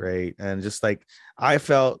fucking great. And just like, I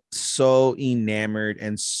felt so enamored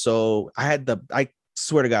and I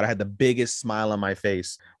swear to God, I had the biggest smile on my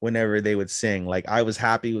face whenever they would sing. Like I was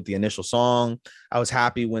happy with the initial song. I was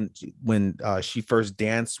happy when she first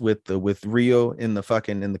danced with Rio in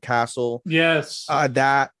the castle. Yes.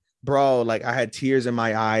 That bro, like I had tears in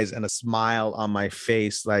my eyes and a smile on my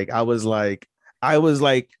face. Like I was like,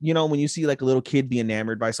 when you see like a little kid be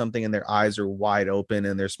enamored by something and their eyes are wide open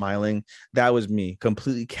and they're smiling, that was me,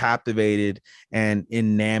 completely captivated and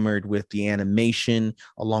enamored with the animation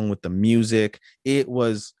along with the music. It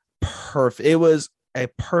was perfect. It was a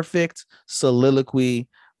perfect soliloquy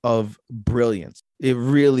of brilliance. It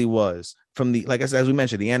really was. From the, like I said, as we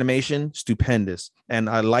mentioned, the animation, stupendous. And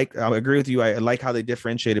I agree with you. I like how they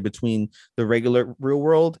differentiated between the regular real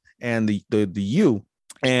world and the U.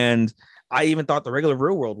 And I even thought the regular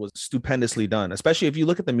real world was stupendously done, especially if you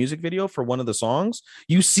look at the music video for one of the songs,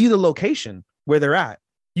 you see the location where they're at.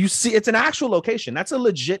 You see it's an actual location. That's a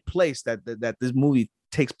legit place that this movie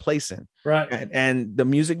takes place in. Right. And the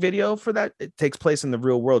music video for that, it takes place in the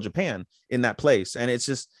real world, Japan, in that place. And it's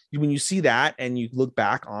just when you see that and you look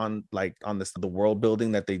back on the world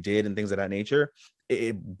building that they did and things of that nature,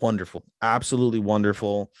 wonderful, absolutely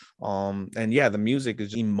wonderful. And yeah, the music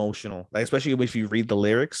is emotional, like especially if you read the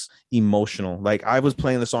lyrics, emotional. Like I was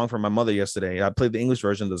playing the song for my mother yesterday. I played the English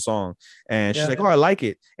version of the song, and she's like, "Oh, I like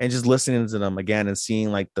it." And just listening to them again and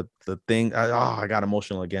seeing like the thing, I got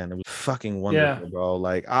emotional again. It was fucking wonderful, bro.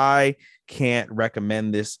 Like I can't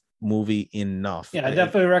recommend this movie enough. Yeah, I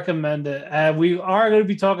definitely recommend it. And we are going to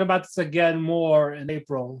be talking about this again more in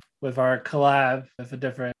April with our collab with a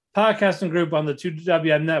different podcasting group on the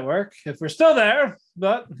 2WM network, if we're still there.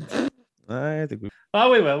 But I think we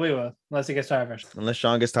will. Unless he gets tired of our shit. Unless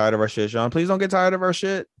Sean gets tired of our shit. Sean, please don't get tired of our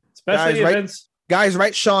shit. Especially guys,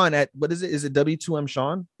 write Sean at, what is it? Is it W2M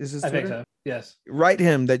Sean? Is his Twitter? I think so. Yes. Write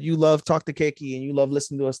him that you love Talk to Kēki and you love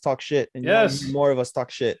listening to us talk shit. And you want more of us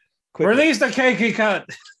talk shit. Quickly. Release the Kēki cut.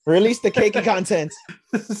 Release the Kēki content.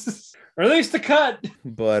 Release the cut.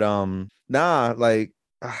 But like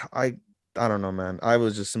I don't know, man. I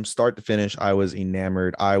was just from start to finish, I was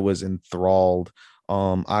enamored. I was enthralled.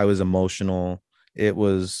 I was emotional. It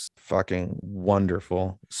was fucking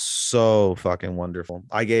wonderful. So fucking wonderful.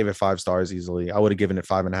 I gave it 5 stars easily. I would have given it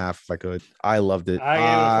 5.5 if I could. I loved it.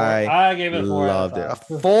 I gave it 4. Loved it. A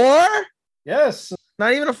 4? Yes.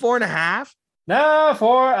 Not even a 4.5? No,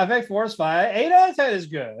 4. I think 4 is fine. 8 out of 10 is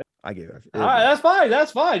good. I gave it. All right, that's fine.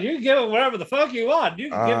 That's fine. You can give it whatever the fuck you want.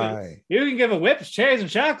 You can give it whips, chains,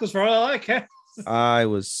 and shackles for all I care. I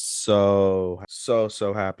was so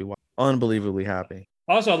happy. Unbelievably happy.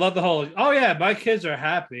 Also, I love the whole, oh yeah, my kids are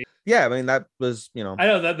happy. Yeah, I mean, that was, I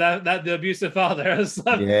know that the abusive father has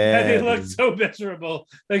and he looked so miserable.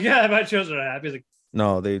 Like, yeah, my children are happy. He's like,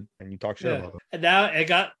 no, and you talk shit about them. And now it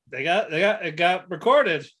got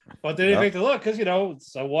recorded, but they didn't make the look because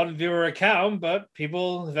it's a 1 viewer account, but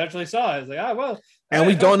people eventually saw it. It's like, oh well, and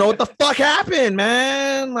we don't know what the fuck happened,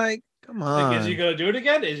 man. Like, come on. Like, is he gonna do it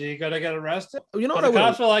again? Is he gonna get arrested? You know what? The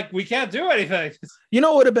cops were like, we can't do anything. You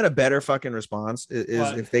know what would have been a better fucking response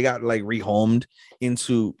is if they got like rehomed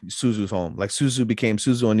into Suzu's home, like Suzu became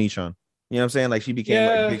Suzu Onichan. You know what I'm saying? Like she became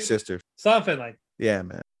like big sister. Something like. Yeah,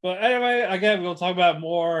 man. But anyway, again, we'll talk about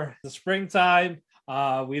more the springtime.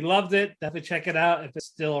 We loved it. Definitely check it out if it's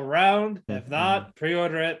still around. Mm-hmm. If not,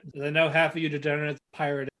 pre-order it. I know half of you degenerates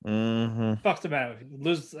pirate it. Mm-hmm. Fuck them out.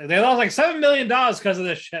 They lost like $7 million because of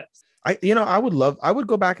this shit. I would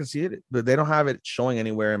go back and see it, but they don't have it showing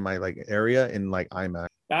anywhere in my like area in like IMAX.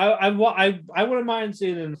 I wouldn't mind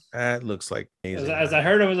seeing it. That looks like amazing. As I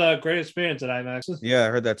heard, it was a great experience at IMAX. Yeah, I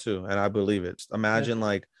heard that too, and I believe it. Imagine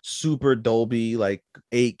like super Dolby, like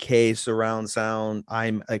 8K surround sound.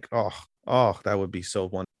 I'm like, oh, that would be so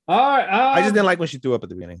wonderful. All right, I just didn't like when she threw up at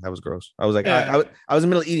the beginning. That was gross. I was like, I was in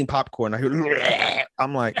the middle of eating popcorn.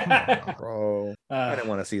 I'm like, come on, bro. I didn't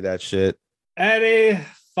want to see that shit. Any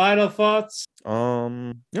final thoughts?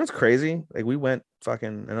 It's crazy. Like we went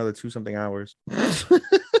fucking another 2-something hours.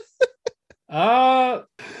 A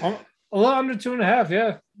little under 2.5,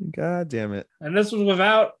 yeah. God damn it. And this was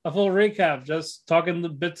without a full recap, just talking the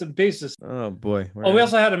bits and pieces. Oh boy. We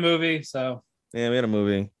also had a movie, so yeah, we had a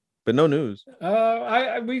movie. But no news.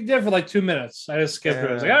 We did for like 2 minutes. I just skipped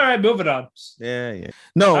it. I was like, all right, moving on. Yeah.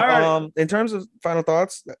 No, in terms of final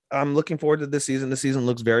thoughts, I'm looking forward to this season. This season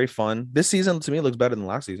looks very fun. This season to me looks better than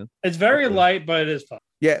last season. It's very light, but it is fun.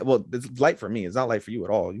 Yeah, well, it's light for me. It's not light for you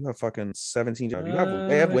at all. You have fucking 17. You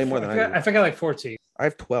have way more than I do. I think I like 14. I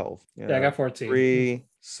have 12. Yeah, I got 14. 3,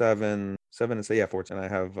 7, and say 14. I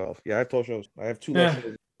have I have 12 shows. I have 2 left.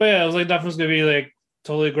 But yeah, it was like nothing's gonna be like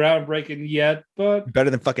totally groundbreaking yet, but better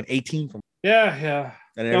than fucking 18 from. Yeah.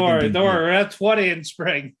 And don't worry. We're at 20 in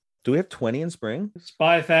spring. Do we have 20 in spring?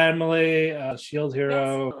 Spy Family, Shield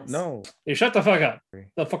Hero. No. You shut the fuck up.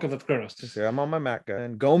 The fuck up with Kronos. I'm on my Mac, guy.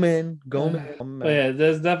 And Goman. Yeah,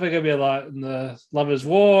 there's definitely gonna be a lot in the Love is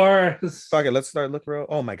War. Fuck it, let's start looking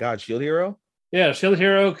for. Oh my god, Shield Hero? Yeah, Shield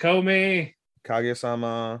Hero, Komi.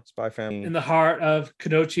 Kaguya-sama, Spy Family. In the heart of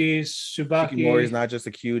Kunoichi Tsubaki. Shikimori is not just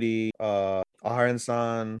a cutie.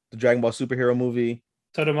 Aharon-san, the Dragon Ball superhero movie.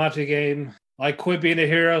 Totomachi game. I quit being a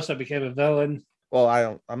hero, so I became a villain.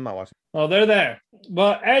 Well, I'm not watching. Well, they're there.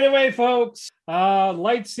 But anyway, folks,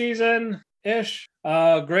 light season-ish.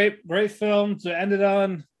 Great film to end it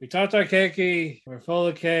on. We talked our Kēki. We're full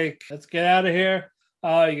of cake. Let's get out of here.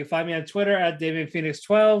 You can find me on Twitter at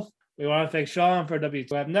DamianPhoenix12. We want to thank Sean for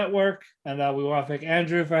W2M Network. And we want to thank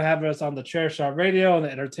Andrew for having us on the Chair Shot Radio in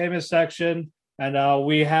the entertainment section. And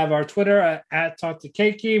we have our Twitter at Talk to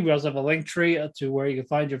Kēki. We also have a link tree to where you can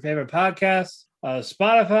find your favorite podcasts.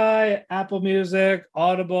 Spotify, Apple Music,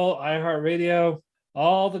 Audible, iHeartRadio.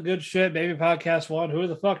 all the good shit. Maybe podcast 1. Who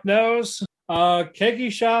the fuck knows? Kēki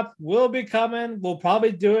Shop will be coming. We'll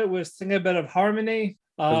probably do it with Sing a Bit of Harmony.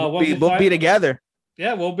 We'll be together.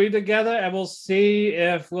 Yeah, we'll be together, and we'll see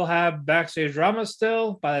if we'll have backstage drama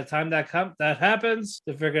still by the time that happens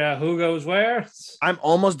to figure out who goes where. I'm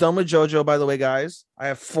almost done with JoJo, by the way, guys. I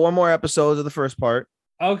have 4 more episodes of the first part.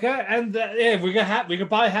 Okay, and we could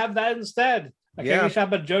probably have that instead. Kēki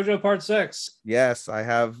Shop at JoJo Part 6. Yes, I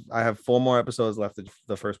have 4 more episodes left of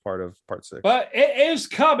the first part of Part 6. But it is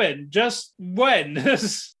coming. Just when?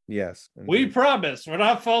 Yes. We promise. We're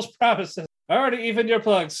not false promises. Alrighty, even your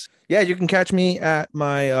plugs. Yeah, you can catch me at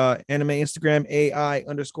my anime Instagram,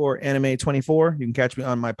 AI_anime24. You can catch me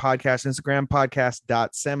on my podcast Instagram,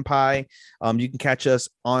 podcast.senpai. You can catch us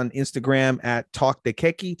on Instagram at Talk the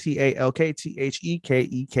Kēki,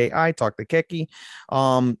 TalkTheKeki, Talk the Kēki.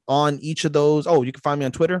 On each of those, you can find me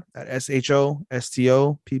on Twitter at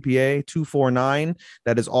SHOSTOPPA249.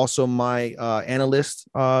 That is also my analyst,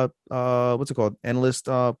 analyst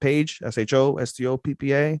page,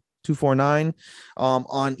 SHOSTOPPA. 249.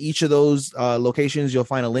 On each of those locations, you'll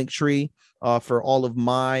find a link tree for all of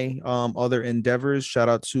my other endeavors. Shout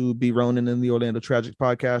out to B. Ronan and the Orlando Tragic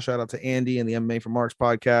podcast. Shout out to Andy and the MMA for Marks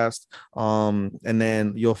podcast. And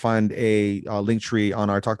then you'll find a link tree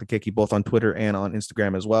on our Talk to Kēki, both on Twitter and on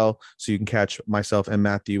Instagram as well. So you can catch myself and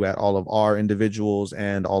Matthew at all of our individuals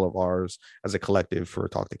and all of ours as a collective for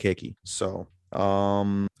Talk to Kēki. So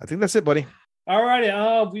I think that's it, buddy.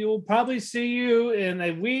 Alrighty, we will probably see you in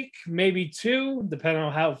a week, maybe 2, depending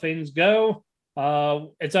on how things go.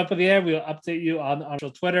 It's up in the air. We'll update you on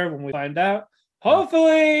Twitter when we find out.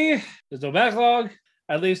 Hopefully, there's no backlog.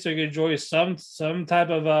 At least you can enjoy some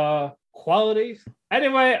type of quality.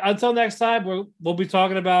 Anyway, until next time, we'll be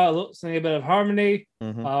talking about a bit of harmony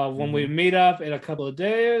when we meet up in a couple of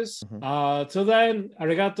days. Till then,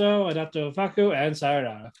 arigato, adato faku, and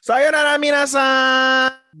sayonara. Sayonara,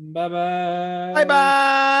 minasan! Bye-bye.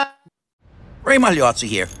 Bye-bye! Ray Magliozzi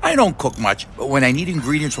here. I don't cook much, but when I need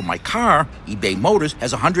ingredients for my car, eBay Motors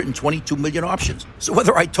has 122 million options. So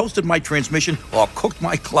whether I toasted my transmission or cooked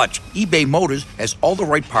my clutch, eBay Motors has all the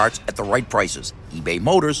right parts at the right prices. eBay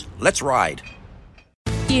Motors, let's ride.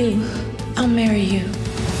 I'll marry you.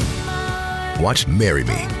 Watch Marry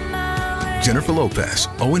Me. Jennifer Lopez,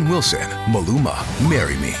 Owen Wilson, Maluma,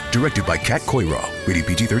 Marry Me. Directed by Kat Coiro. Rated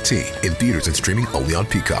PG-13. In theaters and streaming only on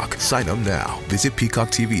Peacock. Sign up now. Visit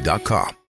peacocktv.com.